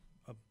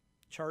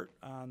chart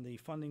on the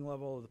funding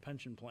level of the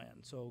pension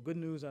plan. So good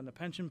news on the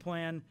pension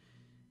plan.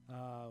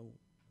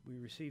 We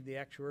received the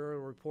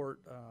actuarial report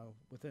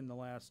within the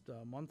last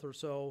month or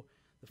so.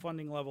 The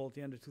funding level at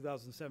the end of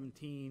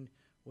 2017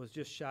 was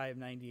just shy of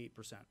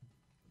 98%.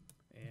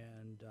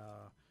 And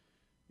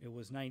it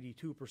was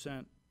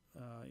 92%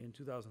 in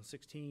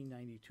 2016,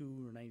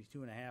 92 or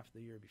 92.5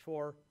 the year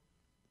before.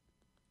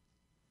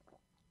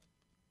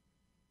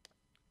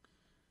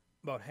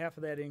 About half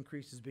of that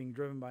increase is being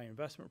driven by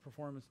investment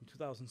performance in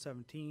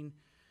 2017.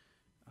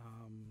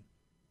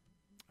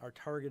 Our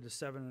target is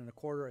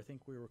 7.25. I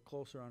think we were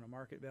closer on a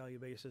market value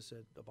basis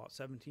at about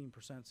 17%,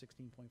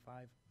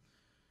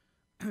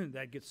 16.5.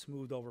 That gets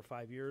smoothed over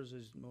 5 years,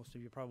 as most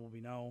of you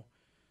probably know,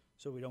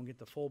 so we don't get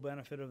the full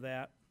benefit of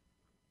that.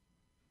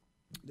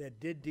 That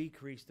did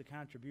decrease the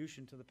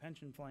contribution to the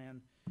pension plan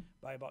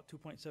by about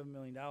 $2.7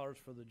 million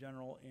for the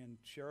general and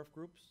sheriff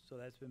groups, so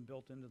that's been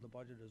built into the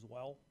budget as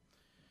well.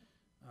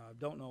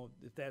 Don't know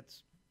if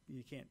that's,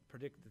 you can't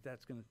predict that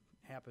that's gonna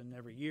happen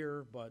every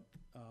year, but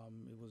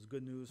it was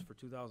good news for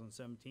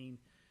 2017.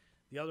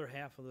 The other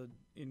half of the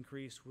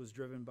increase was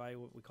driven by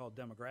what we call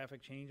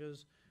demographic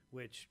changes,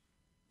 which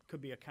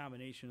could be a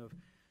combination of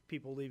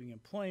people leaving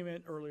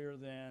employment earlier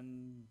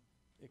than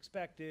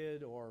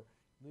expected, or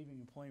leaving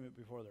employment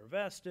before they're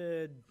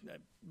vested,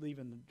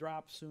 leaving the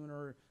drop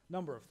sooner,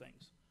 number of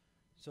things.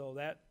 So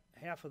that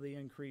half of the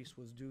increase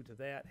was due to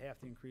that, half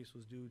the increase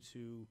was due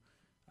to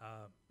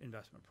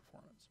investment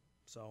performance.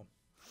 So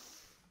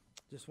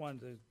just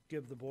wanted to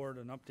give the board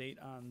an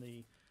update on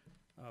the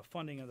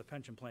funding of the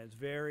pension plan. It's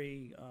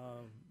very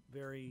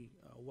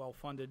well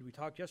funded. We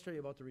talked yesterday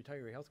about the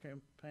retiree health care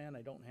plan.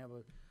 I don't have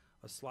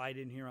a slide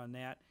in here on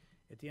that.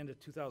 At the end of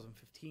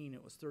 2015,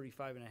 it was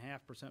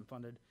 35.5%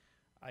 funded.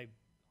 I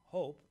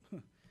hope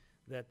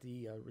that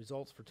the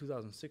results for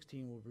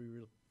 2016 will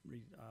be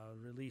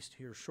released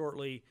here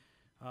shortly.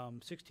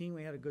 16,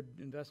 we had a good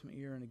investment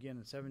year, and again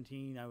in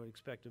 17, I would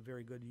expect a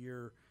very good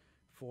year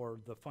for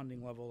the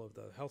funding level of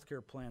the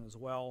healthcare plan as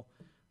well.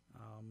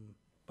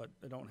 But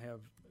I don't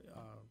have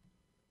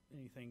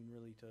anything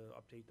really to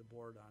update the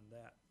board on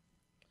that.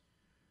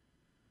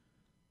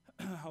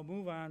 I'll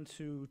move on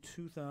to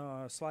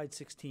slide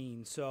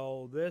 16.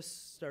 So this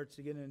starts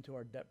to get into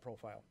our debt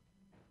profile.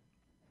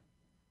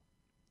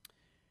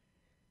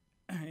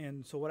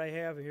 And so what I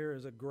have here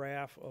is a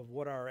graph of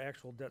what our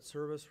actual debt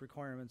service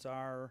requirements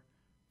are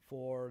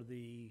for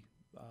the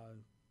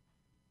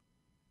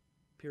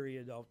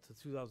period up to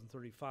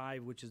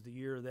 2035, which is the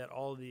year that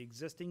all of the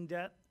existing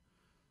debt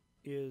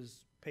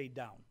is paid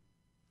down.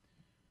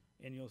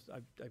 And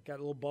I've got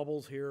little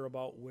bubbles here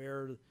about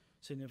where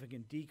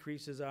significant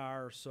decreases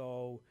are.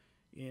 So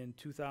in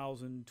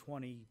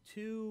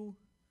 2022,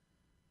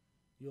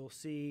 you'll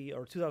see,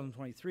 or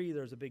 2023,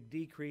 there's a big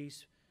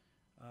decrease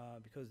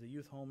because the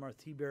youth home North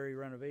T-Berry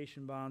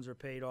renovation bonds are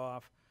paid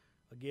off.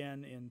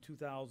 Again, in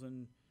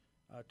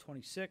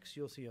 2026,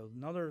 you'll see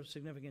another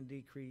significant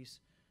decrease.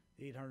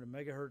 The 800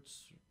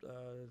 megahertz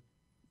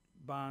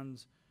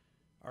bonds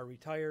are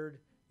retired.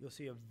 You'll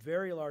see a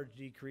very large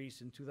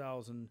decrease in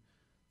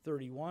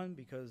 2031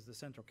 because the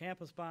central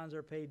campus bonds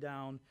are paid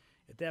down.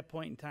 At that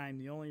point in time,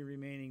 the only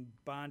remaining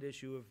bond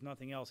issue, if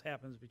nothing else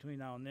happens between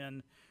now and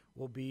then,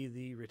 will be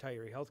the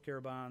retiree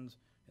healthcare bonds,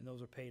 and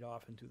those are paid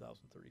off in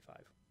 2035.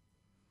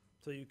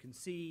 So you can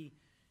see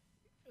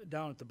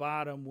down at the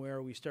bottom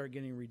where we start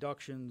getting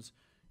reductions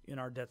in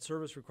our debt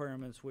service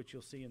requirements, which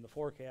you'll see in the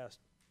forecast,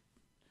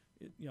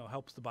 it,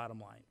 helps the bottom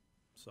line.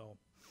 So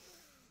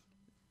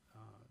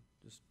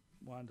just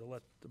wanted to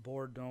let the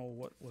board know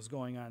what was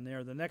going on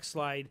there. The next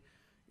slide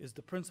is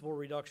the principal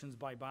reductions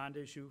by bond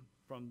issue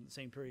from the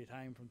same period of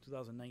time, from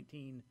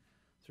 2019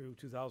 through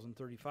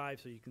 2035.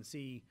 So you can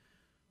see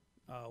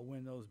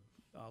when those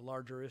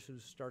larger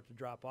issues start to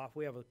drop off.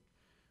 We have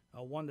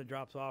a one that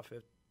drops off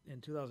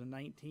in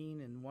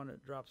 2019 and one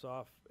that drops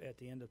off at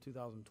the end of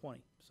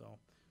 2020. So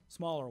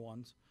smaller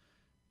ones.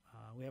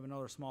 We have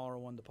another smaller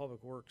one, the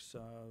Public Works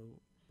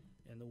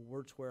and the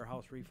Wirtz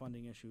Warehouse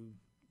refunding issue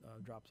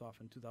drops off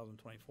in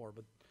 2024.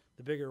 But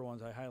the bigger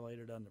ones I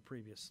highlighted on the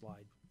previous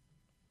slide.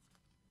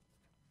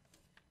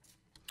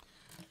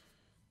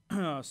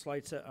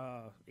 Slide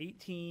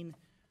 18,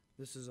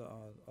 this is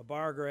a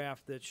bar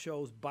graph that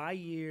shows by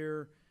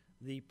year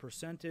the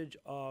percentage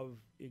of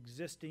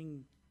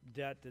existing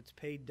debt that's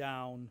paid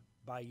down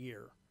by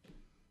year.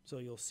 So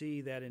you'll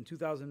see that in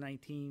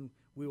 2019,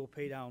 we will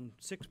pay down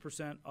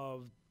 6%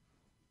 of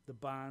the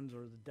bonds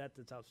or the debt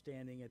that's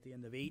outstanding at the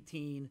end of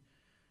 18.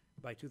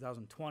 By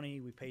 2020,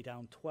 we pay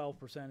down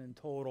 12% in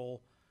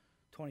total,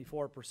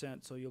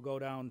 24%. So you'll go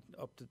down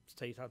up to,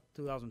 say,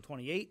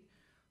 2028.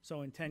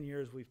 So in 10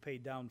 years, we've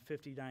paid down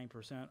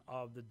 59%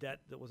 of the debt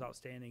that was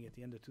outstanding at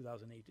the end of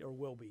 2008, or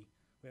will be.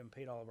 We haven't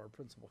paid all of our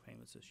principal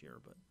payments this year,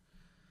 but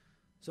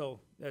so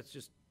that's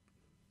just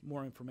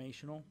more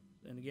informational.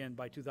 And again,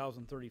 by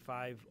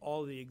 2035,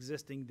 all the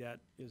existing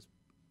debt is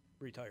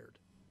retired.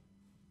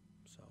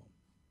 So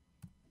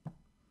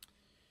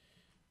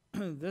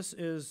this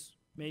is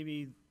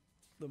maybe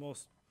the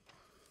most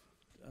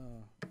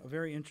a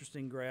very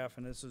interesting graph,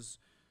 and this is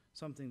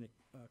something that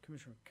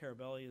Commissioner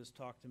Carabelli has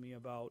talked to me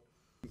about.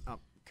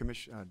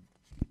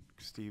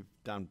 Steve,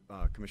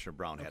 Commissioner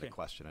Brown had a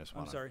question. I just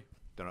want to. I'm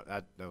sorry.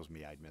 That was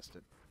me. I'd missed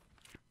it.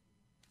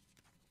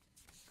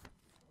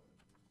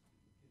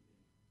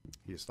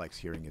 He just likes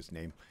hearing his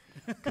name.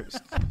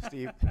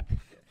 Steve.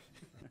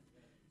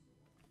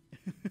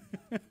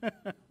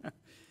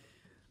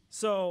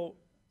 So,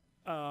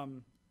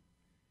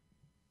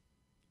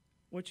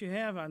 what you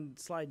have on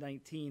slide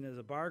 19 is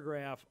a bar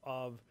graph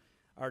of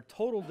our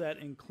total debt,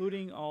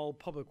 including all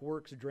public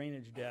works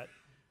drainage debt,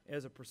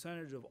 as a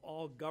percentage of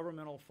all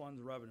governmental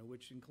funds revenue,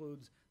 which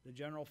includes the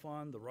general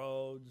fund, the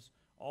roads,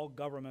 all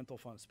governmental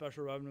funds,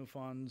 special revenue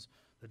funds,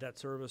 the debt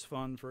service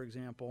fund, for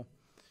example.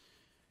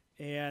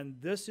 And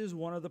this is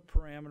one of the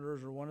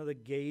parameters or one of the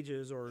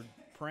gauges or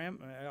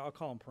I'll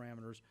call them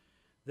parameters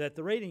that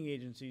the rating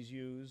agencies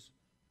use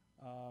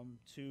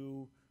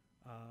to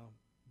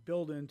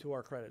build into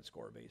our credit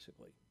score,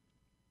 basically.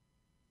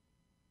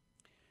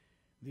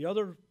 The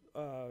other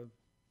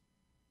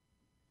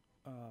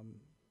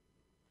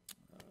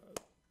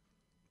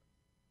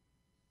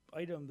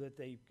item that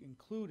they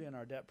include in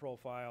our debt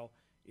profile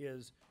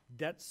is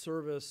debt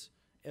service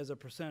as a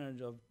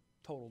percentage of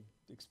total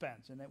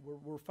expense, and that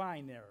we're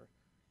fine there.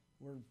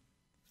 We're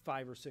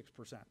 5 or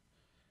 6%.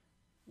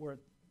 Where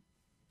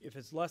if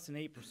it's less than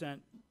 8%,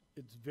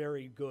 it's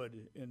very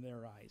good in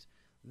their eyes.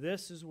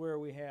 This is where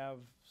we have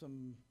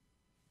some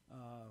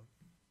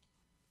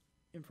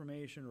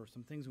information or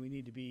some things we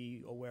need to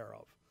be aware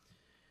of.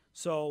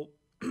 So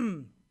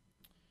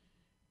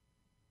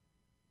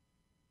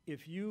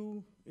if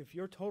your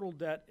total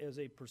debt as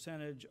a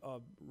percentage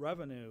of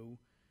revenue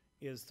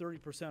is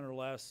 30% or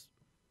less,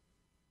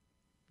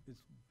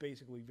 it's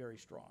basically very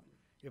strong.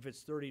 If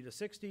it's 30 to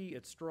 60,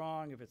 it's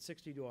strong. If it's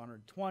 60 to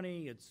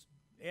 120, it's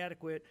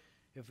adequate.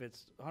 If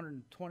it's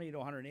 120 to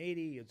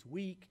 180, it's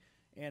weak.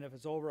 And if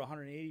it's over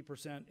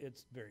 180%,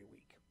 it's very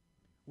weak.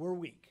 We're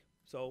weak.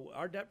 So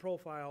our debt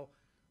profile,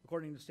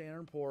 according to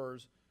Standard &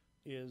 Poor's,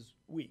 is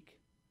weak.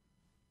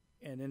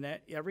 And in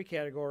that every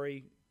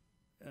category,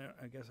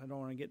 I guess I don't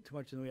want to get too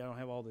much in the way, I don't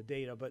have all the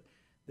data, but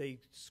they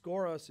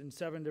score us in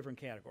 7 different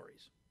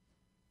categories.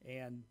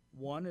 And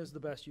 1 is the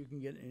best you can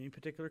get in any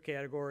particular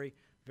category,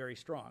 very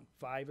strong.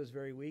 5 is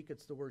very weak,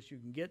 it's the worst you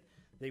can get.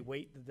 They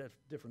weight the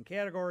different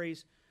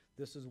categories.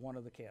 This is one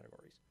of the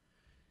categories.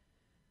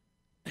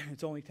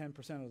 It's only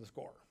 10% of the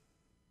score.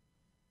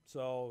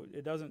 So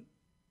it doesn't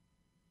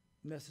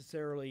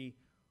necessarily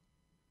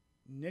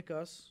nick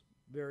us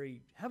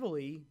very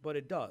heavily, but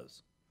it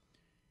does.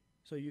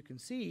 So you can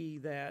see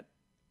that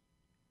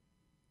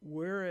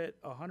we're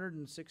at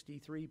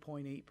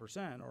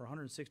 163.8% or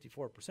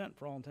 164%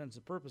 for all intents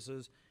and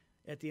purposes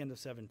at the end of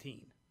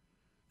 17.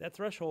 That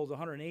threshold is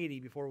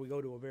 180 before we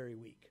go to a very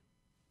weak.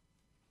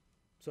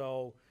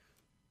 So,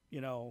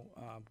 you know,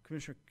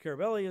 Commissioner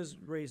Carabelli has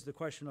raised the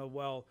question of,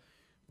 well,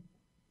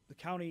 the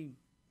county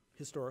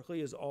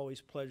historically has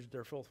always pledged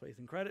their full faith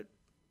and credit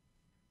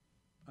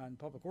on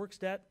public works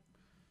debt.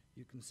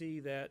 You can see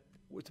that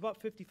it's about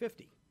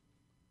 50-50.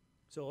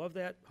 So of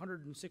that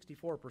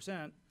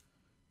 164%,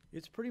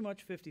 it's pretty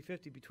much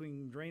 50-50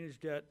 between drainage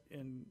debt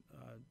and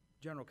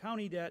general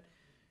county debt.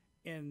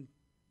 And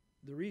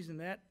the reason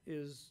that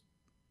is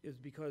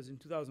because in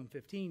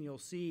 2015, you'll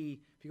see,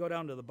 if you go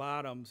down to the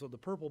bottom, so the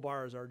purple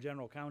bars are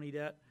general county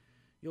debt,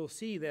 you'll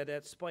see that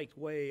that spiked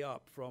way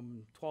up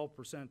from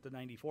 12% to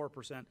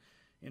 94%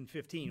 in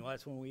 15. Well,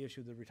 that's when we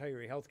issued the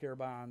retiree healthcare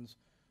bonds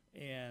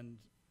and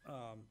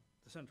the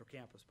central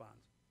campus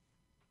bonds.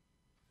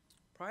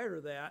 Prior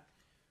to that,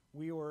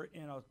 we were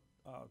in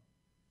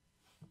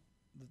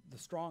the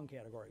strong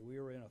category. We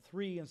were in a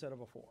 3 instead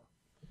of a 4.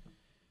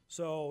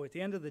 So at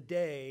the end of the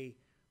day,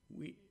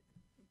 we,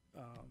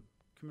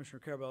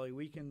 Commissioner Carabelli,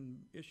 we can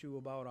issue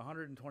about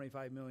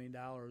 $125 million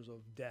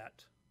of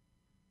debt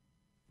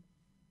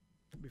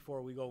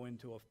before we go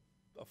into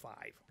a 5.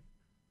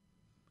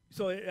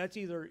 So that's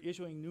either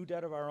issuing new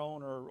debt of our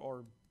own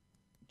or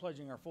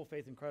pledging our full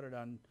faith and credit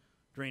on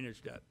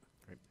drainage debt.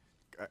 Great.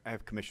 I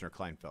have Commissioner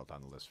Kleinfeld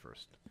on the list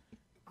first.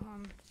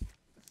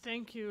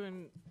 Thank you,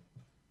 and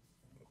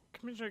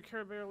Commissioner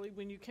Carabelli,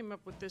 when you came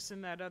up with this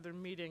in that other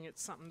meeting,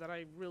 it's something that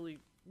I really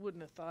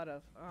wouldn't have thought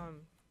of.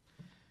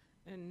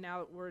 And now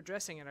that we're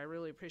addressing it, I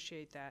really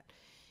appreciate that.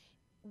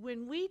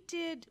 When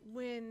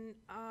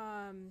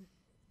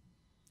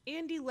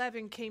Andy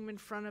Levin came in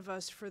front of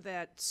us for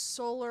that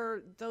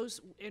solar,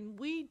 and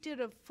we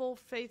did a full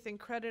faith and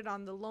credit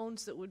on the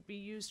loans that would be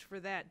used for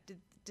that.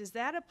 Does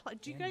that apply?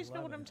 Do you guys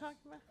know what I'm talking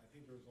about? I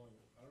think there was only,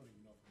 I don't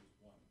even know if it was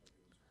one,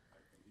 but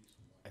it was at least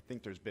one. I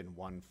think there's been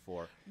one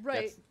for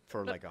Right, that's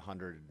for like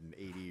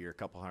 180 or a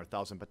couple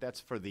 100,000, but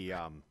that's for the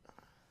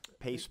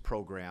PACE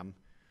program,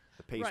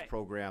 the PACE Right.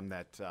 program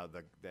that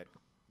the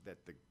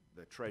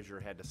treasurer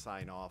had to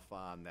sign off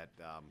on. That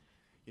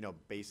you know,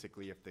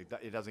 basically, if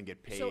it doesn't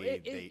get paid, So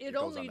it it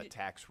goes on only the d-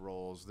 tax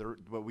rolls.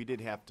 But we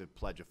did have to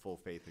pledge a full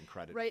faith and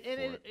credit. Right,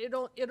 and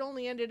for it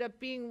only ended up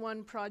being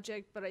one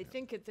project, but I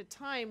think at the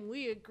time,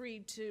 we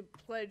agreed to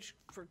pledge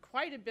for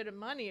quite a bit of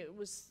money. It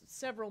was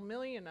several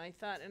million, I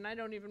thought, and I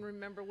don't even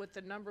remember what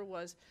the number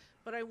was.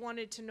 But I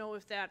wanted to know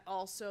if that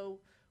also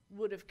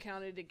would have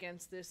counted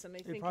against this, and I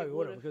think It probably it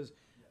would would have, have. because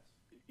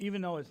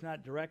even though it's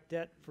not direct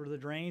debt for the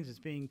drains, it's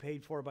being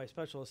paid for by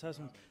special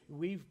assessments,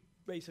 we've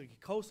basically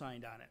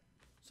co-signed on it.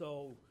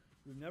 So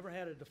we've never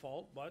had a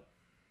default, but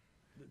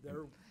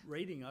they're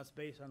rating us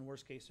based on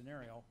worst-case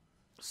scenario.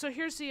 So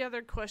here's the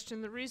other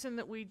question. The reason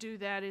that we do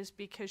that is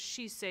because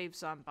she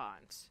saves on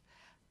bonds.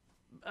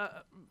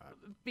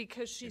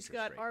 Because she's Interest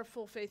got rate. our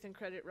full faith and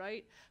credit,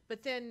 right?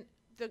 But then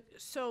but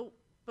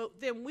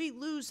then we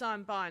lose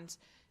on bonds.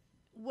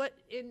 what,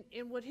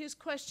 and what his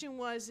question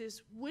was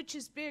is, which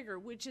is bigger?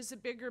 Which is a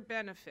bigger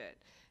benefit?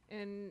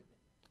 And,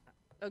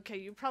 okay,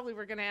 you probably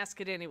were gonna ask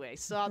it anyway,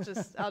 so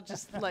I'll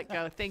just let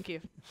go. Thank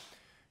you.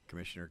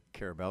 Commissioner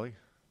Carabelli?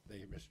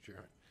 Thank you, Mr.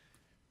 Chairman.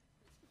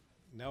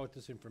 Now with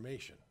this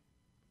information,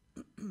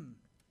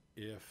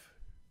 if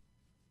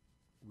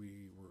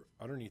we were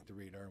underneath the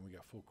radar and we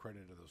got full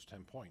credit of those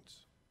 10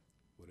 points,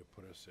 would it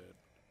put us at,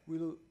 We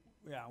lose.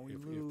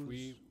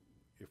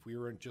 if we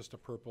were in just a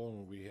purple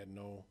and we had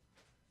no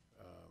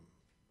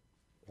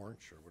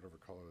orange or whatever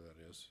color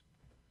that is,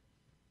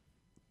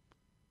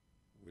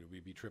 would we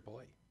be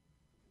AAA?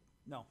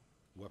 No.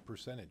 What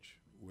percentage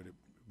would it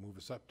move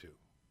us up to?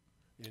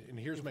 And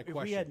here's my If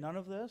question. we had none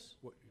of this,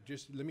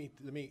 Just let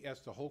me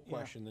ask the whole Yeah.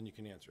 question, then you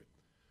can answer it.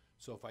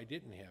 So if I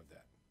didn't have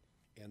that,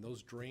 and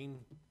those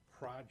drain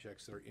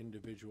projects that are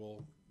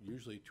individual,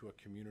 usually to a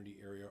community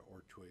area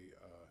or to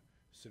a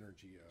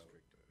synergy,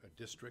 a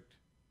district,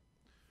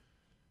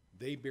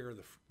 they bear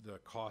the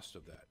cost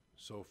of that.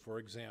 So for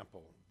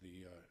example,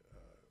 the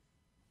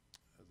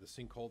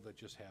sinkhole that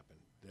just happened,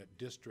 that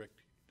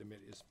district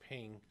is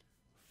paying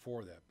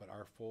for that, but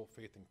our full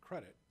faith and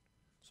credit,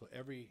 so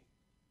every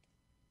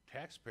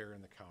taxpayer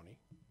in the county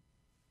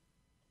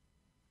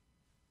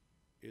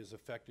is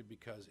affected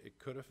because it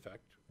could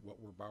affect what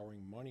we're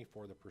borrowing money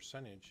for, the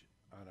percentage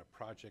on a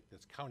project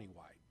that's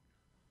countywide.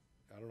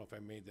 I don't know if I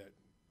made that,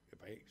 if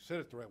I said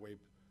it the right way.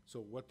 So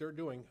what they're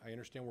doing, I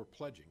understand we're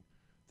pledging,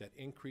 that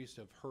increase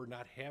of her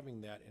not having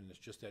that, and it's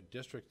just that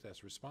district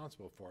that's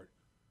responsible for it,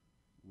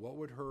 what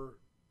would her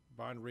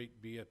bond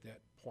rate be at that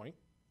point?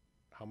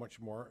 How much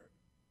more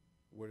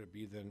would it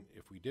be than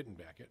if we didn't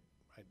back it,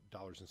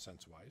 dollars and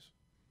cents wise?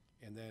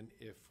 And then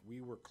if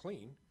we were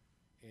clean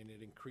and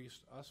it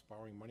increased us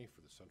borrowing money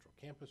for the central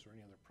campus or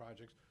any other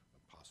projects,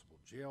 a possible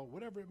jail,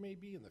 whatever it may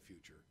be in the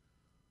future,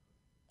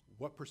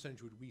 what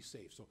percentage would we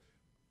save? So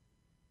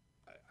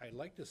I'd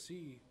like to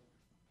see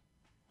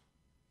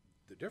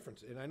the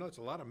difference. And I know it's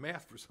a lot of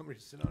math for somebody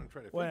to sit down and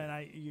try to well,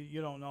 figure. and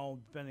you don't know,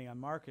 depending on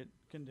market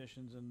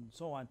conditions and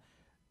so on.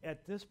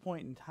 At this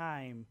point in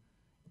time,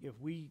 if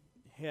we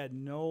had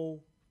no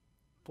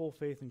full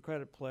faith and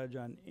credit pledge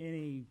on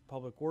any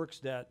public works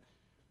debt,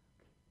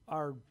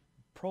 our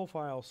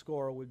profile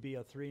score would be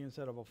a 3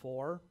 instead of a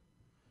 4,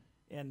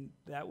 and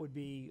that would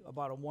be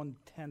about a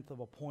 1/10 of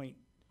a point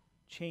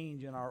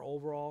change in our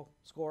overall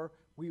score.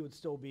 We would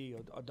still be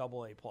a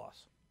AA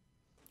plus.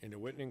 And it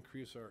wouldn't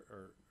increase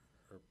our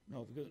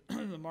No, because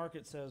the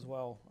market says,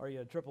 well, are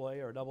you a AAA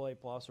or a AA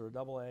plus or a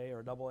AA or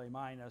a AA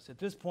minus? At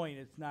this point,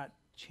 it's not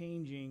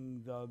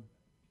changing the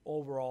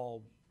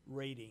overall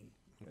rating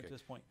Okay. at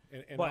this point.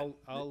 And But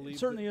I'll leave it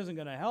certainly isn't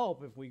going to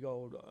help if we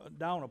go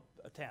down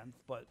a 10th,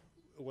 but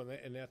well,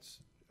 and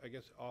that's, I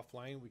guess,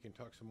 offline, we can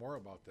talk some more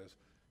about this,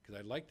 because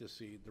I'd like to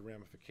see the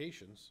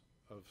ramifications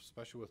of,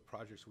 especially with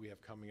projects we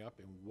have coming up,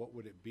 and what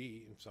would it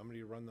be, and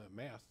somebody run the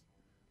math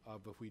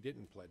of if we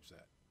didn't pledge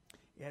that.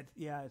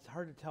 yeah, it's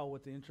hard to tell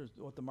what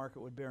the market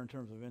would bear in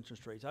terms of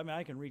interest rates. I mean,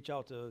 I can reach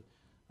out to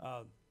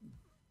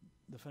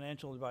the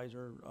financial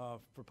advisor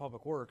for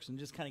Public Works and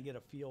just kind of get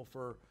a feel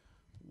for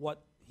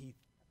what he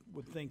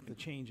would think the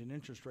change in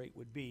interest rate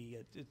would be.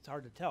 It's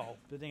hard to tell,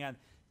 depending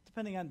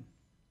on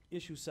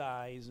issue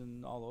size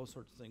and all those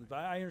sorts of things. But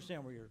I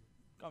understand where you're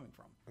coming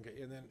from.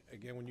 Okay, and then,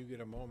 again, when you get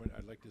a moment,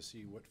 I'd like to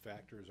see what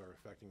factors are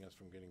affecting us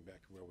from getting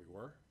back to where we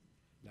were.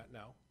 Not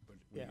now, but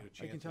when Yeah, you get a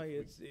chance. I can tell if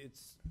you we-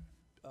 it's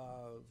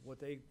what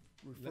they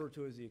refer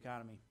to as the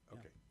economy. Yeah.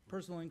 Okay.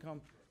 Personal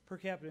income, per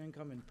capita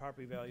income, and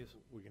property values.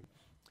 We can,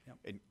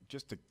 And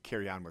just to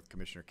carry on with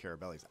Commissioner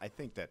Carabelli's, I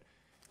think that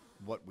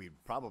what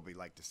we'd probably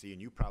like to see,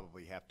 and you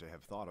probably have to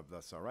have thought of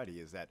this already,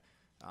 is that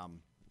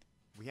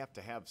we have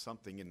to have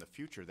something in the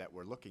future that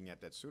we're looking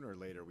at that sooner or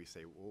later we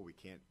say, well, we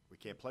can't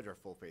pledge our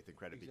full faith and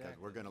credit because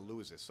we're going to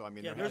lose this. So I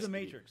mean, Yeah, there there's has a to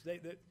be- matrix.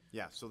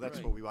 Yeah, so that's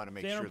Right. what we want to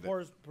make sure Standard that.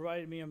 Poor's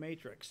provided me a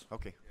matrix.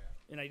 Okay.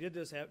 And I did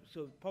this,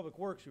 so Public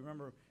Works,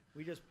 remember,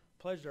 we just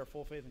pledged our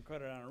full faith and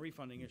credit on a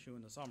refunding issue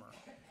in the summer.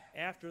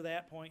 After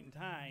that point in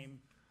time,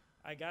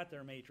 I got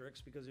their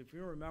matrix, because if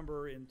you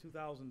remember, in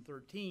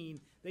 2013,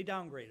 they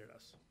downgraded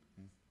us.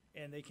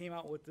 And they came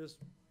out with this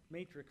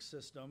matrix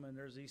system, and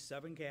there's these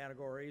 7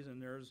 categories,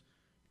 and there's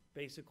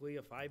basically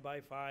a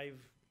 5x5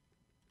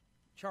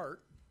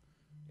 chart.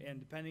 And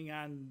depending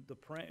on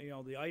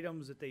the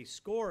items that they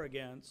score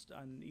against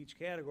on each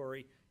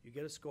category, you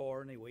get a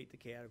score, and they weight the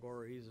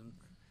categories, and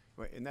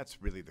Well, and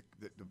that's really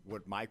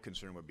what my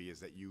concern would be, is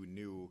that you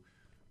knew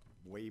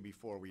way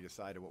before we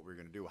decided what we were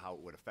going to do, how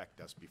it would affect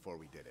us before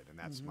we did it. And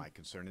that's my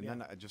concern. And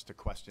then just a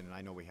question, and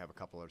I know we have a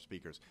couple other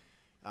speakers.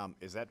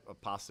 Is that a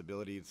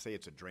possibility? Say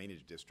it's a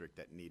drainage district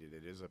that needed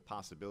it. Is it a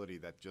possibility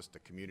that just the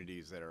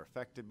communities that are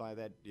affected by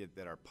that,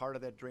 that are part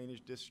of that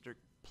drainage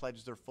district,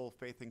 pledge their full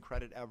faith and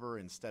credit ever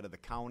instead of the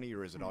county?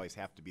 Or does it always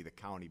have to be the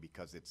county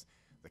because it's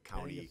the I think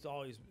county? it's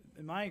always,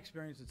 in my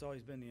experience, it's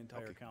always been the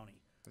entire Okay.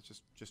 county. That's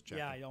just checking.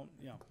 Yeah, I don't,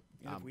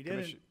 and if we didn't,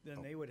 Commission-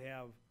 then they would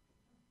have,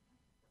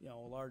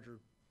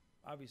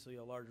 obviously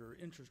a larger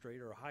interest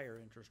rate or a higher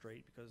interest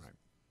rate, because Right.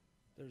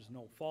 there's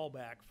no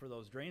fallback for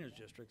those drainage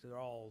districts. They're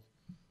all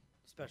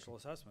special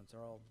assessments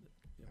are all,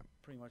 you know,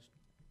 pretty much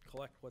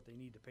collect what they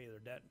need to pay their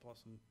debt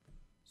plus some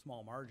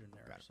small margin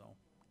there, Got it. so.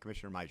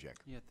 Commissioner Majek.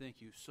 Yeah,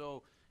 thank you.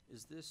 So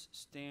is this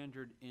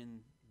standard in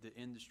the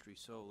industry?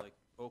 So like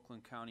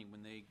Oakland County,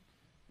 when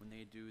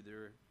they do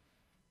their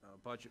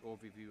budget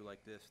overview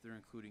like this, they're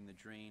including the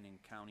drain and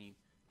county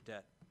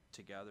debt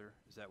together?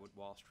 Is that what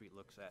Wall Street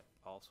looks at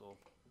also?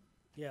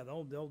 Yeah,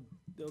 they'll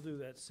do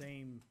that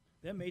same,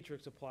 that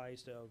matrix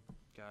applies to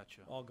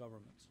Gotcha. all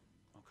governments.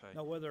 Okay.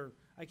 Now, whether,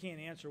 I can't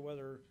answer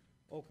whether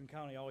Oakland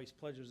County always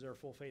pledges their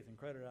full faith and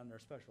credit on their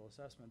special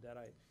assessment, that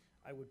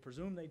I would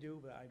presume they do,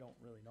 but I don't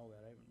really know that.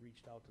 I haven't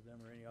reached out to them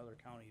or any other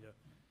county to,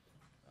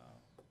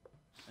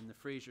 And the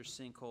Fraser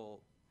sinkhole,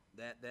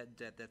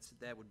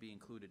 that would be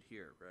included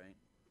here, right?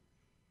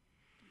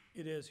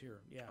 it is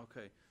here, yeah.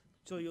 Okay.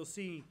 So you'll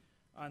see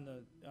on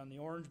the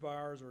orange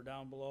bars or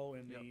down below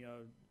in the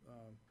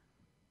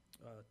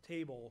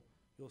table,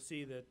 you'll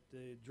see that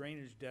the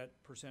drainage debt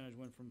percentage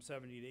went from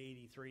 70 to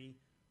 83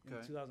 in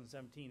Okay.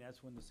 2017.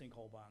 That's when the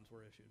sinkhole bonds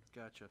were issued.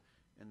 Gotcha.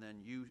 And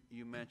then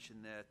you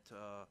mentioned that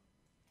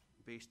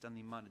based on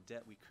the amount of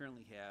debt we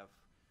currently have,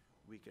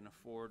 we can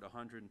afford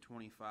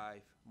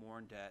 125 more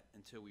in debt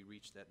until we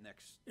reach that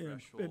next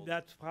And threshold,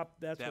 that's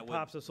That what would-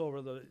 pops us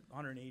over the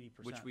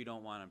 180%. which we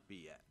don't want to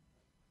be at.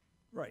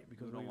 Right,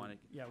 because we don't we, wanna-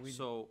 yeah, we,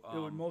 so, it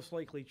would um, most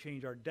likely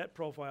change our debt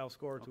profile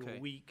score to Okay.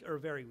 a weak, or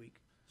very weak.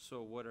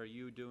 So what are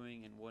you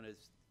doing and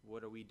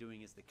what are we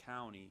doing as the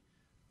county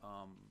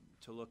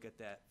to look at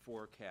that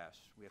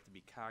forecast? We have to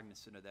be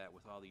cognizant of that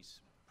with all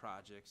these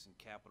projects and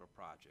capital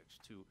projects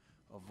to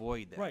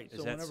avoid that. Right, Is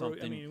so that whenever,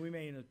 something? I mean, we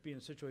may be in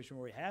a situation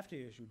where we have to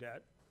issue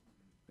debt,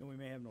 and we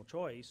may have no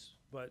choice,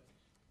 but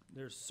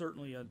there's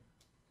certainly an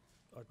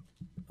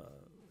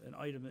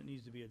item that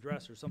needs to be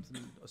addressed, or something,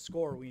 a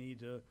score we need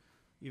to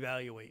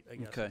evaluate, I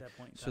guess, Okay. at that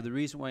point in time. So the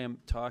reason why I'm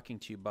talking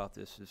to you about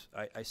this is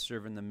I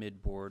serve in the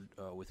mid-board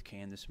with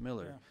Candace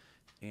Miller.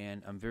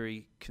 And I'm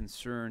very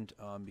concerned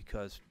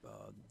because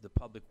the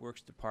Public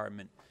Works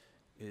Department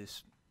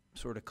is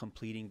sort of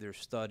completing their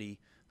study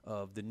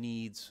of the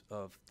needs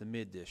of the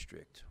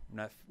mid-district.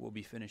 We'll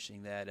be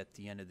finishing that at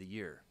the end of the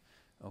year,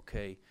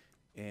 okay?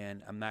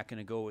 And I'm not going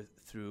to go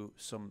through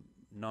some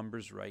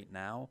numbers right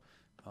now.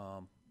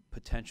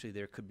 Potentially,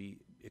 it could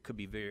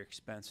be very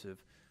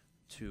expensive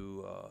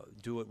to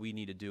do what we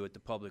need to do at the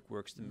Public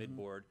Works, the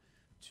mid-board,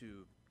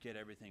 to get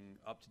everything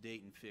up to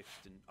date and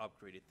fixed and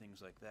upgraded,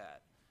 things like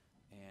that.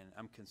 And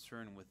I'm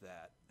concerned with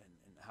that and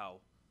how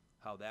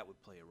that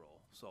would play a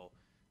role. So,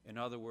 in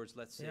other words,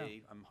 let's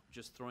say, I'm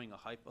just throwing a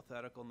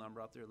hypothetical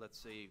number out there, let's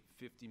say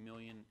 50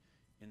 million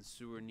in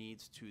sewer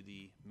needs to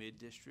the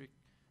mid-district.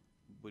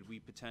 Would we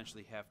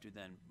potentially have to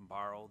then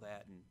borrow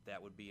that, and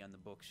that would be on the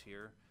books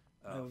here?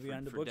 That would be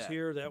on the for books debt?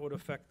 here, that would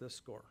affect the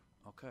score.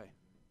 Okay.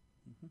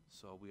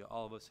 So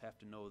all of us have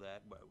to know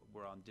that.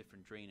 We're on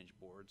different drainage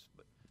boards,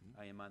 but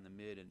I am on the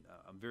mid, and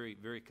I'm very,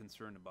 very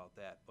concerned about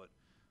that. But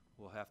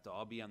we'll have to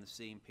all be on the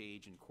same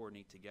page and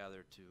coordinate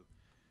together to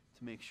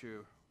make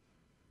sure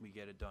we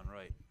get it done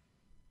right.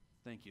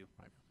 Thank you.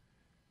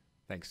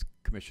 Thanks,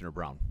 Commissioner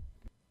Brown.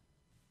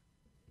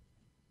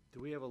 Do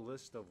we have a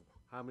list of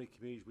how many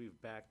communities we've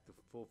backed the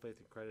full faith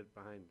and credit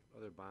behind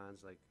other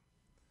bonds, like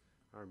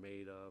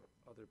Armada,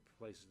 other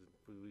places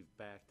that we've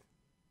backed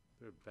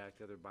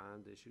other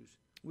bond issues?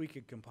 We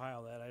could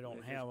compile that, I don't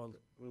Because, have a,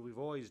 well, we've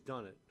always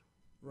done it.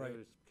 right,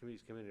 Whenever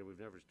communities come in here, we've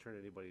never turned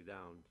anybody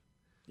down.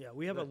 yeah,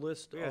 we have a But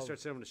list We gotta of, start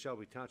sending them to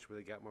Shelby Township where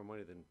they got more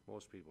money than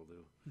most people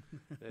do.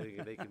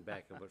 They can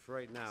back them, but for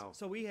right now,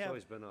 so we it's have,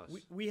 always been us.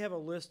 we have a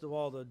list of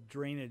all the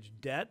drainage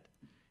debt.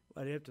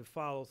 I'd have to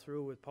follow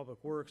through with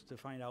Public Works to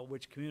find out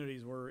which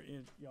communities were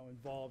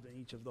involved in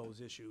each of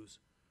those issues.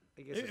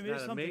 I guess I it's mean, it's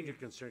not a something- major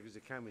concern because the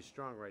economy's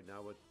strong right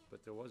now,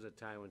 but there was a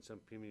time when some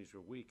communities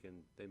were weak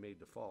and they made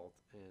default,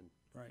 and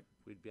Right.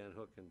 we'd be on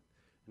hook, and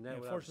that Yeah,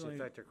 would obviously fortunately-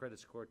 affect our credit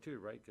score too,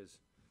 right? Because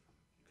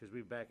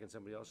we back in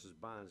somebody else's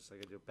bonds,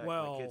 like I do back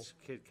Well, my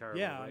kid car.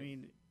 Yeah, loan, I right?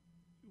 mean,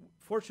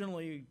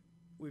 fortunately,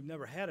 we've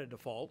never had a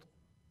default,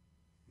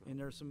 and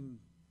there's some,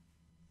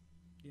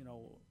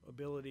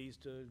 abilities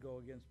to go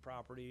against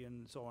property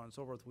and so on and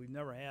so forth. We've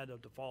never had a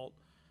default.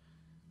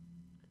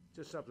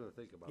 Just something to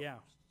think about. Yeah.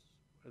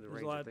 And the There's a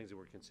range lot- of things that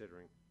we're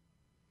considering.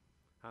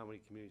 How many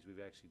communities we've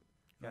actually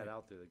got Right.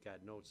 out there that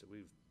got notes that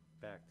we've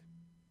backed.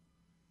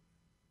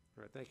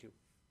 All right, thank you.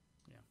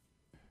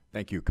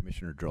 Thank you,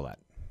 Commissioner Drollet.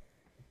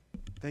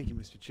 Thank you,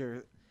 Mr.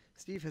 Chair.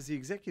 Steve, has the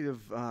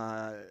executive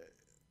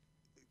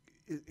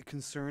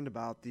concerned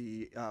about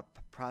the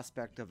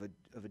prospect of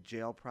a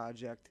jail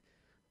project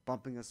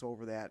bumping us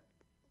over that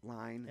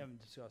line? Haven't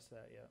discussed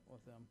that yet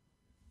with them.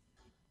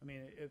 I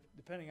mean,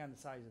 depending on the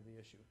size of the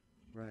issue.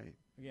 Right.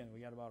 Again, we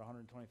got about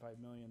 $125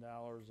 million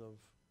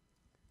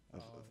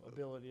of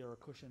ability or a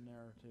cushion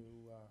there to,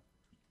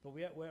 but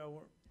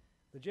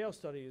the jail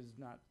study is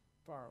not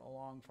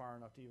far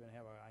enough to even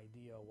have an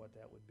idea what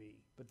that would be.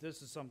 But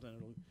this is something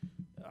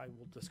I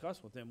will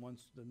discuss with them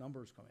once the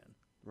numbers come in.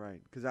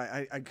 Right, because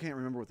I can't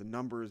remember what the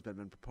numbers that have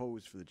been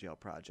proposed for the jail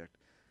project.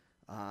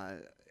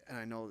 And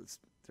I know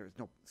there's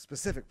no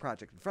specific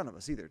project in front of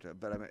us either,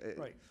 but I mean,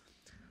 Right.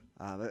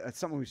 That's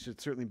something we should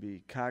certainly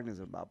be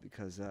cognizant about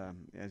because,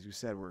 as you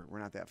said, we're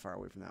not that far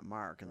away from that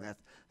mark, and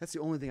that's the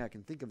only thing I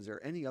can think of. Is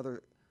there any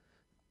other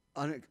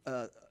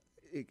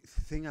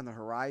thing on the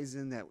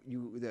horizon that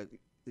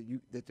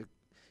you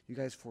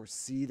guys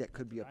foresee that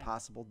could be a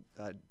possible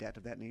debt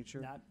of that nature?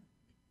 Not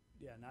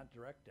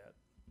direct debt.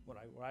 What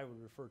I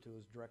would refer to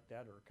as direct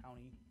debt or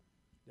county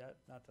debt,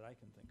 not that I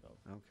can think of.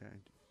 Okay.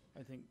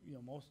 I think,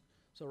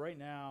 so right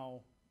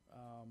now,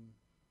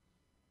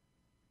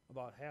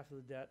 about half of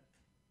the debt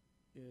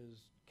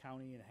is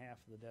county and half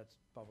of the debt's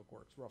public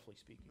works, roughly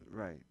speaking.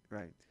 Right.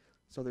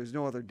 So there's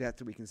no other debt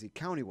that we can see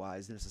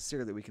county-wise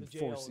necessarily that we can The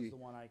jail foresee. is the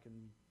one I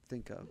can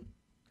think of.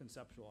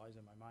 conceptualize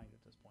in my mind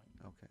at this point.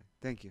 Okay.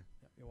 Thank you.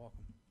 Yeah, you're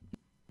welcome.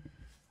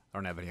 I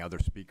don't have any other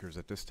speakers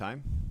at this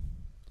time.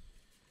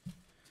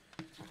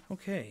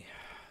 Okay,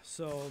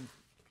 so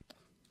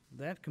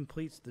that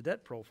completes the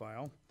debt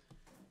profile.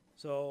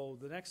 So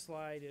the next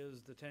slide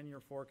is the 10-year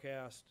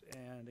forecast,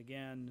 and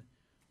again,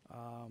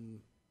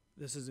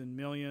 this is in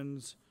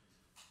millions,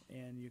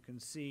 and you can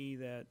see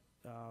that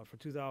for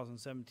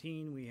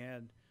 2017, we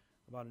had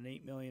about an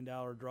 $8 million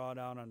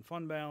drawdown on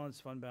fund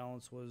balance. Fund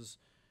balance was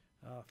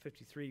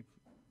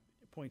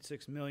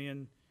 $53.6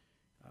 million.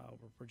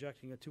 We're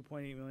projecting a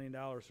 $2.8 million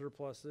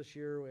surplus this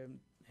year. We haven't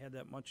had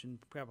that much in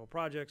capital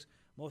projects.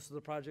 Most of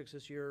the projects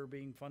this year are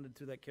being funded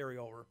through that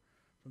carryover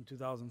from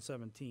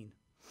 2017.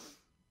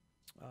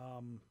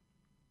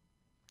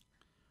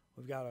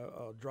 We've got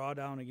a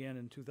drawdown again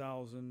in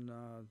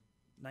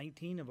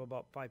 2019 of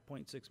about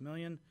 $5.6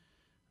 million.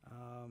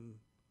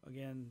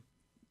 Again,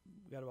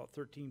 we got about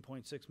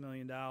 $13.6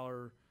 million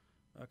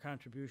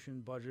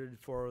contribution budgeted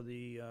for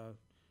the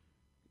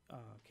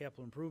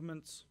capital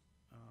improvements.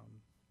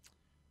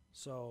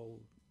 So,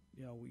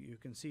 you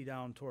can see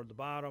down toward the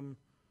bottom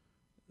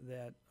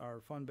that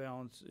our fund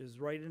balance is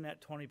right in that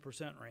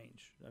 20%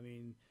 range. I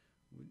mean,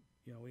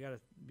 we got to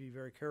be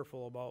very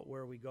careful about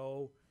where we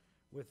go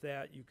with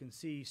that. You can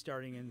see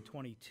starting in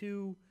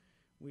 22,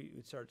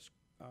 it starts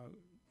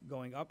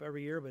going up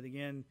every year, but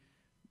again,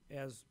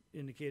 as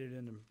indicated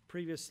in the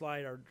previous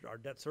slide, our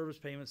debt service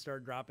payments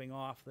start dropping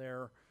off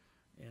there,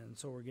 and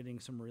so we're getting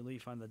some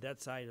relief on the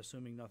debt side,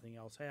 assuming nothing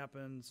else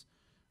happens.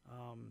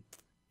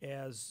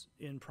 As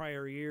in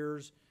prior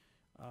years,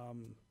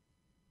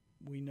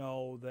 we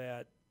know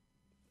that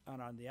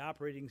on the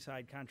operating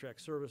side,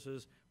 contract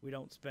services, we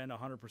don't spend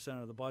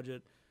 100% of the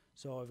budget,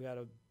 so I've got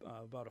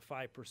about a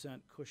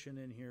 5% cushion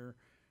in here,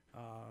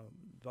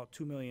 about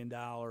 $2 million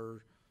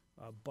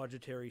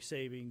budgetary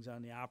savings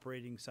on the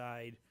operating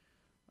side.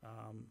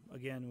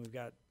 Again, we've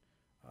got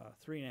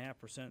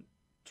 3.5%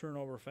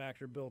 turnover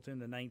factor built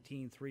into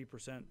 19,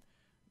 3%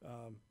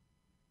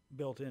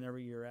 built in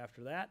every year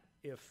after that.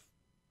 If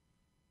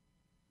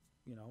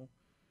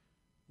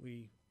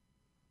we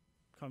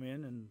come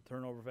in and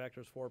turnover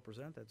factor is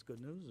 4%, that's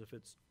good news. If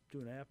it's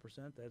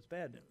 2.5%, that's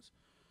bad news.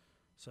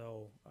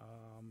 So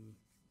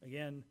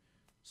again,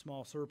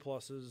 small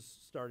surpluses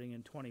starting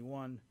in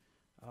 21,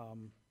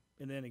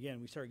 and then again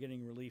we start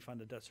getting relief on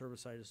the debt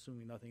service side,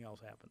 assuming nothing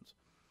else happens.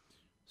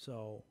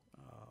 So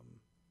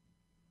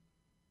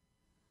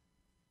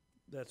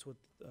that's what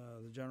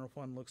the general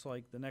fund looks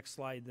like. The next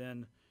slide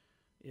then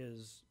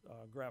is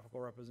graphical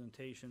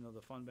representation of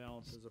the fund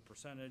balance as a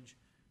percentage.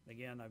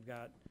 Again, I've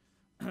got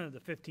the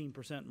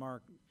 15%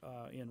 mark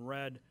in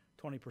red,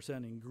 20%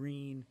 in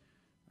green.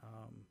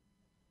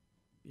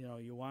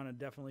 You want to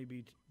definitely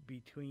be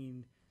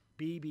between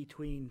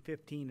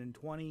 15 and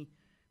 20,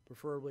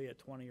 preferably at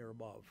 20 or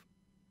above.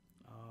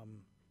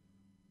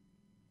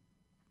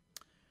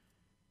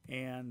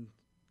 And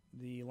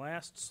the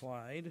last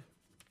slide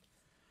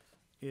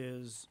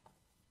is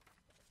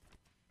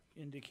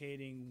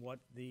indicating what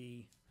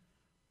the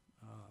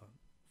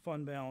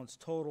fund balance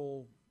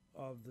total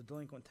of the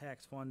delinquent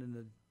tax fund and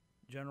the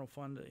general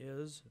fund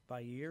is by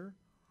year.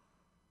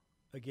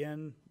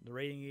 Again, the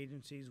rating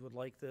agencies would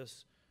like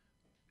this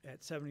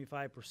at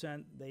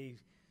 75%. They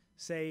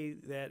say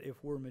that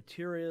if we're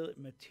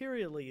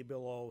materially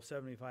below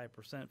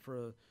 75%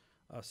 for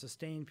a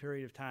sustained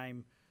period of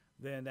time,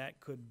 then that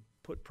could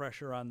put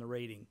pressure on the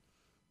rating.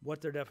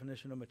 What their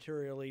definition of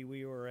materially,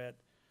 we were at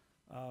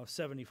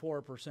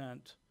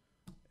 74%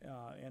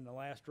 in the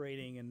last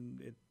rating,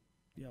 and it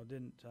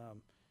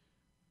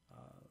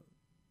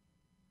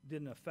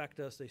didn't affect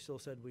us. They still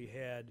said we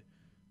had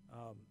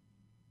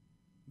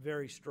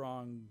very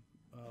strong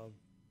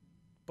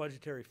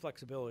budgetary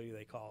flexibility,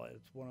 they call it.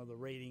 It's one of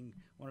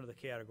the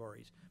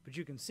categories. But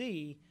you can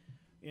see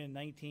in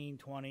 19,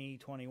 20,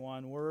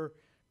 21, we're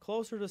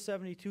closer to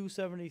 72,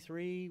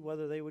 73,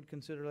 whether they would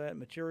consider that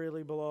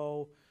materially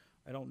below,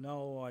 I don't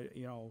know.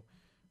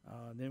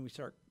 Then we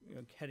start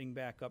heading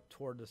back up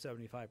toward the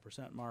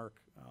 75%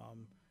 mark.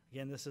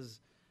 Again, this is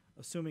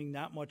assuming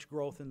not much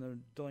growth in the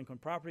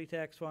delinquent property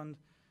tax fund,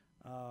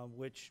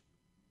 which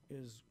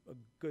is a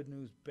good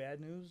news,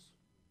 bad news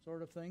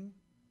sort of thing.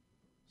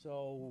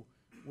 So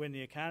when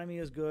the economy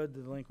is good,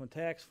 the delinquent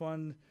tax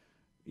fund,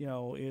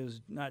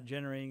 is not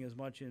generating as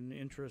much in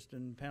interest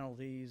and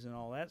penalties and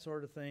all that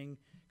sort of thing,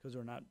 because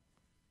we're not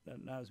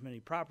not as many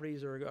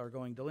properties are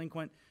going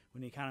delinquent.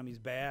 When the economy's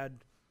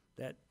bad,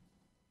 that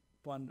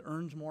fund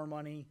earns more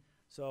money.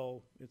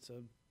 So it's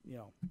a, you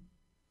know,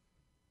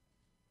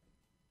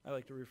 I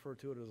like to refer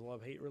to it as a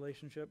love-hate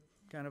relationship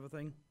kind of a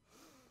thing.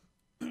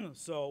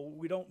 So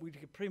we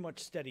get pretty much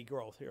steady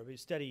growth here. I mean,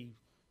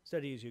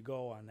 steady as you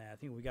go on that. I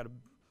think we got $1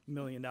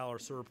 million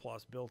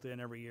surplus built in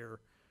every year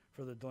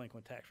for the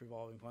delinquent tax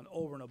revolving fund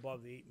over and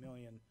above the $8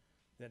 million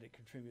that it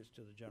contributes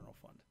to the general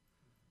fund.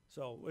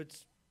 So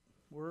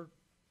we're,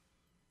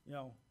 you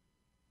know,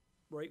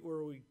 right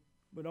where we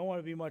don't want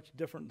to be much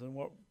different than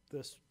what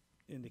this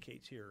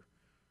indicates here,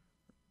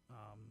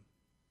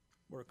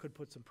 where it could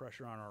put some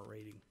pressure on our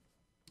rating.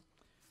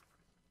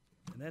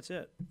 And that's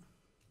it.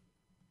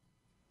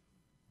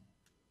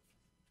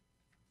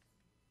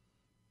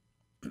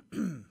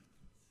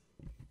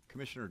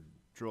 Commissioner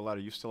Drollet, are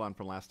you still on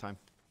from last time?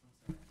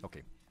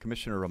 Okay.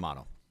 Commissioner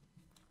Romano.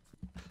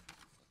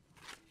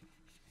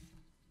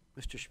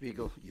 Mr.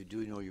 Spiegel, you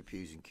do know your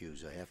P's and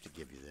Q's. I have to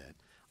give you that.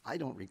 I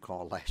don't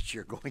recall last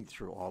year going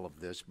through all of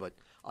this, but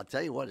I'll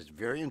tell you what, it's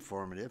very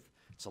informative.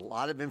 It's a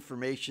lot of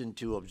information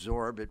to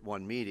absorb at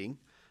one meeting.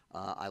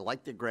 I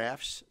like the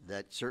graphs.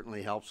 That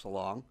certainly helps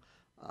along.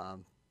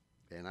 And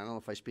I don't know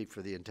if I speak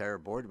for the entire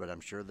board, but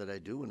I'm sure that I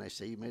do when I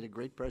say you made a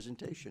great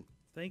presentation.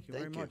 Thank you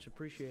very much.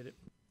 Appreciate it.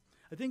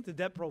 I think the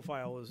debt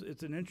profile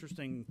it's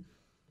interesting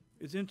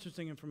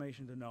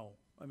information to know.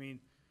 I mean,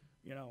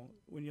 you know,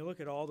 when you look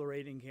at all the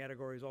rating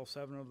categories, all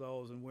 7 of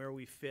those, and where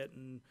we fit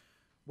and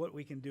what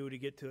we can do to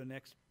get to the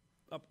next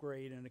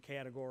upgrade in a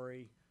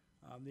category.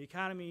 The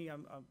economy, I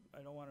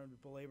don't want to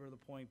belabor the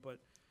point, but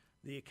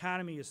the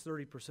economy is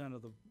 30%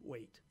 of the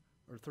weight,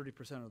 or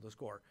 30% of the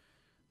score.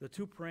 The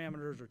 2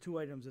 parameters or 2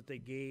 items that they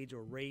gauge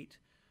or rate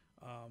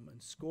and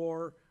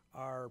score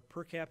are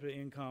per capita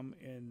income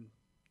and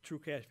true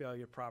cash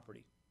value of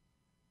property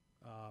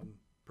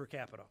per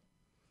capita.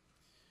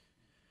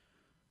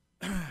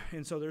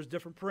 And so there's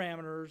different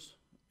parameters,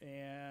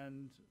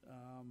 and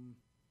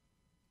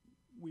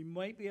we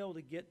might be able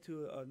to get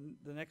to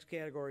the next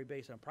category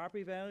based on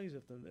property values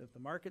if the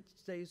market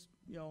stays,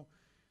 you know,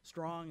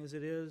 strong as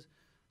it is.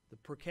 The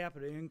per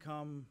capita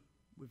income,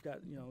 we've got,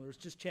 you know, there's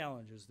just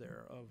challenges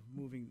there of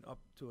moving up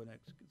to a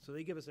next. So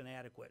they give us an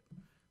adequate,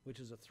 which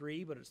is a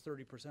 3, but it's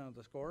 30% of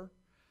the score.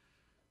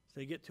 So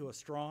they get to a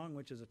strong,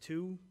 which is a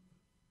 2.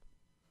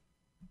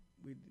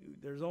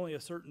 There's only a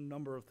certain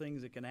number of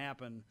things that can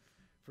happen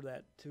for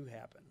that to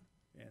happen,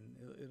 and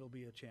it'll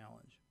be a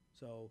challenge.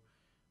 So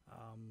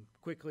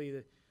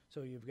quickly,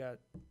 so you've got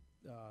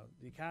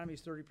the economy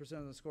is 30%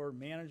 of the score.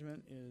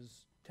 Management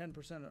is 10%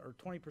 or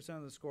 20%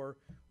 of the score.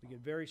 We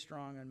get very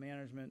strong on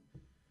management.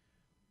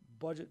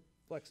 Budget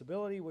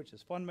flexibility, which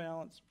is fund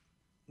balance,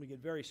 we get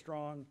very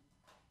strong.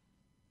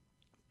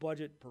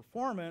 Budget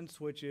performance,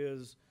 which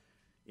is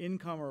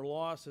income or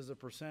loss as a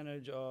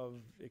percentage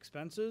of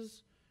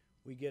expenses,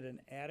 we get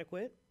an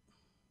adequate.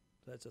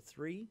 So that's a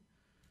 3.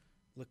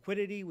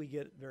 Liquidity, we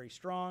get very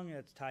strong.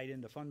 That's tied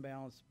into fund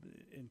balance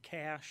in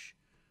cash.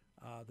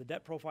 The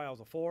debt profile is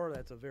a 4.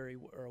 That's a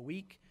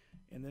weak.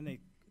 And then they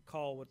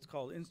call what's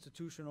called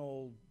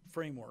institutional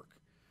framework.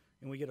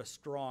 And we get a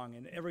strong.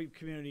 And every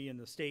community in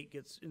the state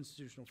gets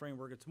institutional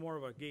framework. It's more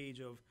of a gauge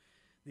of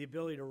the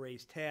ability to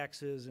raise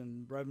taxes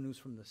and revenues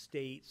from the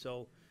state.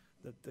 So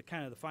the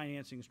kind of the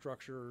financing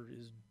structure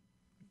is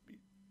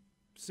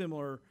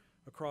similar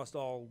across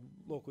all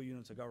local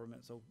units of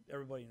government. So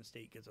everybody in the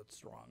state gets it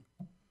strong.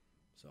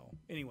 So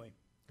anyway,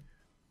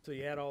 so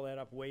you add all that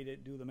up, weight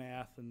it, do the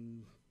math,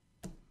 and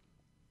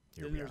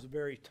then there's a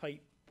very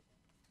tight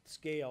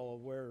scale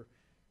of where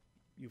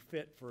you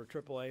fit for a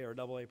AAA or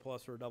AA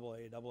plus or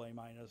AA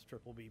minus,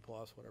 triple B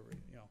plus, whatever,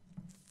 you know.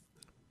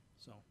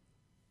 So.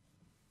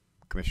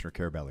 Commissioner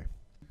Carabelli.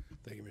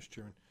 Thank you, Mr.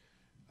 Chairman.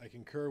 I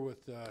concur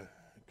with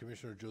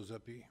Commissioner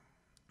Giuseppe,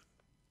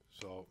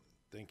 so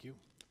thank you.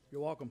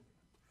 You're welcome.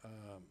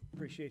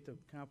 Appreciate the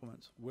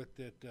compliments. With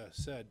that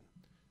said,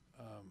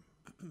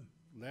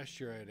 last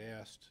year I had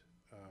asked,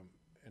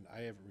 and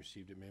I haven't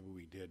received it, maybe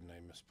we did and I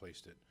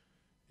misplaced it,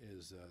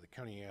 is the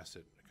county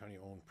asset,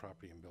 county-owned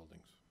property and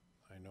buildings.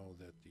 I know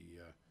that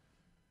the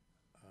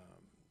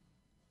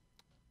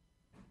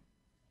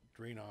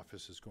drain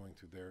office is going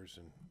through theirs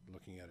and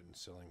looking at it and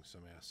selling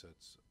some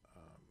assets,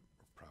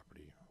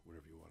 property,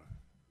 whatever you want to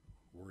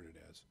word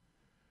it as.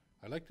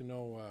 I'd like to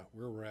know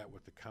where we're at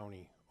with the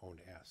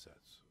county-owned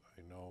assets.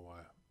 I know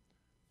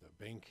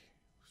the bank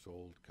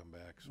sold, come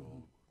back,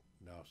 sold.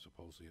 Now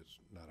supposedly it's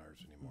not ours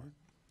anymore.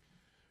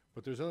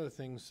 But there's other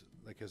things,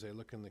 like as I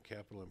look in the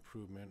capital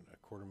improvement,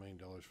 $250,000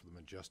 for the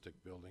Majestic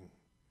building,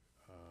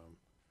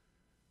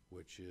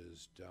 which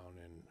is down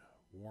in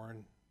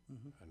Warren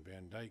on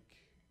Van Dyke,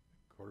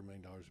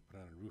 $250,000 to put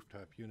on a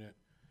rooftop unit.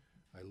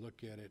 I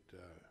look at it,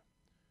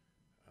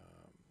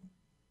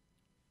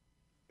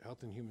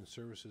 Health and Human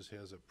Services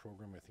has a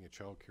program, I think a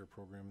child care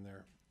program in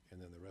there,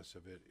 and then the rest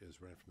of it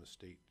is rent from the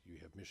state. You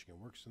have Michigan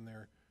Works in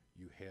there,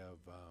 you have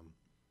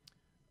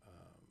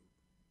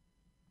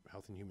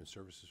Health and Human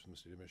Services from the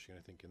state of Michigan,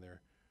 I think, in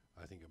there.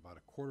 I think about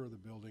a quarter of the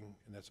building,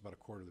 and that's about a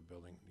quarter of the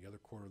building. The other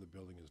quarter of the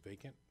building is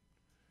vacant,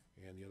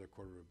 and the other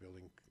quarter of the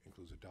building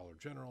includes a Dollar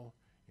General,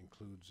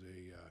 includes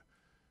a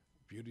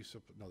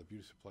another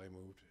beauty supply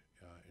moved,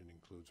 and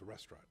includes a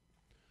restaurant.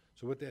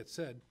 So with that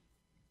said,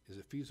 is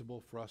it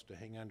feasible for us to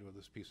hang on to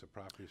this piece of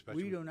property,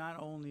 especially? We do not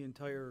own the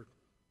entire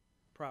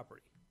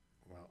property.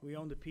 Well, We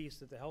own the piece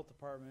that the health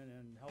department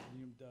and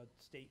the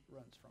state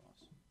rents from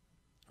us.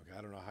 okay,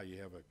 I don't know how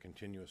you have a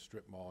continuous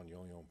strip mall and you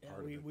only own Yeah,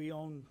 part of it. we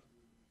own,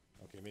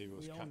 Okay, maybe it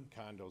was we own-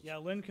 condos. yeah,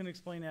 Lynn can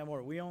explain that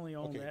more. We only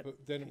own Okay, that.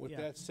 but then with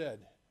yeah. that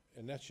said,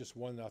 and that's just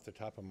one off the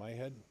top of my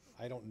head,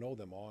 I don't know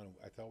them all, and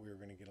I thought we were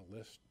gonna get a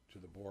list to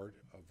the board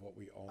of what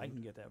we own. I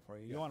can get that for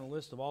you. You Yeah. want a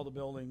list of all the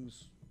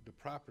buildings? The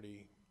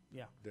property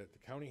Yeah. that the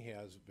county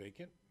has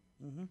vacant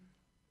Mm-hmm.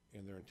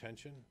 in their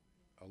intention,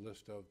 a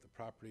list of the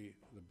property,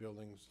 the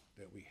buildings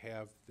that we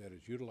have that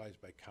is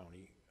utilized by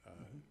county.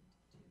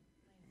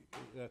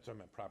 That's what I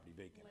meant, property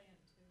vacant.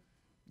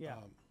 Yeah,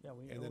 Um, yeah.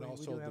 We, And then we do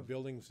also the have-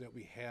 buildings that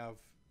we have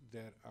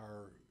that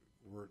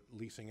we're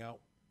leasing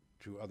out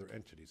to other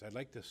entities. I'd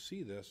like to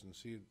see this and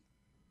see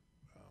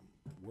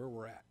where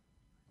we're at,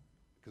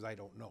 because I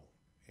don't know.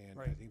 And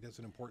I Right. think that's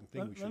an important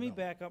thing we should know. Let me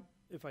back up,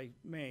 if I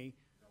may,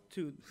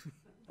 to,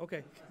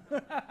 okay.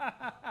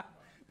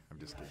 I'm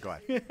just kidding, go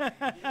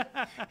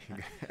ahead.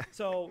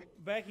 So,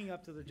 backing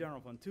up to the general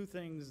fund, two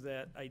things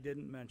that I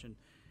didn't mention.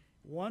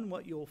 One,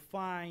 what you'll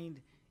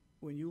find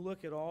when you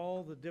look at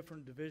all the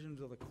different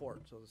divisions of the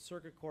court, so the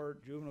circuit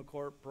court, juvenile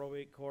court,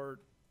 probate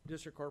court,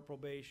 district court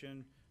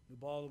probation, New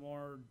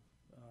Baltimore,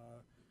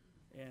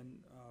 and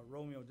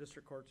Romeo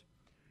district courts,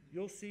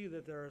 you'll see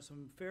that there are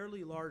some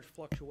fairly large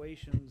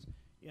fluctuations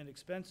in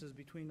expenses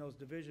between those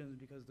divisions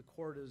because the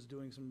court is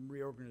doing some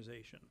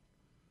reorganization.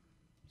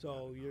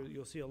 So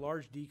you'll see a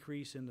large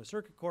decrease in the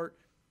circuit court,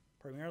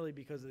 primarily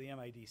because of the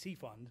MIDC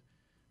fund,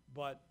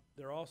 but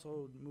they're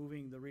also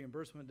moving the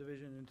reimbursement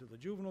division into the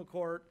juvenile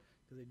court,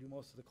 because they do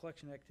most of the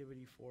collection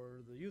activity for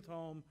the youth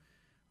home.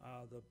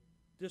 The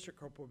district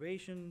court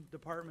probation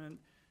department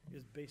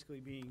is basically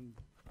being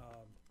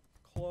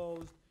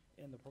closed,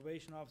 and the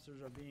probation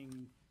officers are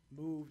being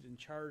moved and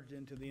charged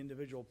into the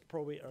individual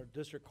probate or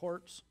district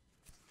courts.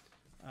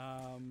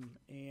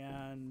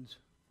 And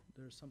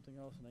there's something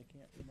else, and I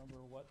can't remember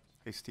what.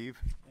 Hey, Steve,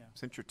 Yeah.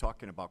 since you're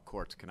talking about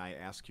courts, can I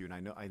ask you,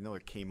 and I know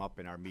it came up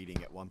in our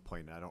meeting at one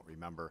point, and I don't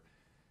remember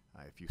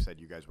if you said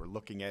you guys were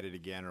looking at it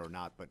again or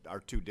not, but our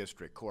two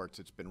district courts,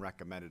 it's been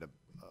recommended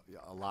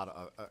a lot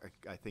of,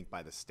 I think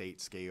by the state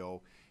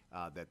SCAO,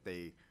 that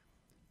they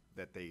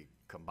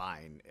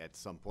combine at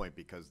some point,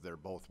 because they're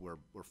both, we're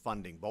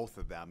funding both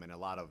of them, and a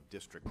lot of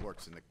district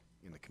courts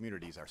in the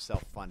communities are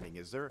self-funding.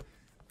 Is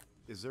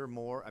there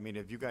more, I mean,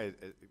 have you guys,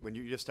 when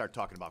you just start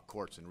talking about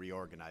courts and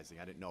reorganizing,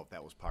 I didn't know if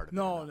that was part of it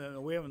or No, not.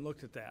 no, we haven't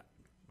looked at that.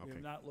 We have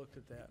Okay. not looked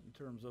at that in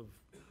terms of,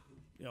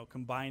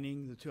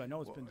 combining the two. I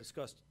know it's been Well,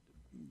 discussed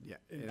Yeah,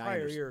 in and I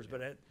prior underst- years, yeah.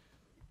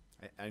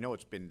 but I know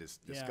it's been Yeah.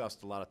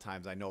 discussed a lot of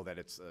times. I know that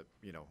it's a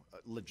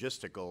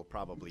logistical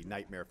probably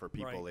nightmare for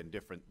people Right. in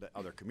different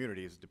other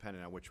communities,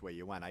 depending on which way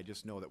you went. I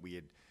just know that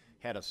we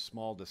had a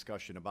small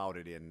discussion about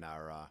it in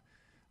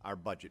our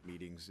budget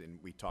meetings, and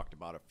we talked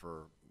about it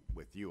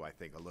with you, I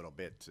think, a little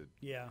bit to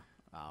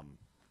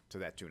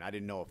that tune. I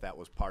didn't know if that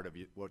was part of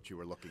what you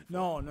were looking for.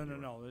 No.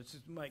 It's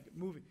just like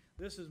moving,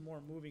 this is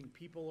more moving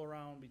people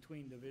around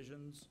between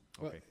divisions.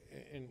 Well, Okay.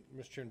 and,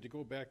 Mr. Chairman, to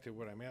go back to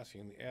what I'm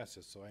asking, the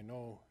assets, so I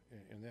know,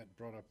 and that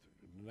brought up,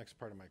 the next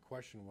part of my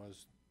question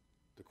was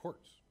the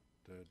courts,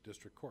 the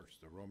district courts,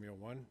 the Romeo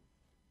one,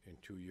 in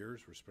 2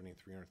 years, we're spending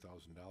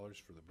 $300,000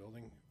 for the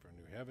building, for a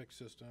new Havoc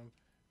system,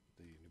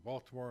 the New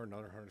Baltimore,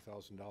 another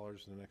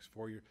 $100,000 in the next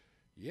 4 years.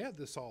 You add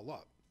this all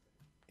up,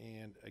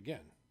 and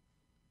again,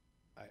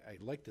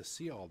 I'd like to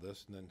see all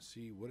this and then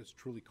see what it's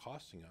truly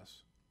costing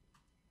us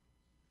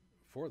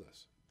for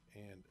this.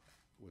 And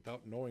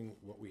without knowing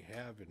what we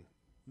have, and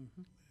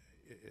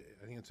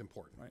I think it's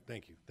important. Right.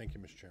 Thank you. Thank you,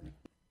 Mr.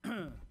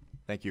 Chairman.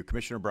 Thank you.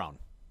 Commissioner Brown.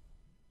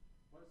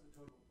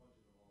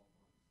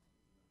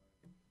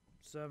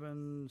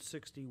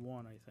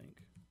 761, I think.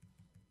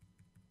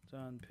 It's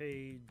on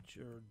page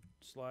or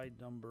slide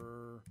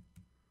number.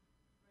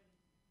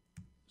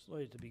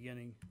 Slide at the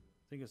beginning.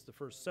 I think it's the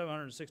first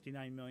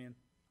 769 million.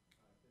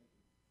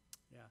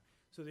 Yeah.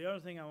 So the other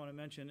thing I want to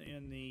mention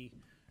in the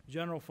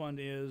general fund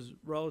is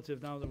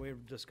relative, now that we're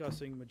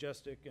discussing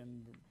Majestic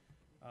and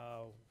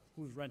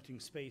who's renting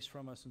space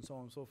from us and so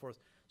on and so forth.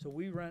 So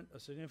we rent a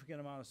significant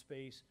amount of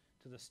space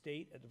to the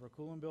state at the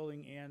Verkulen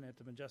Building and at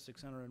the Majestic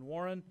Center in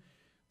Warren.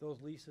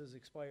 Those leases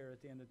expire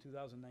at the end of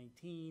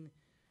 2019.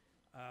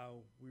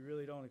 We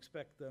really don't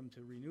expect them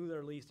to renew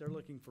their lease. They're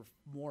looking for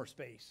more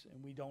space,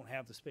 and we don't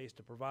have the space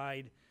to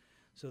provide.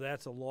 So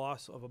that's a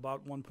loss of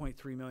about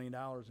 $1.3 million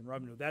in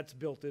revenue. That's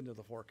built into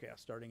the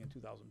forecast starting in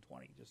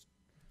 2020, just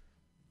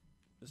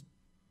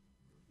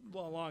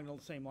along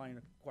the same line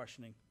of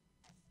questioning.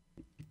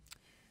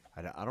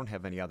 I don't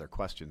have any other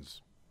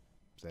questions.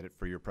 Is that it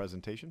for your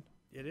presentation?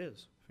 It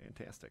is.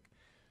 Fantastic.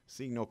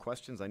 Seeing no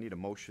questions, I need a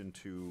motion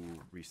to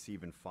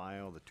receive and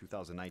file the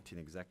 2019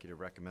 Executive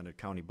Recommended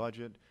County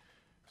Budget,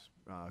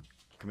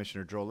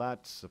 Commissioner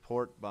Drollet,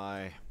 support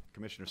by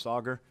Commissioner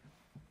Sauger.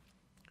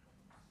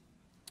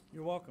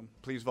 You're welcome.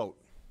 Please vote.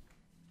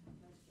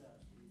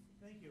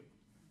 Thank you.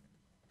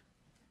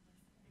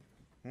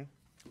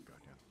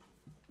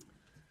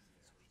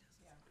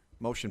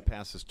 Motion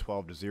passes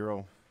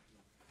 12-0.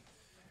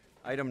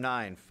 Item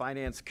 9,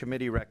 Finance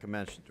Committee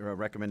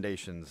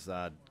recommendations.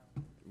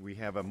 We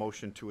have a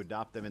motion to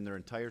adopt them in their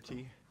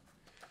entirety.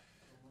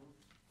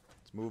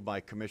 It's moved by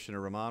Commissioner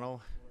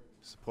Romano,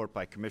 support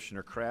by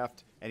Commissioner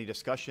Kraft. Any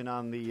discussion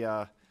on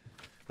the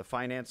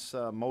finance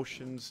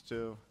motions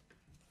to?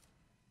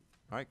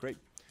 All right, great.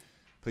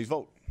 Please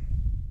vote.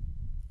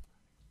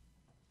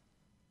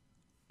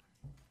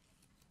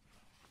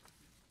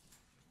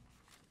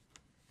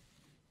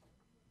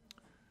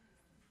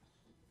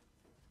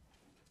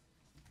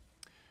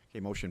 Okay,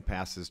 motion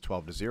passes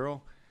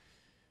 12-0.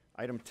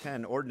 Item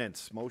 10,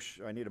 ordinance.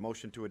 I need a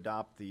motion to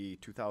adopt the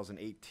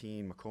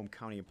 2018 Macomb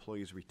County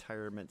Employees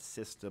Retirement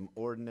System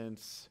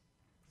Ordinance.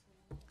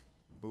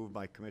 Moved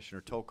by Commissioner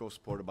Toko,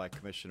 supported by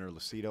Commissioner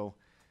Lucido.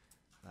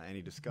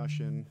 Any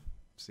discussion?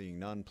 Seeing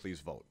none,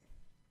 please vote.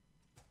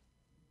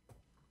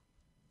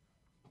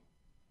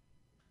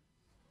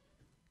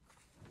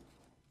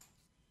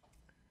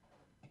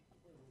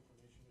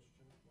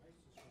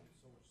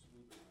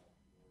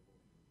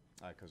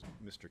 Because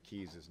Mr.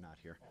 Keys is not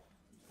here.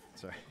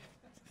 Sorry.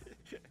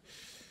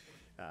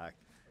 All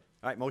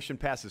right, motion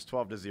passes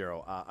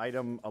 12-0.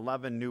 Item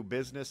 11, new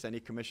business. Any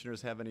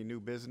commissioners have any new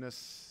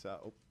business?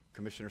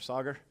 Commissioner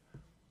Sauger?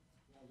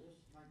 Yeah, this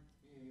might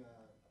be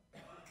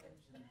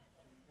some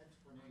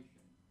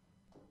explanation.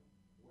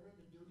 What are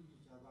the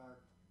duties of our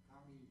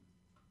county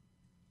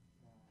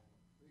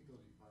legal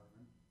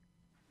department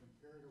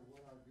compared to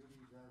what our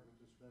duties are with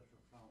the special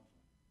counsel?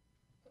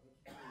 That's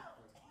the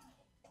first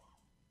question.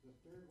 The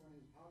third one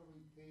is, how do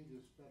we pay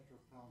the special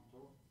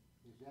counsel?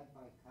 Is that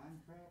by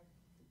contract,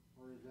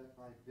 or is that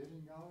by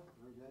bidding out,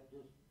 or is that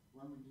just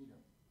when we need them?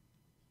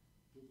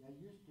 I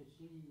used to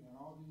see, in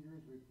all the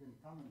years we've been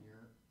coming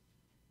here,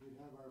 we'd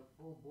have our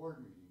full board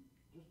meeting,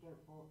 just our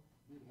full,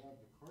 we'd have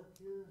the clerk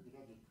here, we'd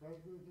have the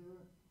treasurer here,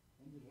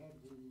 and we'd have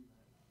the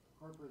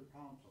corporate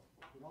counsel.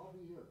 We'd all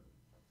be here.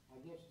 I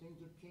guess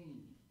things have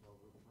changed,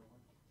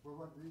 for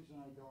what reason,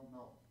 I don't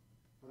know.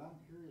 But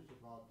I'm curious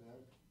about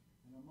that,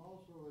 and I'm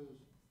also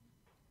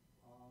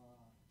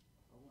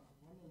I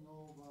want to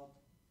know about,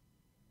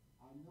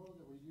 I know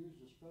that we use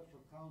the special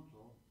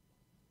counsel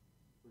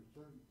for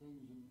certain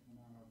things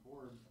on our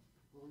board,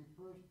 but we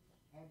first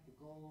have to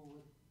go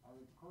with our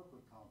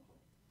corporate counsel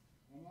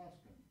and ask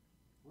them,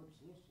 what's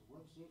your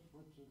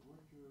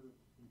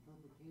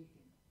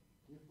interpretation?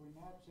 If we're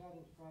not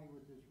satisfied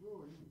with this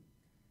ruling,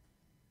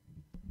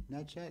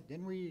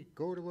 then we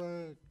go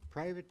to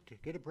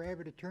get a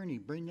private attorney,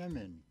 bring them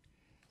in.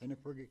 And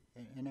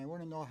and I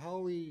want to know how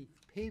we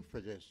pay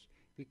for this,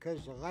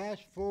 because the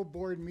last full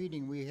board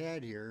meeting we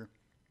had here,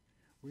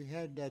 we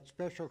had that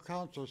special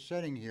counsel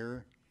sitting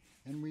here,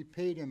 and we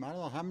paid him, I don't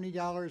know how many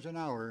dollars an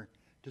hour,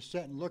 to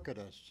sit and look at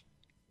us.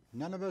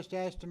 None of us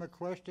asked him a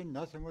question,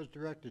 nothing was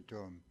directed to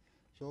him.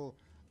 So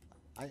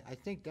I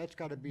think that's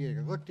got to be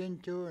looked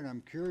into, and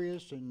I'm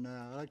curious, and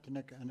I'd like to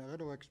make a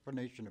little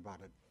explanation about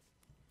it.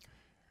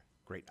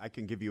 Great. I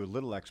can give you a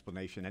little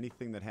explanation.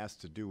 Anything that has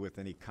to do with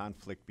any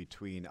conflict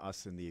between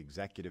us and the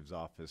executive's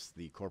office,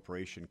 the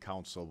corporation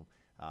counsel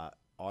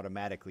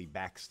automatically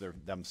backs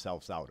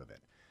themselves out of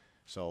it.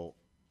 So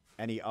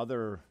any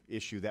other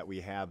issue that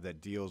we have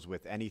that deals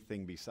with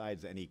anything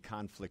besides any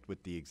conflict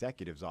with the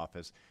executive's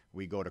office,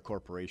 we go to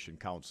corporation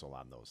counsel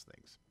on those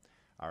things.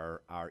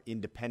 Our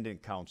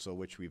independent counsel,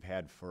 which we've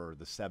had for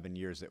the 7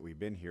 years that we've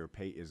been here,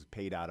 is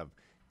paid out of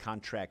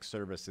contract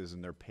services,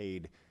 and they're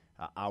paid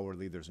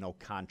hourly. There's no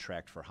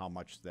contract for how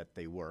much that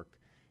they work,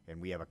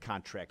 and we have a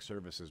contract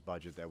services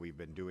budget that we've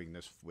been doing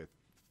this with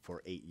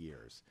for 8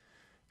 years.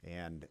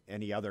 And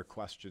any other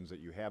questions that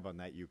you have on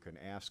that, you can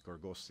ask or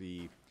go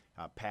see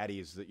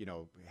Patty's, that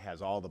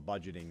has all the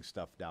budgeting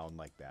stuff down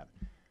like that.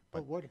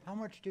 But how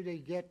much do they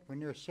get when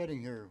they're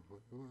sitting here?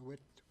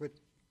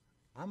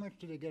 How much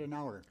do they get an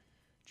hour?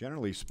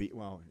 Generally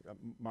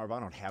Marv, I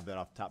don't have that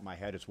off the top of my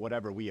head. It's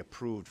whatever we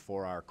approved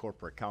for our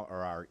corporate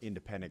or our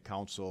independent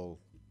counsel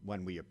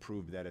when we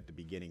approved that at the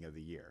beginning of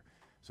the year.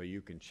 So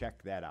you can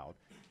check that out.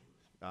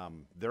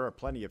 There are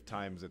plenty of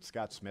times that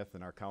Scott Smith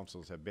and our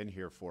counsels have been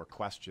here for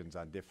questions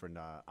on different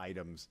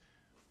items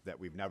that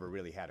we've never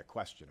really had a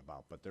question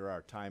about. But there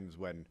are times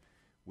when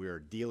we're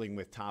dealing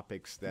with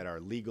topics that are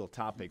legal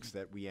topics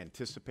that we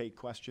anticipate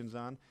questions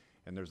on,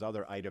 and there's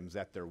other items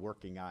that they're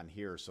working on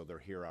here, so they're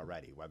here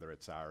already, whether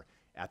it's our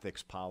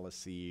ethics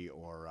policy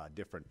or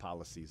different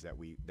policies that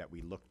we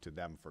look to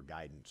them for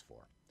guidance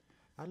for.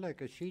 I'd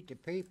like a sheet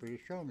of paper to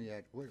show me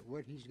that,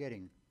 what he's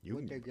getting,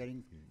 they're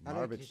getting.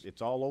 Marv,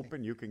 it's all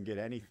open. You can get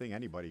anything.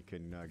 Anybody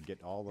can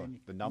get all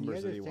the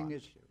numbers that they want. The other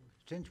thing is,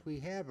 since we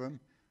have them,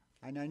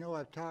 and I know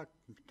I've talked,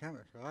 a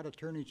lot of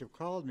attorneys have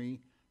called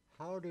me,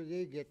 how do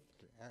they get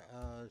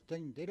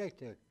thing? They like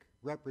to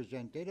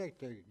represent, they like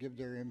to give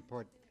their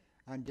input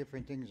on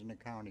different things in the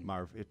county.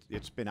 Marv,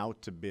 it's been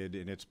out to bid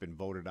and it's been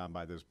voted on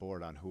by this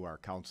board on who our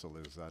council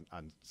is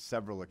on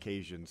several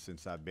occasions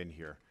since I've been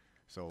here.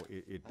 So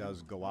it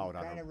does go out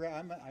on.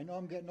 I know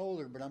I'm getting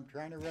older, but I'm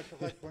trying to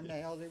recollect when the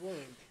hell they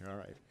were. All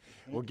right.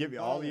 We'll give you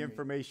all the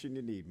information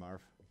you need,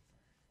 Marv.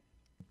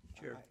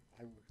 Chair.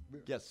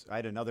 Yes, I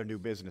had another new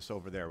business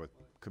over there with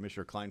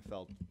Commissioner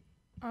Kleinfeld.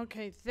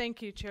 Okay,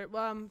 thank you, Chair.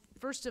 Well,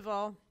 first of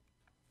all,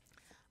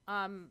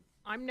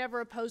 I'm never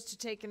opposed to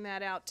taking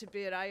that out to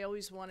bid. I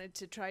always wanted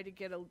to try to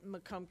get a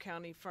Macomb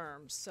County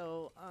firm.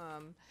 So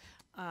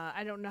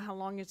I don't know how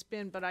long it's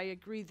been, but I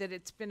agree that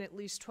it's been at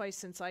least twice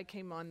since I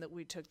came on that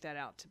we took that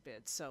out to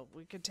bid. So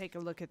we could take a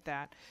look at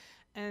that.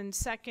 And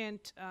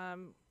second,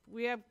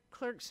 we have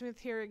Clerk Smith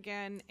here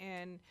again,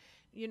 and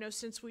you know,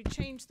 since we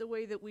changed the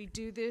way that we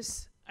do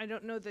this, I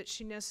don't know that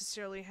she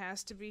necessarily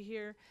has to be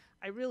here.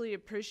 I really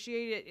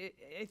appreciate it.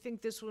 I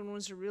think this one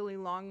was a really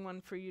long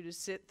one for you to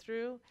sit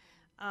through.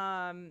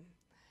 And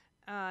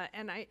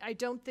I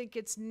don't think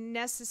it's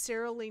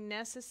necessarily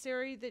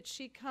necessary that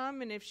she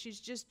come, and if she's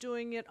just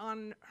doing it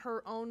on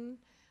her own,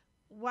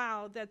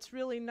 wow, that's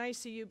really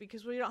nice of you,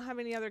 because we don't have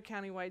any other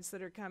countywides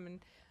that are coming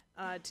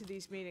to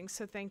these meetings,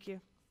 so thank you.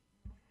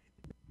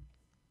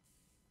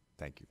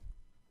 Thank you.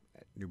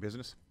 New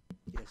business?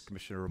 Yes.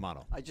 Commissioner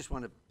Romano. I just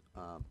want to,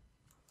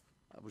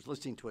 I was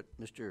listening to what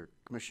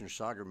Commissioner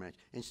Sauger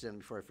mentioned. Incidentally,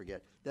 before I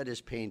forget, that is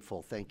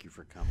painful. Thank you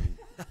for coming.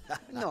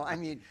 No, I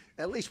mean,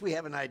 at least we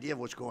have an idea of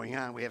what's going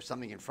on. We have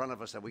something in front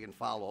of us that we can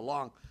follow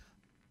along.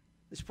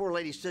 This poor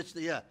lady sits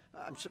there, yeah.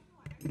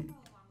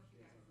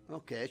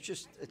 Okay,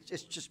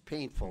 it's just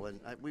painful, and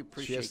we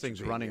appreciate She has you things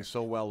being running here.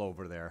 so well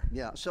over there.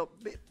 Yeah, so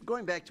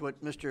going back to what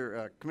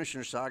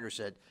Commissioner Sauger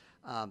said,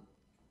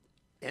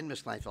 and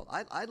Ms. Kleinfeld,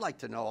 I'd like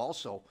to know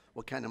also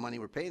what kind of money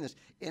we're paying this,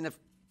 and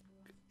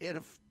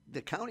if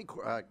the county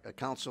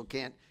council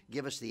can't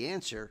give us the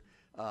answer,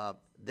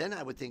 then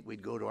I would think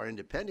we'd go to our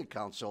independent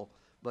council.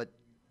 But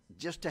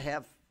just to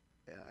have,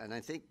 and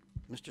I think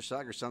Mr.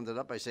 Sauger summed it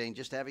up by saying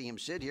just having him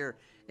sit here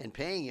and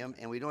paying him,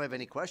 and we don't have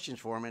any questions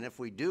for him, and if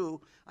we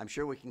do, I'm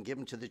sure we can give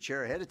him to the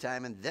chair ahead of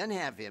time and then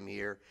have him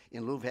here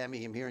in lieu of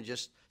having him here and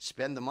just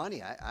spend the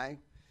money. I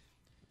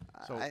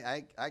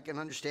can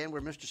understand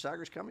where Mr.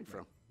 Sauger's coming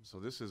from. So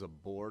this is a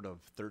board of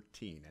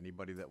 13.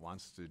 Anybody that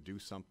wants to do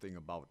something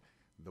about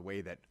the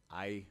way that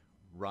I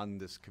run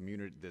this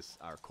community,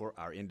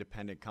 our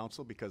independent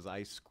council, because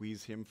I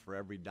squeeze him for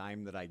every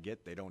dime that I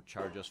get. They don't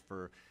charge us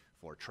for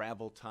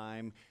travel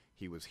time.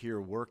 He was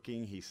here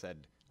working. He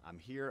said, I'm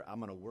here. I'm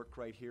going to work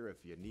right here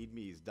if you need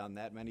me. He's done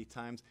that many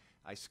times.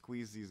 I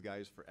squeeze these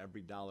guys for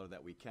every dollar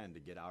that we can to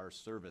get our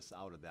service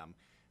out of them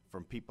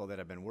from people that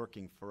have been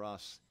working for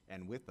us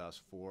and with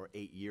us for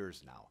 8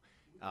 years now.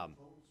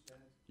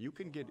 You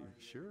can get,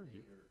 sure,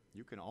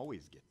 you can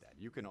always get that.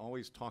 You can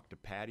always talk to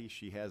Patty.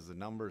 She has the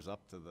numbers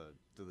up to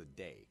the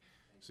day.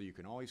 So you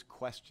can always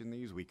question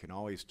these. We can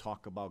always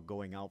talk about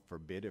going out for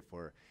bid if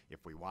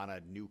we want a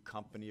new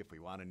company, if we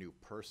want a new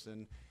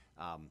person.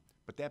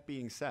 But that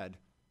being said,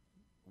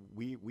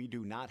 we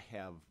do not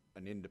have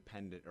an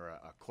independent or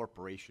a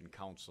corporation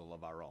council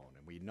of our own,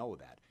 and we know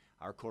that.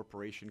 Our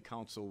corporation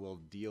council will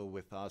deal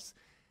with us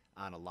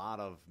on a lot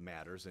of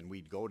matters, and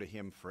we go to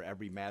him for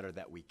every matter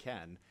that we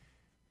can.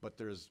 But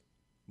there's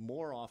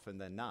more often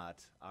than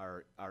not,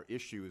 our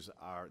issues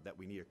that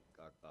we need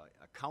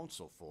a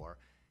counsel for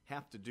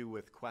have to do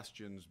with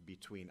questions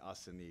between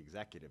us and the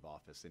executive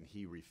office, and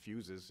he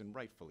refuses, and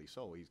rightfully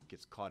so, he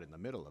gets caught in the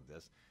middle of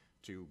this,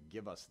 to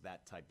give us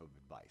that type of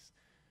advice.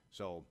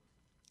 So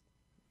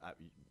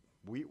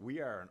we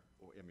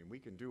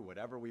can do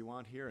whatever we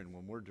want here, and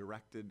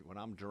when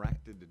I'm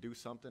directed to do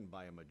something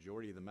by a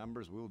majority of the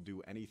members, we'll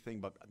do anything,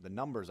 but the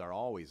numbers are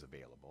always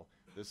available.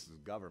 This is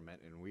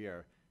government,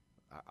 and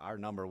our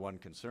number one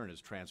concern is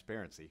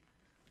transparency.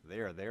 They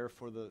are there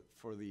for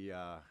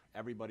the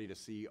everybody to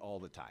see all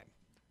the time.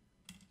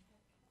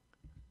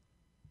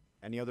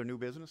 Any other new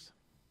business?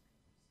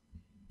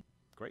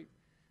 Great.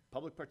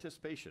 Public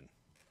participation.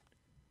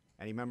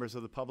 Any members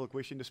of the public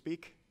wishing to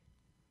speak?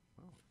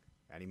 Well,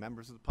 any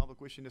members of the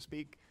public wishing to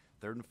speak?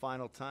 Third and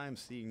final time,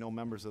 seeing no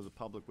members of the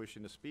public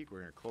wishing to speak, we're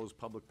going to close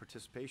public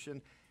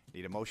participation.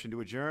 Need a motion to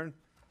adjourn.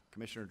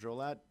 Commissioner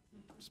Drolet,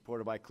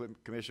 supported by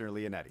Commissioner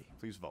Leonetti.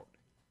 Please vote.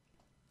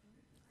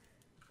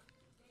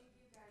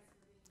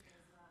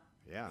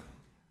 Yeah,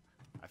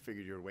 I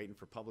figured you were waiting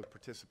for public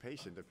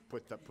participation to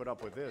put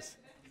up with this.